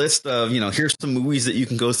list of here's some movies that you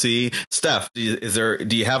can go see. Steph, do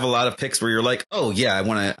you have a lot of picks where you're like, oh yeah, I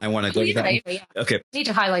want to go to that? Yeah. Okay, need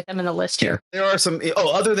to highlight them in the list here. There are some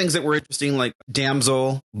other things that were interesting, like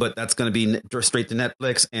Damsel, but that's going to be straight to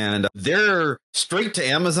Netflix, and they're straight to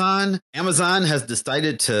Amazon. Amazon has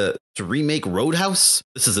decided to remake Roadhouse.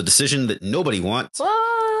 This is a decision that nobody wants.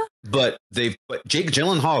 But Jake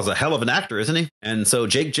Gyllenhaal is a hell of an actor, isn't he? And so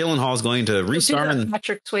Jake Gyllenhaal is going to restar in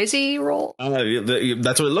Patrick Swayze role.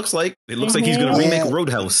 That's what it looks like. It looks like he's going to remake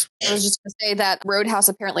Roadhouse. I was just going to say that Roadhouse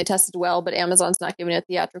apparently tested well, but Amazon's not giving it a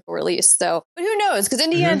theatrical release. So, but who knows? Because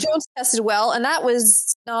Indiana Jones tested well, and that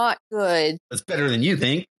was not good. It's better than you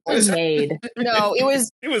think. It was made. No, it was.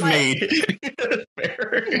 It was made.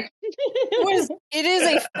 It is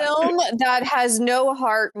a film that has no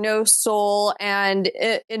heart, no soul, and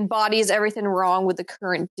it embodies everything wrong with the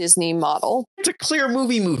current Disney model. It's a clear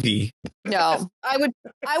movie. No, I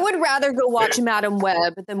would rather go watch Madam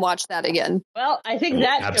Web than watch that again. Well, I think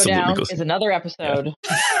that showdown is another episode.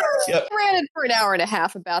 Yep. We ran it for an hour and a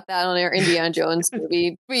half about that on our Indiana Jones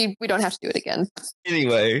movie. We don't have to do it again.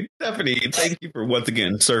 Anyway, Stephanie, thank you for once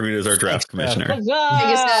again serving as our draft commissioner. Thank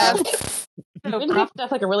you, Steph.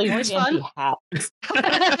 Stuff like a really fancy hat.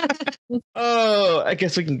 Oh, I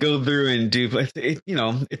guess we can go through and do,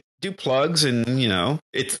 do plugs, and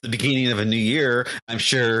it's the beginning of a new year. I'm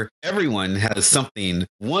sure everyone has something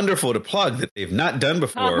wonderful to plug that they've not done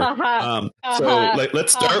before.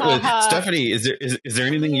 Let's start with Stephanie. Is there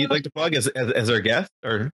anything you'd like to plug as our guest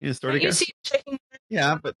or sort of guest?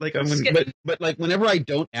 Yeah, but whenever I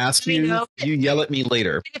don't ask you, you yell at me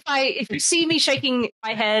later. If you see me shaking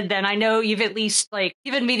my head, then I know you've at least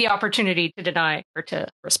given me the opportunity to deny or to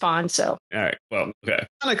respond. So, all right, well, okay.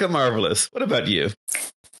 Monica Marvelous, what about you?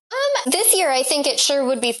 This year, I think it sure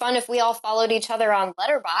would be fun if we all followed each other on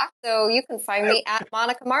Letterboxd. So you can find me at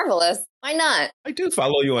Monica Marvelous. Why not? I do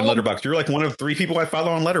follow you on Letterboxd. You're like one of 3 people I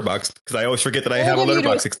follow on Letterboxd because I always forget that I have a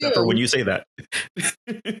Letterboxd, except for when you say that.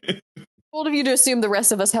 Bold of you to assume the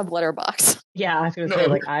rest of us have Letterboxd. Yeah, I was going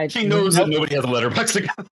to say, she knows that nobody has a Letterboxd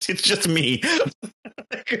account. It's just me.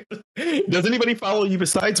 Does anybody follow you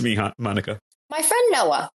besides me, Monica? My friend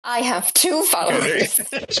Noah. I have 2 followers.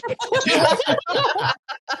 I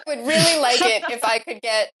would really like it if I could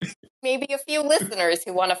get maybe a few listeners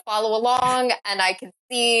who want to follow along, and I can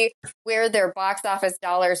see where their box office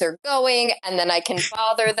dollars are going, and then I can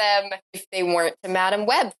bother them if they weren't to Madam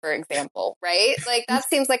Web, for example, right? That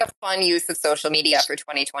seems like a fun use of social media for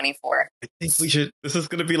 2024. I think we should. This is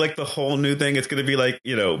going to be the whole new thing. It's going to be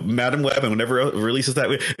Madam Web, and whenever it releases that,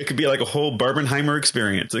 it could be a whole Barbenheimer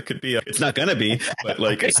experience. It could be. It's not going to be, but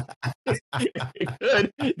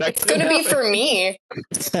it's going to be for me.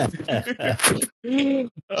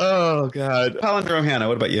 Oh God, Palindrome Hannah,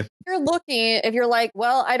 what about you? If you're like,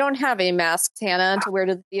 well, I don't have a mask, Hannah, to wear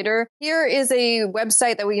to the theater. Here is a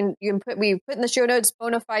website that we put in the show notes,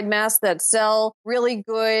 bona fide masks that sell really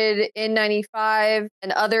good N95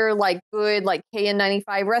 and other good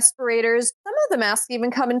KN95 respirators. Some of the masks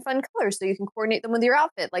even come in fun colors, so you can coordinate them with your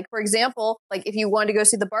outfit. For example, if you wanted to go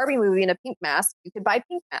see the Barbie movie in a pink mask, you could buy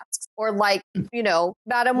pink masks. Or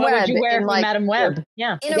Madam what Web. Would you wear in, Madam Web?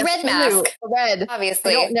 Yeah. In a red mask. Red.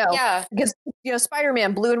 Obviously. I don't know. Yeah. Because,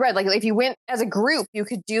 Spider-Man, blue and red. If you went as a group, you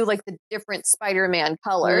could do the different Spider-Man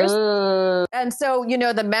colors. And so,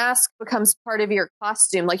 the mask becomes part of your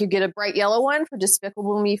costume. You get a bright yellow one for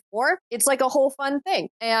Despicable Me 4. It's a whole fun thing.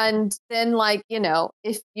 And then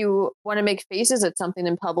if you want to make faces at something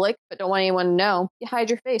in public, but don't want anyone to know, you hide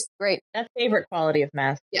your face. Great. That's favorite quality of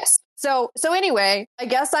mask. Yes. So anyway, I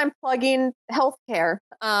guess I'm plugging healthcare.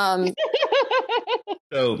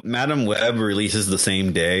 So Madam Web releases the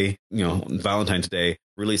same day, Valentine's Day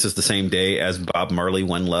releases the same day as Bob Marley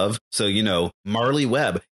One Love. So, Marley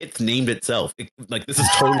Web, it's named itself. This is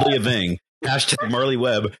totally a thing. Hashtag Marley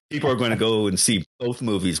Web. People are going to go and see both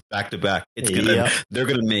movies back to back. They're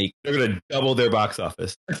going to double their box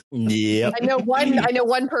office. Yeah. I know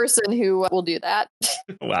one person who will do that.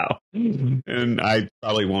 Wow. And I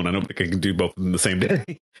probably won't. I don't think I can do both of them the same day.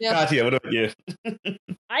 Yep. Katya, what about you?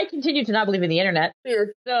 I continue to not believe in the internet.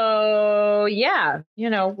 Sure. So, yeah,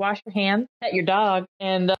 wash your hands, pet your dog.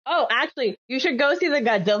 And, actually, you should go see the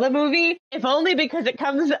Godzilla movie, if only because it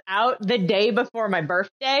comes out the day before my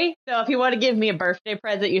birthday. So if you want to give me a birthday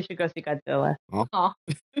present, you should go see Godzilla. Oh.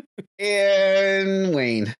 And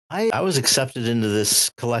Wayne. I was accepted into this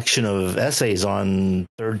collection of essays on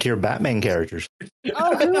 3rd-tier Batman characters.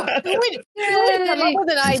 Oh, who would come up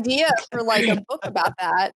with an idea for a book about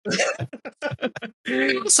that?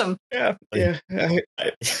 Awesome. Yeah. There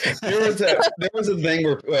was a thing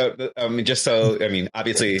where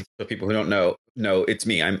obviously, for people who don't know, it's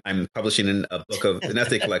me. I'm publishing a book of an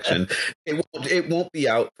essay collection. It won't be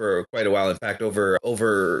out for quite a while. In fact,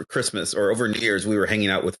 over Christmas or over New Year's, we were hanging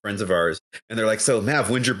out with friends of ours, and they're like, "So, Mav,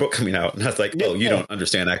 when's your book coming out?" And I was like, "Oh, you don't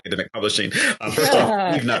understand academic publishing. First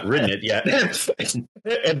off, we've not written it yet,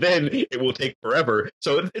 and then it will take forever.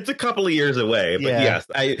 So it's a couple of years away." But yes,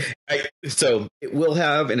 so it will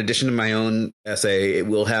have, in addition to my own essay, it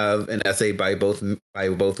will have an essay by both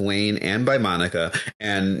Wayne and by Monica.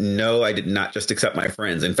 And no, I did not just accept my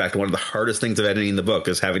friends. In fact, one of the hardest things of editing the book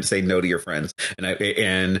is having to say no to your friends.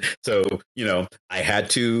 And so I had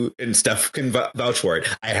to, and Steph can vouch for it,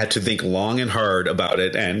 I had to think long and hard about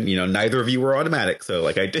it. And neither of you were automatic. So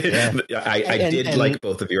I did. Yeah. I did like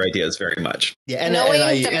both of your ideas very much. Yeah, and knowing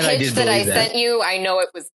the pitch that I sent you, I know it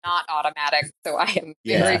was not automatic. So I am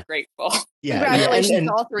very grateful. Yeah, congratulations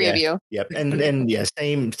to all 3 of you. Yep, and yeah,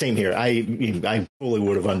 same here. I fully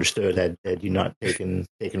would have understood had you not taken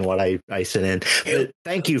what I sent in. But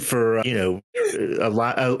thank you for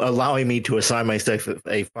allowing me to assign myself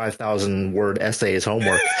a 5,000 word essay as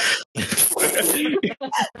homework. Which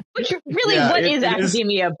really, what is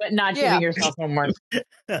academia, but not giving yourself homework?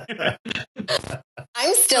 I'm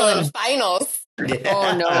still in finals.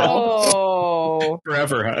 Oh no!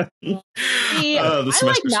 Forever, huh? See, I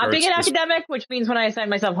like not being an academic, which means when I assign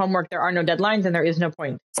myself homework, there are no deadlines and there is no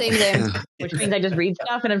point. Same thing. Which means I just read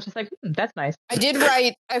stuff and I'm just like, that's nice. I did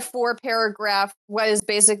write a 4-paragraph, what is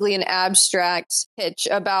basically an abstract pitch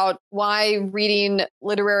about why reading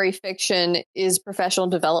literary fiction is professional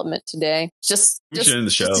development today. Just in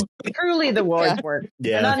the show. Truly the world's work.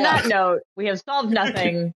 Yeah. And on that note, we have solved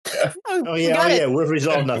nothing. We've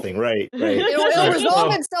resolved nothing. Right. It'll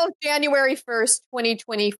resolve itself January 1st,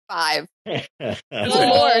 2025. Lord,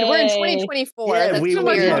 we're in 2024. Yeah, That's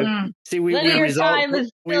weird. See, linear time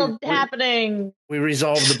is still happening. We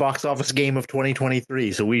resolved the box office game of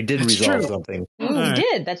 2023, so we did resolve something. We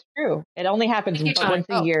did. That's true. It only happens once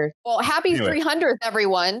a year. Well, happy 300th,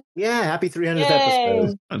 everyone. Yeah, happy 300th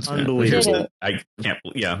episode. That's unbelievable. I can't.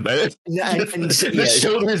 Yeah. The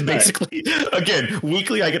show is basically, again,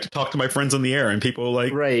 weekly. I get to talk to my friends on the air, and people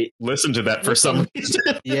listen to that for some reason.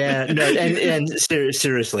 Yeah. No. And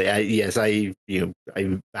seriously, I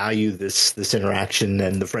value this interaction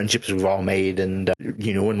and the friendships we've all made. And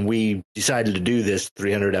when we decided to do this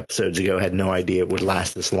 300 episodes ago, had no idea it would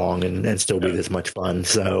last this long and still be this much fun.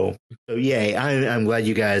 So yay! I'm glad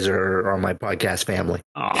you guys are my podcast family.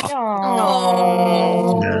 No.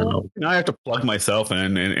 Now I have to plug myself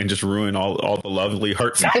in and just ruin all the lovely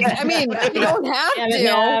heart. I mean, you don't have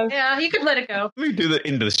to. Yeah, you could let it go. Let me do the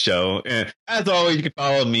end of the show. And as always, you can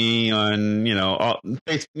follow me on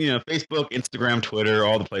Facebook, Instagram, Twitter,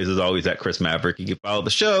 all the places. Always at Chris Maverick. You can follow the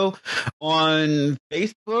show on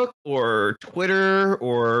Facebook or Twitter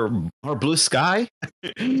or Blue Sky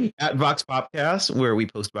at Vox Popcast, where we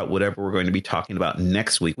post about whatever we're going to be talking about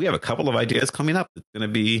next week. We have a couple of ideas coming up. It's going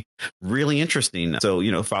to be really interesting. So,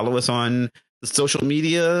 follow us on the social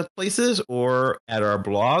media places or at our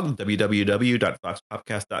blog,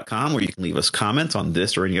 www.voxpopcast.com, where you can leave us comments on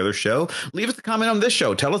this or any other show. Leave us a comment on this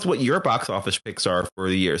show. Tell us what your box office picks are for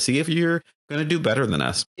the year. See if you're going to do better than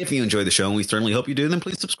us. If you enjoy the show, and we certainly hope you do, then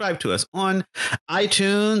please subscribe to us on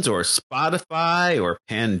iTunes or Spotify or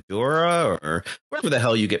Pandora or wherever the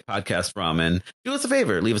hell you get podcasts from. And do us a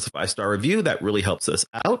favor, leave us a 5-star review. That really helps us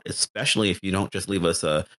out, especially if you don't just leave us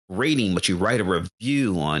a rating, but you write a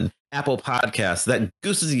review on Apple Podcasts. That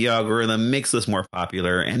gooses the algorithm, makes us more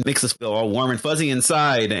popular, and makes us feel all warm and fuzzy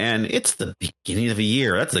inside. And it's the beginning of the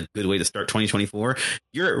year. That's a good way to start 2024.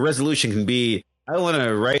 Your resolution can be, I want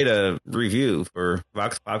to write a review for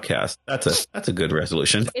Vox Podcast. That's a good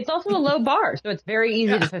resolution. It's also a low bar, so it's very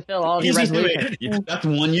easy to fulfill all of your resolutions. That's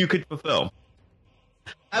one you could fulfill.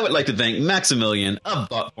 I would like to thank Maximilian of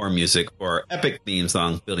Thoughtform Music for our epic theme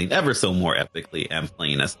song, building ever so more epically and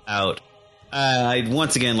playing us out. I'd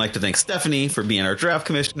once again like to thank Stephanie for being our draft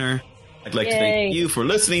commissioner. I'd like to thank you for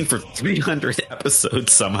listening for 300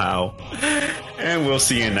 episodes somehow. And we'll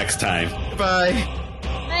see you next time. Goodbye.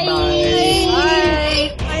 Bye.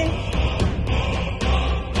 Bye. Bye.